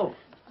joy. Oh,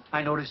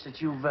 I noticed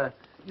that you've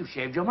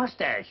shaved your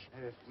mustache.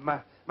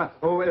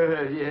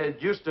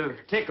 Just a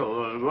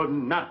tickle. Well,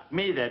 not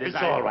me, that is.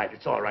 It's all right,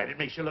 it's all right. It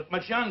makes you look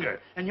much younger.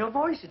 And your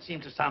voice, it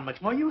seems to sound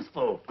much more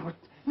youthful.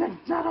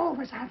 Not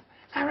always. I've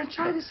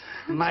laryngitis.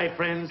 My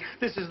friends,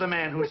 this is the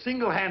man who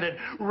single-handed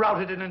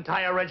routed an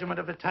entire regiment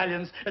of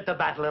Italians at the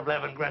Battle of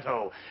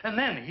Levingreto. And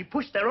then he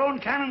pushed their own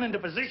cannon into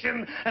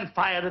position and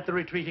fired at the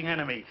retreating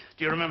enemy.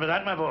 Do you remember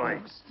that, my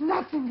boy?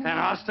 Nothing. And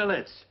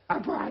Austerlitz.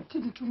 I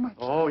didn't do much.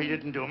 Oh, he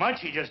didn't do much.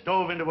 He just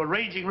dove into a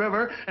raging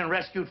river and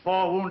rescued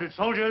 4 wounded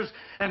soldiers.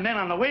 And then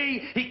on the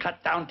way, he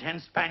cut down 10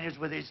 Spaniards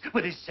with his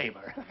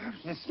saber.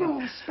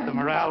 The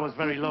morale was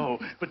very low,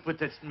 but with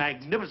this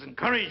magnificent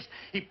courage,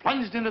 he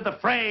plunged into the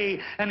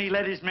fray and he led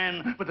led his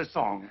men with a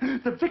song,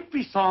 the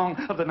victory song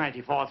of the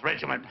 94th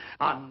Regiment.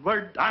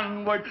 Onward,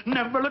 onward,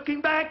 never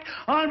looking back.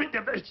 How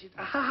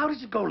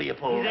does it go,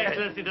 Leopold? His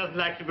Excellency doesn't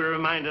like to be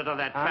reminded of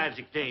that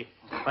tragic day,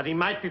 but he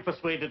might be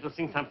persuaded to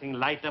sing something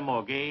lighter,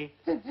 more gay.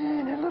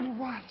 In a little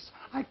while, sir.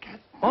 I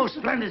can't. Oh,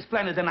 splendid,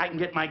 splendid. Then I can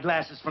get my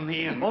glasses from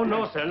the inn. Oh,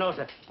 no, sir, no,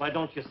 sir. Why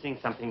don't you sing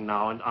something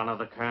now and honor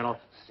the Colonel?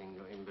 Sing,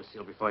 you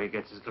imbecile, before he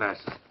gets his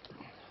glasses.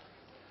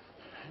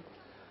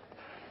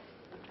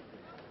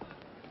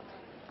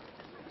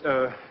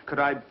 Could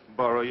I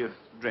borrow your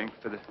drink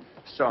for the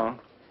song,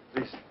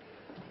 please?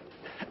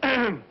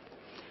 And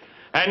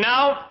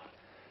now,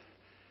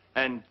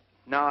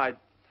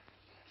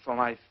 for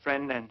my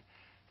friend and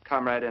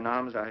comrade in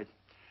arms, I'd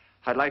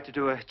like to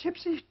do a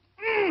gypsy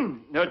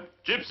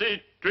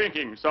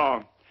drinking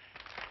song.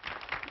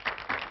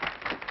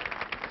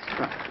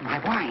 My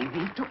wine.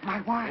 He took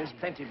my wine. There's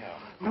plenty more.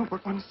 No,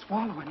 but one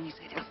swallow and he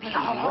said it'll be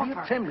all over. What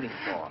are you trembling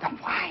for? The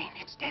wine.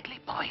 It's deadly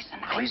poison.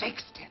 I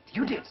mixed it.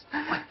 You did?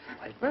 Why,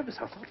 Purvis,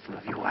 how thoughtful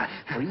of you.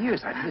 For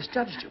years, I've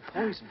misjudged your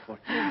poison for...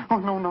 Oh,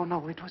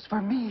 no. It was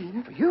for me.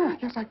 For you?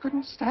 Yes, I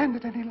couldn't stand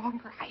it any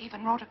longer. I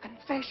even wrote a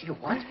confession. You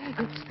what? A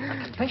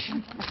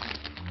confession?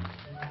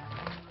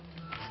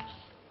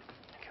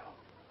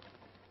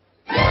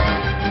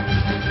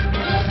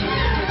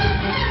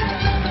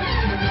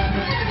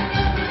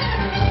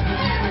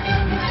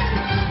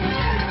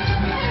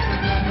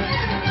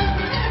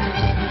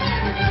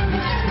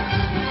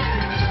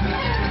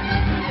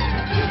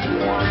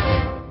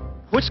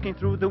 Whisking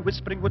through the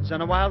whispering woods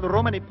on a wild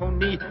Romany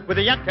pony with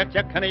a yak, and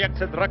a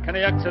yak-a-drac, and a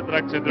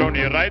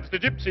yak-a-drac-a-drony rides the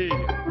gypsy.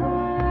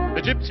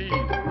 The gypsy.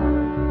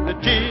 The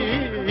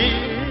gypsy.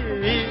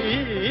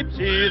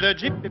 The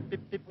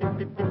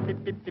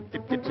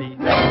gypsy.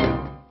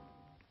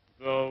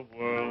 The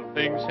world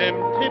thinks him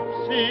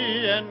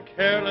tipsy and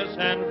careless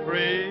and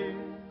free.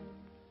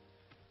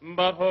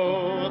 But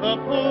oh, the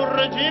poor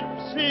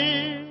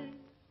gypsy.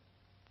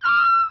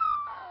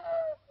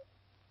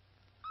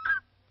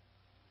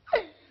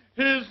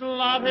 His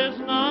lot is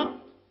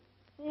not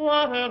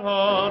what it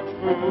ought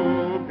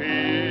to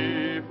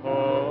be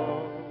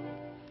for.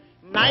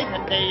 Night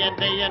and day and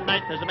day and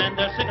night, there's a man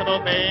there sick of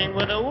obeying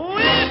with a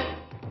whip.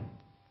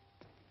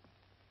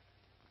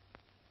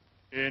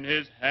 In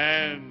his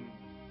hand,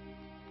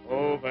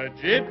 over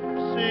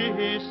gypsy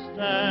he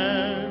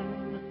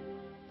stands,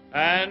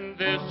 and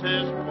this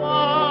is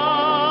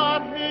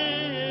what he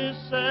is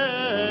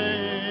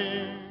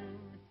saying.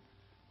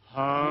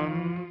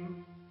 Hum.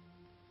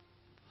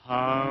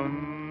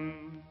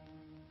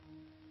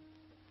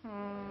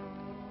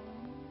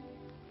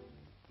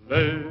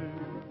 The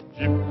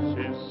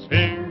gypsy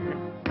sing,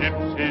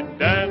 gypsy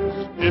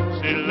dance,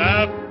 gypsy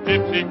laugh,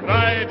 gypsy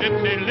cry,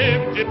 gypsy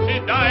live, gypsy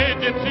die,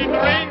 gypsy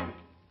drink.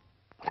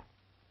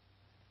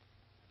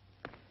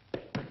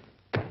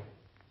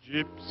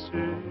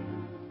 Gypsy.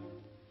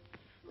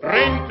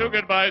 Drink to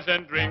goodbyes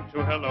and drink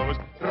to hellos,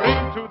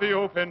 drink to the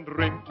open,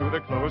 drink to the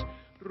close.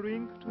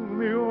 Drink to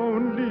me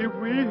only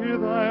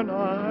with thine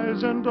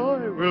eyes, and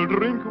I will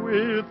drink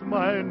with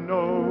my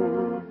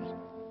nose.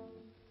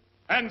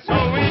 And so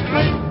we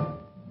drink.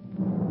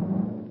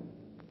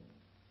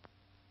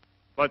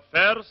 But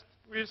first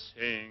we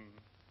sing.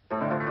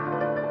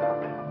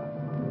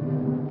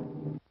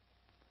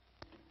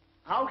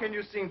 How can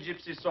you sing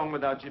gypsy song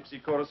without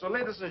gypsy chorus? So,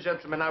 ladies and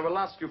gentlemen, I will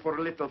ask you for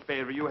a little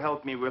favor. You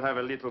help me, we'll have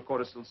a little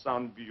chorus. It'll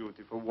sound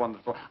beautiful,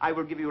 wonderful. I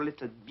will give you a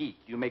little beat.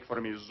 You make for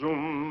me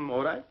zoom,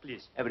 all right?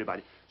 Please,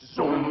 everybody.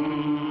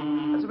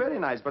 Zoom. That's very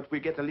nice, but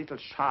we get a little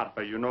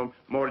sharper, you know,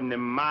 more in the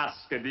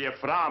mask,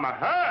 diaphragm.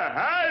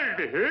 Hey,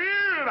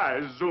 here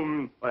I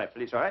zoom. All right,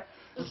 please, all right?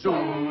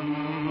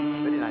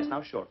 Zoom. Very nice.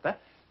 Now short, huh?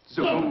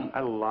 Zoom. I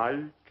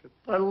like it.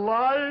 I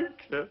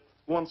like it.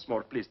 Once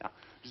more, please, now.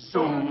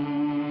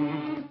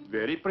 Zoom.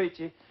 Very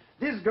pretty.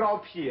 This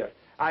group here,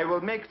 I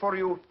will make for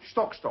you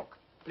stock.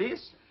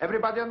 Please,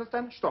 everybody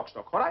understand? Stock,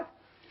 all right?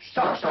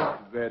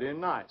 Stock. Very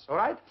nice, all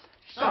right?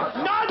 Stock.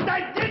 No,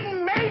 I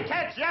didn't make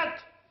it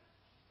yet!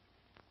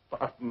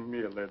 Pardon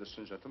me, ladies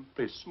and gentlemen.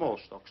 Please, small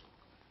stock.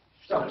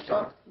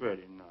 Stock.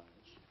 Very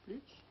nice.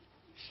 Please.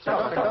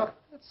 Stock.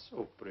 That's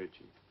so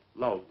pretty.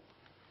 Loud.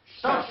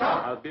 Stock.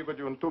 I'll be with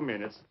you in 2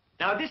 minutes.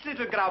 Now, this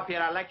little group here,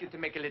 I'd like you to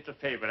make a little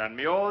favor on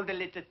me. All the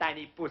little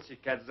tiny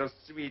pussycats, those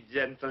sweet,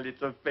 gentle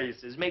little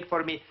faces. Make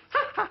for me,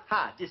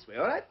 ha, this way,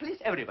 all right? Please,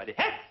 everybody.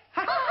 Ha,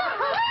 ha, ha.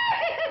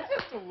 It's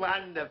just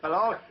wonderful.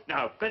 Oh,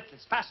 now,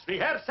 let's fast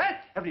rehearse, eh?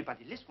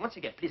 Everybody, listen once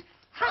again, please.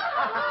 Ha,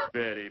 ha.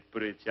 Very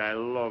pretty. I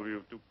love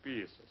you to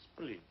pieces,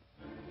 please.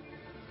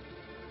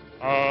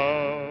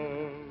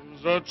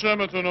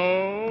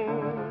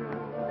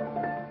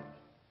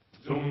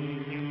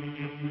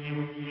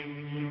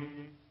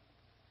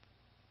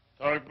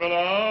 Tak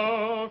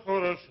byla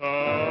хороша.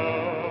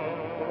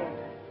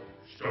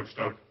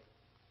 Stock.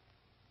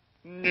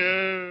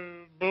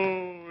 Не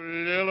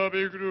болела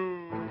бы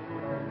грудь.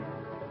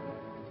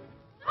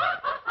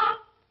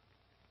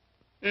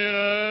 И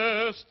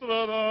не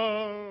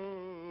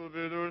страдала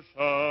бы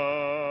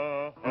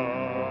душа.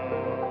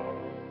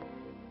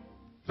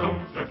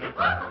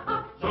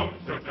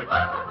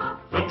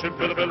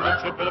 You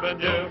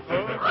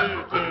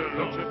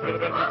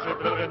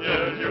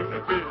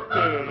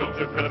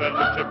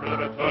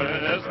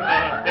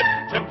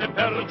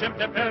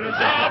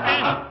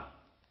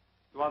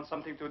want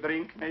something to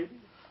drink, maybe?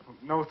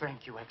 No,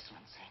 thank you,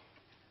 Excellency.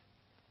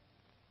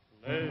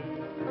 Let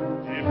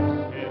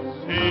gypsy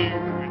sing,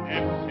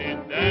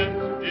 gypsy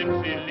dance,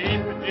 gypsy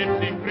leap,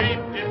 gypsy creep,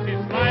 gypsy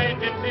slide,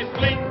 gypsy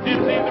sling,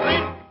 gypsy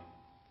drink.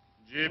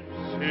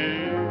 Gypsy.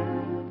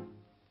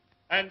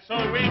 And so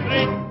we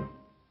drink.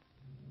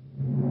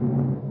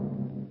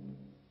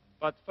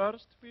 But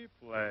first we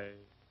play.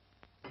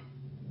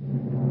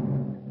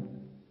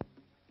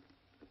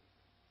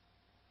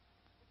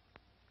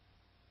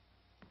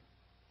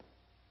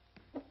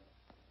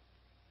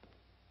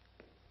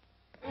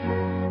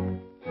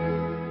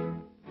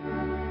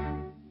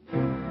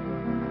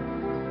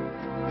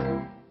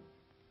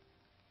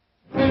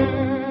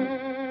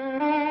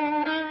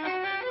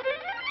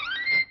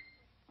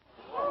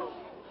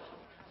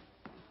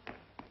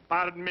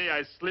 Pardon me,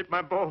 I slipped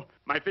my bow.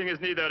 My fingers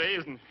need a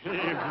raisin.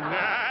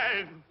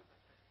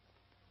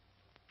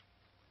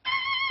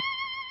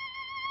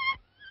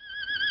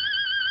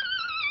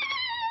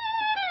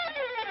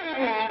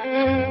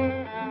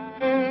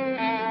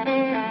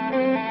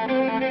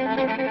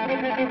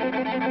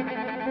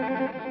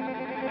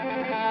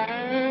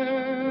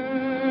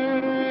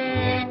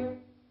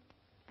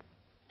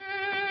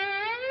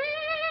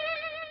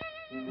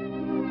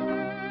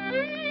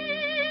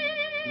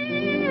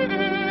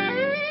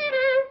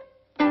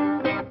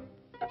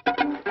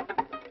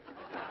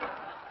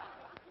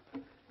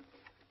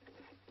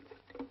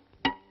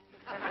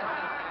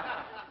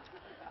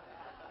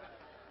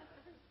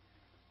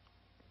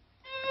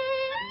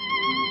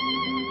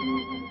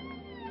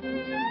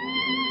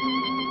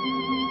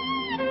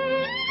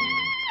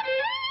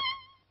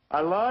 I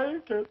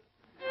like it.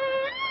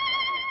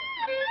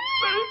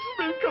 Makes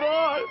me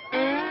cry.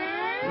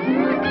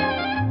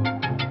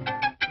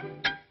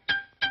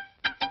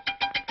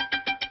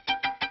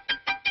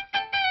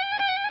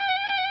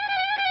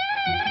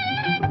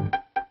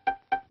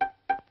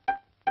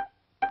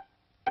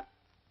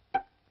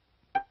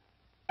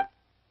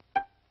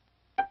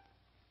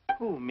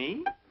 Who,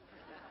 me?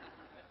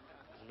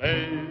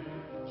 Play,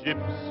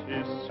 gypsy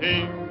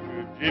sing,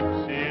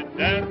 gypsy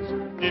dance,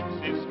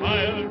 gypsy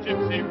smile,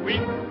 gypsy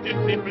wink,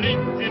 gypsy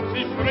blink,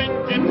 gypsy shrink,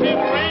 gypsy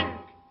drink.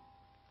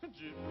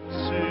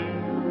 Gypsy.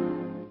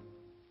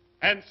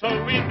 And so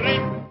we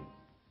drink.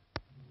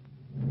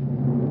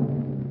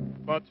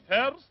 But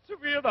first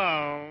we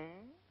dance.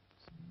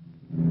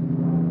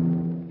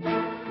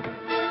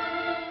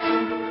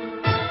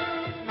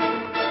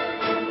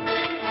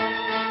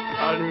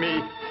 Pardon me.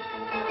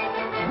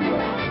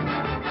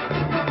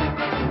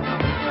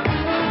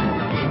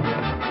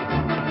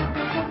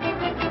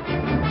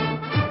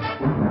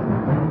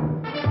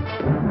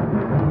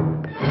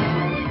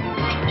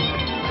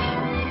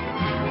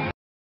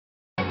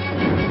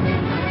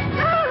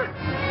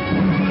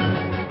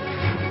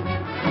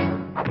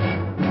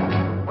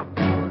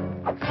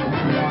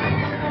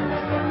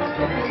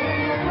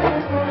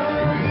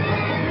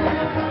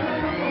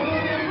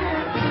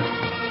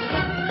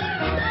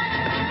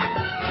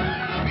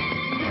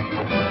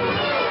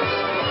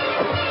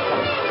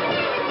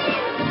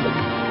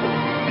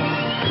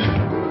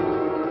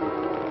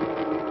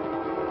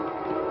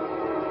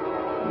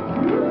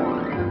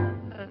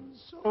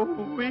 So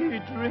we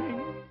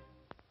drink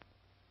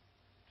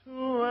to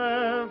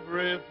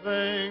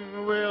everything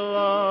we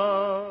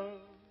love,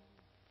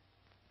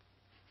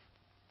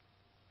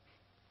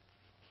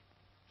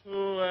 to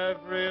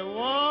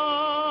everyone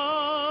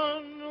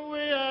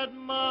we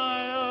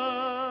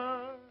admire,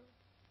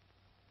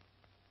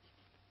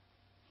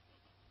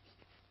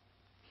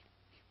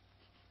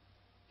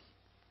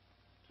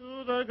 to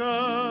the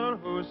girl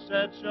who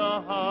sets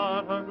your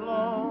heart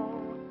aglow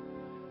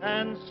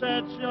and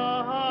set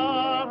your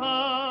heart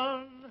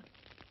on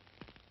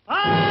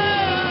fire.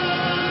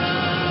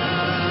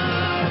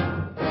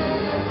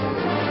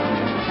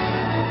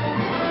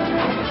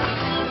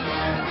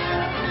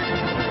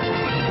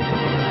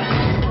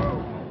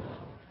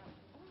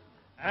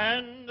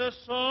 And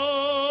so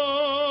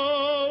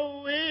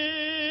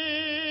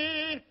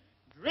we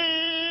drink.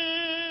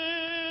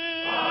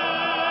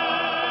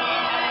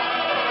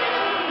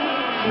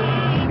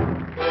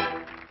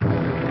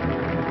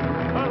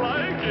 I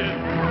like it.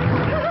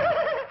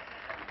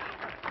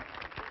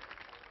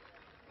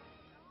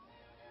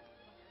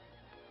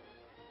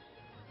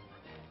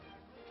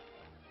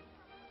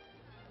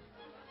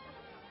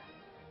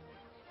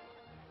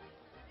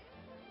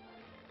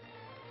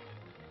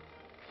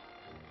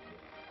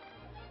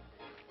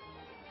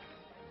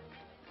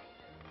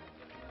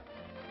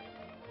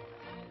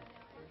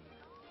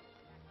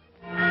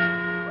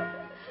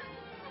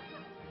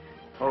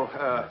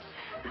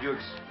 Would you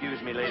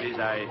excuse me, ladies?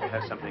 I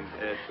have something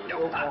to...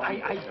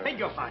 I beg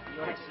your pardon,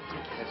 Your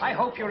Excellency. I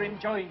hope you're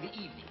enjoying the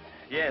evening.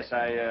 Yes,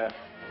 I,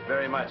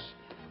 very much.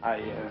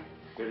 I,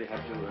 really have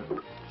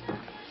to...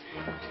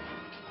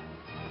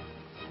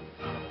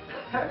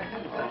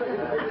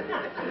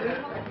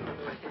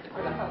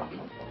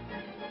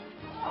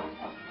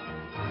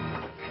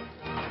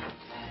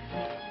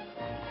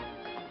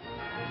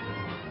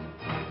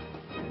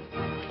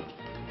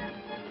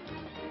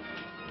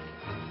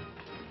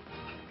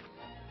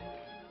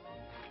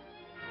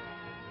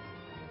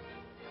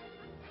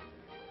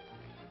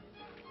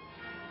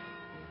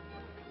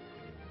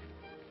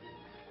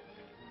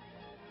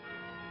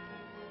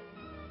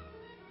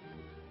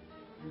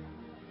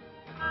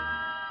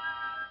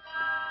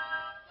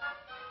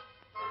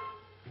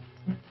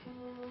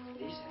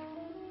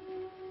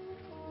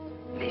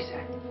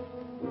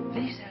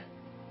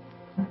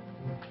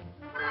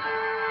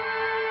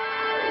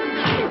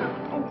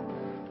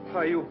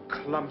 Oh, you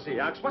clumsy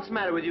ox. What's the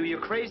matter with you? You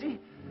crazy?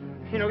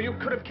 You know, you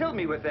could have killed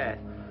me with that.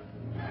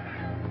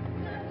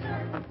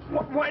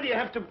 Why do you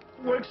have to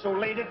work so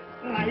late at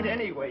night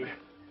anyway?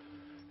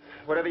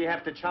 Whatever you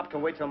have to chop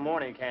can wait till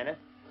morning, can it?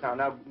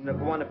 Now,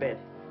 go on to bed.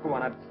 Go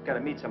on, I've got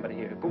to meet somebody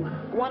here. Go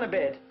on to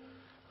bed.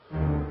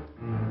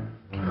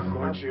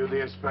 Aren't you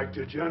the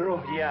Inspector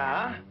General?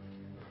 Yeah?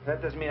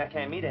 That doesn't mean I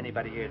can't meet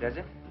anybody here, does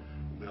it?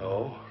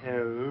 No.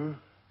 No.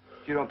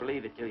 You don't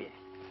believe it, do you?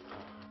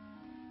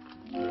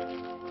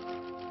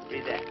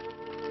 Read that.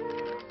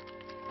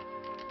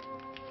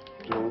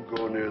 Don't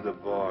go near the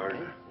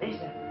barn.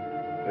 Lisa.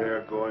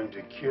 They're going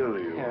to kill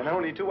you. Yeah, and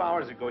only 2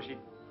 hours ago, she...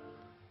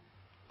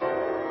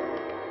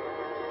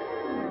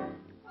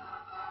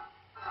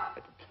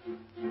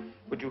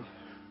 Would you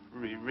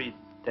reread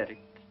that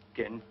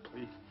again,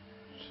 please?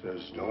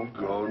 Says don't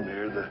go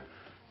near the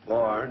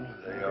barn.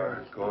 They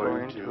are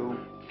going to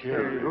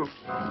kill you.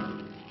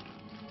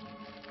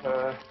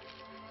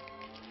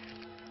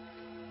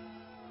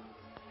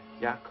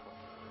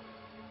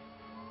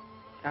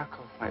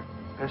 Yakov, my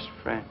best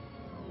friend.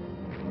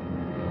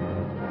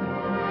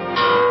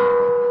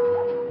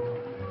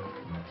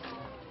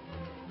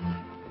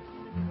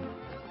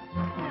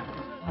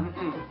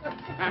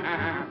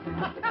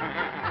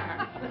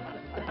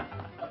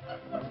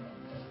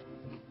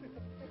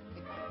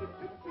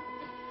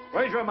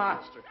 Where's your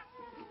master?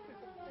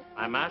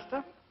 My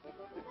master?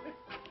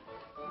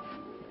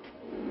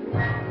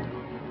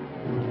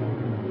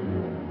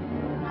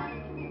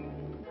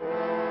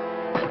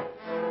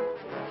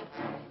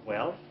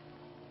 Well?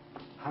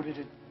 How did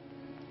it...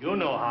 You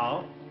know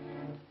how.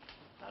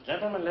 Now,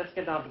 gentlemen, let's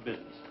get down to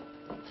business.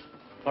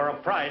 For a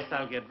price,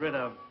 I'll get rid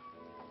of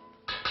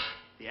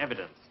the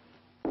evidence.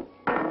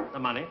 The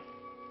money.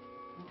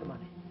 The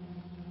money.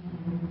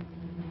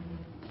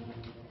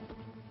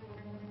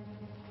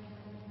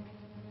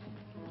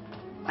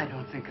 I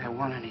don't think I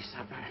want any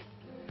supper.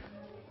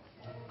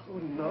 Oh,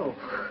 no.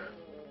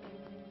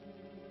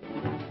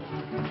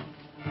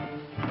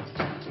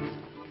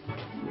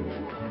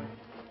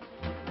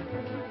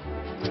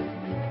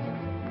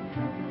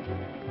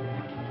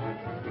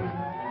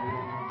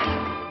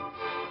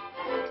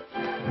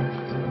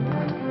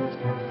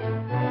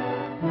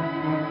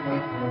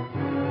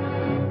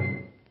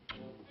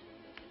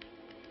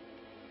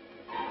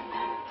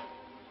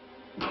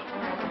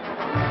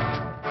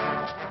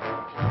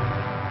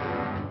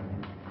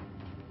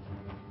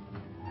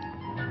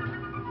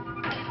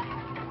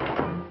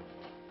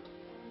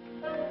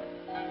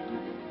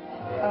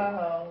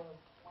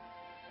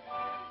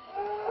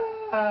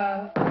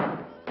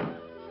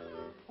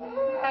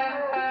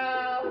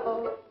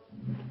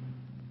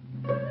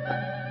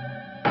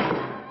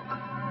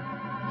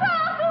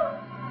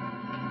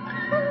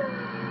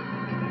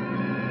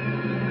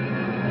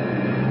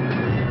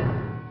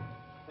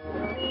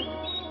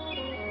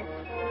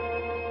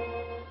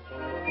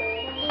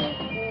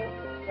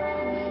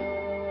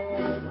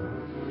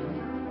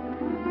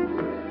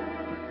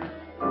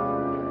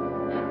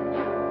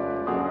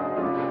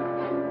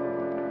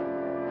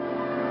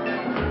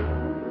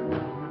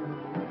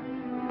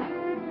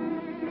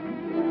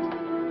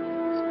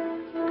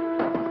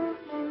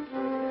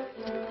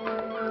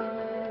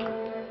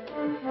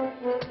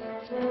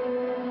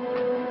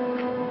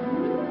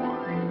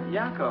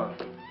 Yakov.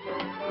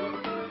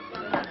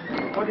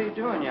 What are you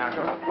doing,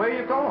 Yakov? Where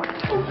are you going?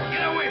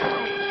 Get away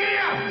from me! Get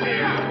out!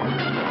 Get out!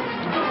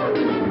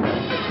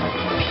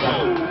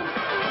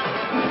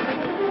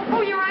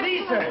 Oh, you're right.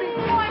 Lisa!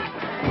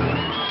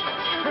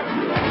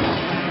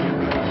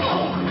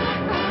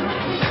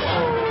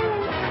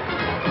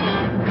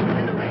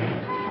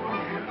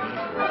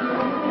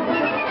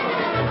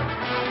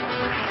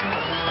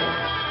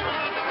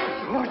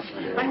 George,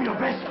 I'm your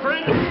best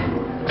friend.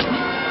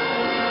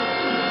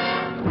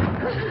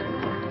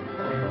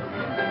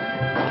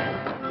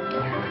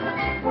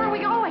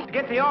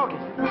 Get the organ.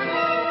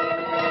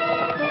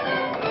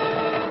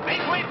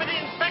 Make way for the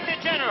Inspector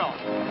General!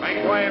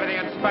 Make way for the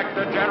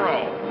Inspector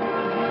General!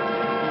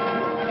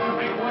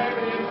 Make way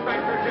for the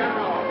Inspector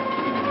General!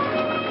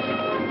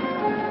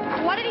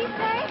 What did he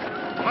say?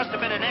 Must have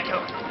been an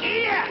echo.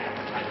 Yeah!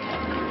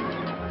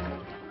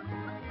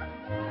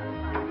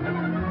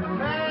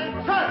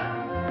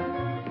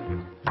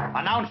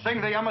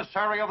 Announcing the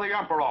emissary of the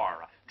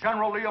Emperor,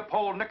 General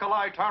Leopold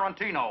Nikolai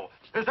Tarantino,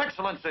 His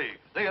Excellency,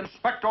 the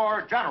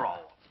Inspector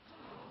General.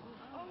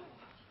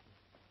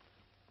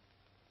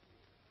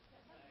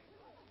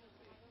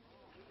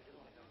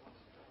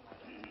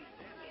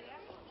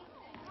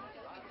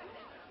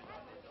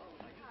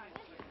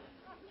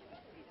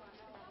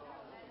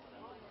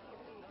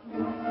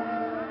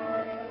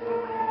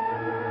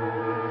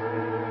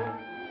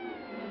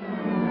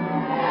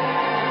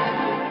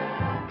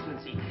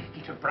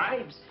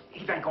 Bribes.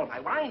 He drank all my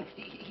wine.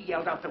 He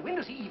yelled out the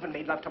windows. He even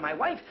made love to my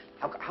wife.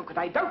 How could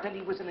I doubt that he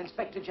was an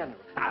Inspector General?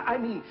 I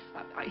mean,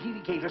 he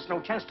gave us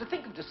no chance to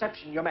think of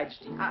deception, Your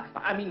Majesty.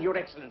 I mean, Your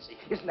Excellency.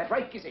 Isn't that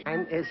right, Gizik?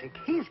 I'm Izzik.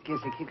 He's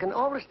Gizik. You can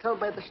always tell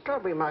by the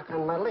strawberry mark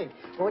on my leg.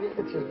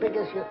 It's as big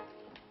as your...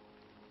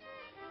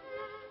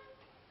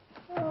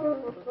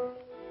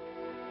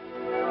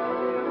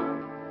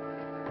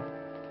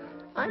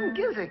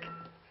 Gizik.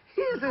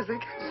 Here's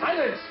Gizik.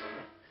 Silence!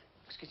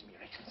 Excuse me,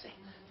 Your Excellency.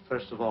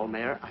 First of all,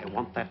 Mayor, I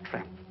want that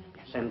tramp.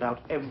 Send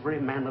out every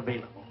man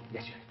available.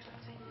 Yes, Your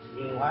Excellency.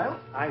 Meanwhile,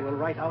 I will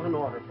write out an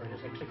order for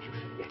his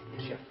execution. Yes,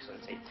 Your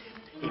Excellency.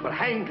 He will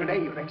hang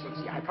today, Your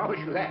Excellency. I promise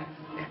you that.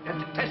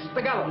 Test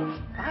the gallows.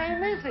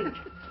 Amazing.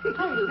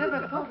 I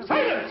never thought of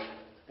Silence!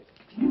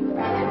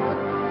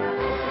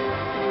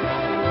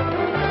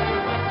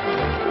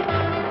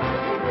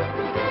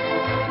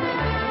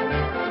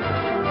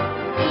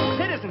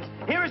 Citizens,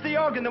 here is the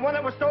organ, the one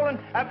that was stolen.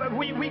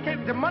 We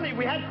gave the money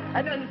we had,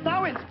 and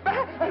now it's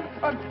back.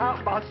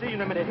 I'll see you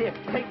in a minute. Here,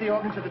 take the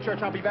organ to the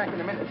church. I'll be back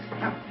in a minute.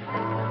 There,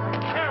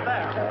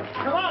 there.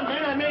 Come on,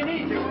 man. I may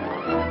need you.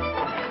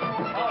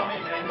 Follow me,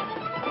 man.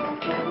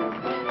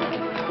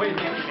 Wait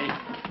here for me.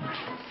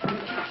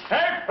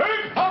 Hey,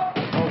 up!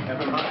 Oh,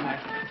 never mind.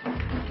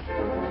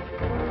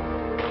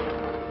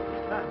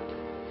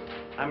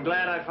 I'm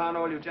glad I found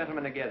all you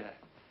gentlemen together.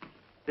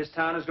 This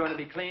town is going to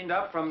be cleaned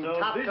up from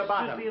top to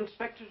bottom. This is the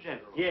Inspector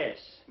General.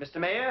 Yes. Mr.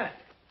 Mayor,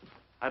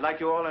 I'd like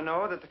you all to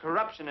know that the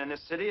corruption in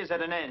this city is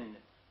at an end.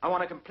 I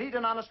want a complete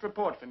and honest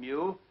report from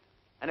you,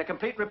 and a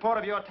complete report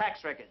of your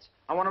tax records.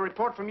 I want a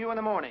report from you in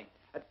the morning.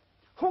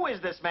 Who is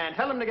this man?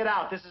 Tell him to get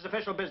out. This is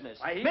official business.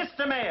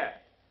 Mr. Mayor,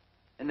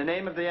 in the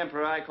name of the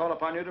Emperor, I call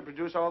upon you to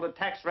produce all the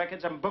tax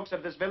records and books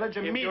of this village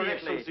immediately. If Your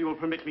Excellency will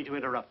permit me to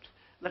interrupt,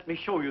 let me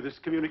show you this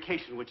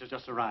communication which has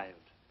just arrived.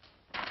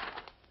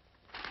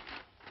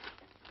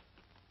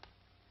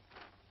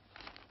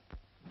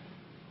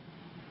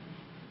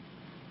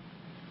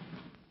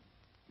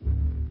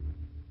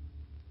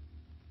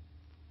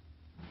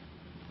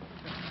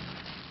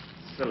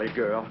 Silly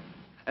girl.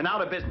 And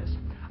out of business.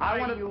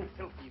 You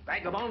filthy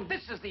vagabond.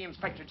 This is the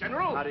Inspector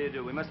General. How do you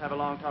do? We must have a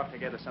long talk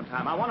together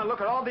sometime. I want to look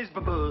at all these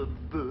books.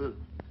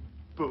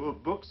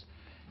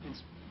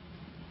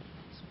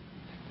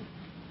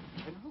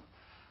 General?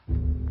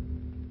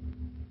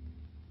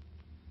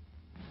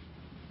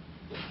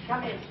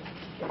 Come in.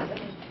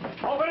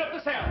 Open up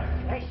the cell.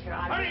 Yes, sir.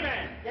 Hurry,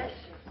 man. Yes,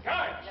 sir.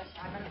 Guards. Yes,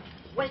 I've been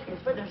waiting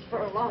for this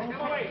for a long time.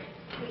 Come away.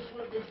 This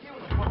will be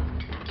beautiful.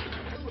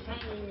 2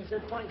 hangings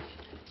at once.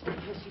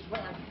 This is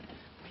what I...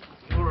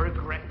 You'll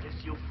regret this,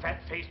 you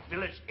fat-faced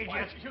village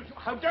idiot.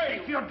 How dare you?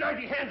 Take your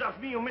dirty hands off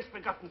me, you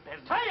misbegotten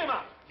peasant. Tie him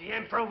up. The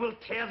Emperor will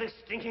tear this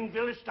stinking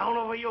village down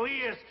over your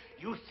ears,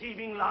 you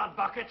thieving lard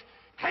bucket.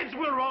 Heads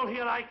will roll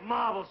here like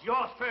marbles,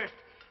 yours first.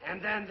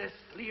 And then this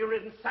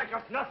flea-ridden sack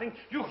of nothing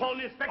you call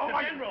the Inspector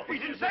General.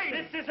 He's insane.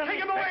 This is an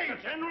Take him away.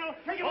 Inspector General.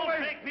 Take him Don't away.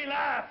 make me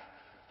laugh.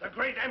 The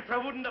great Emperor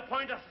wouldn't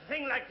appoint a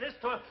thing like this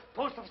to a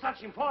post of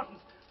such importance.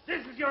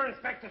 This is your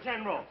Inspector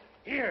General.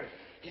 Here,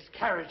 his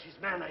carriage, his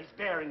manner, his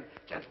bearing.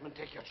 Gentlemen,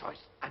 take your choice.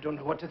 I don't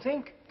know what to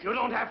think. You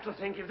don't have to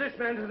think. If this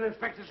man is an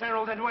Inspector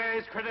General, then where are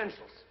his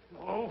credentials?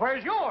 Oh,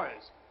 where's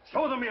yours?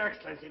 Show them, Your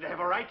Excellency. They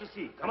have a right to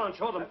see. Come on,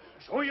 show them.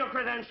 Show your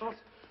credentials.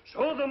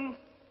 Show them.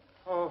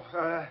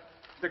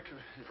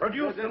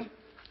 Produce them.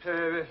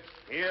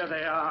 Here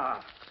they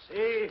are.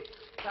 See?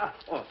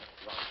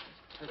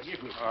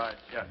 Forgive me. All right,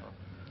 General.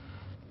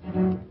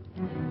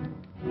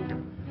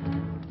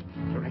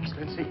 Your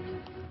Excellency.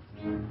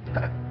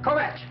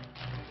 Kovac!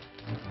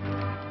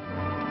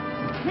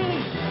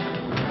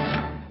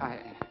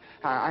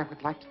 I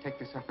would like to take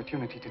this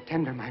opportunity to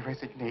tender my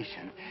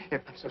resignation.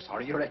 I'm so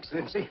sorry, Your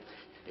Excellency.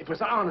 It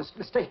was an honest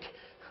mistake.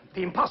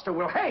 The impostor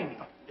will hang.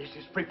 This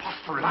is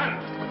preposterous.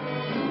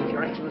 If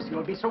Your Excellency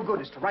will be so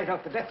good as to write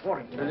out the death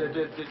warrant.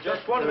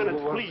 Just 1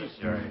 minute, please.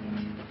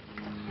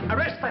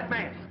 Arrest that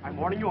man. I'm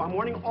warning you. I'm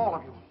warning all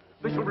of you.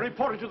 This will be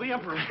reported to the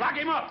Emperor. Lock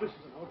him up. This is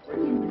an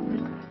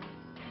outrage.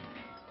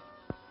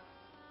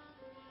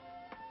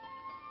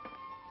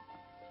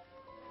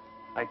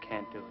 I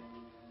can't do it.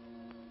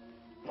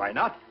 Why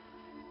not?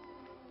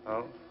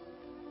 Oh,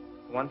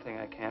 one thing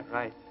I can't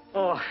write.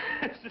 Oh,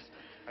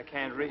 I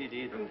can't read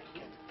either.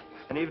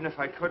 And even if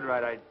I could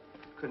write, I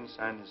couldn't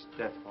sign this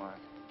death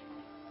warrant.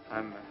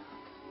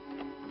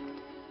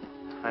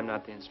 I'm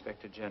not the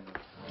Inspector General.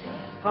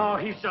 Oh,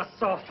 he's just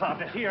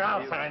soft-hearted. Here,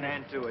 I'll sign You it.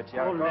 can't do it,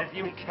 Oh, Yakov. let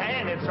you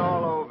can. It's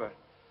all over.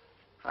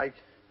 I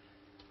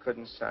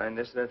couldn't sign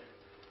this. That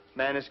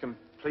man is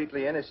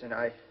completely innocent.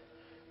 I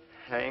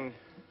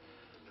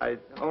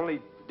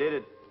only did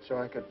it so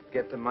I could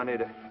get the money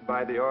to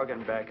buy the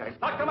organ back.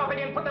 Lock them up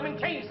again, put them in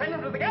chains, send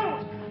them to the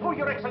gallows. Oh,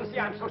 Your Excellency,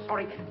 I'm so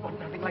sorry. Oh,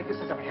 nothing like this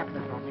has ever happened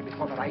around me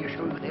before, but I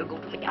assure you they'll go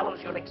to the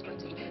gallows, Your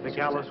Excellency. The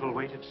gallows will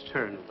wait its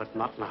turn, but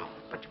not now.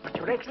 But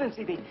Your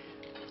Excellency,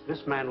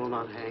 This man will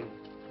not hang.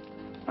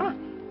 Huh?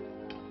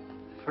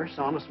 First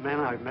honest man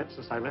I've met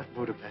since I left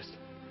Budapest.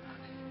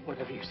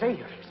 Whatever you say,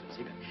 Your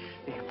Excellency.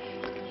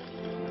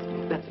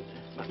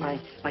 That's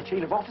my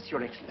chain of office,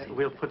 Your Excellency.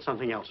 We'll put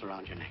something else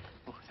around your neck.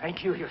 Oh,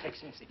 thank you, Your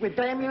Excellency. With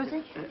band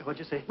music? What'd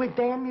you say? With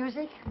band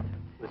music?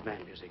 With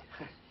band music.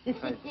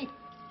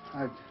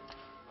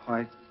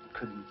 I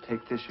couldn't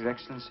take this, Your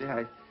Excellency.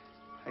 I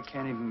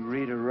can't even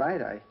read or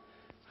write.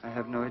 I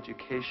have no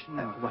education.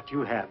 What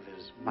you have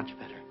is much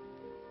better.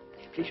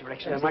 Please, Your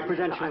Excellency. My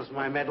credentials,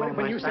 my medal, when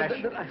my you sash.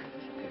 said that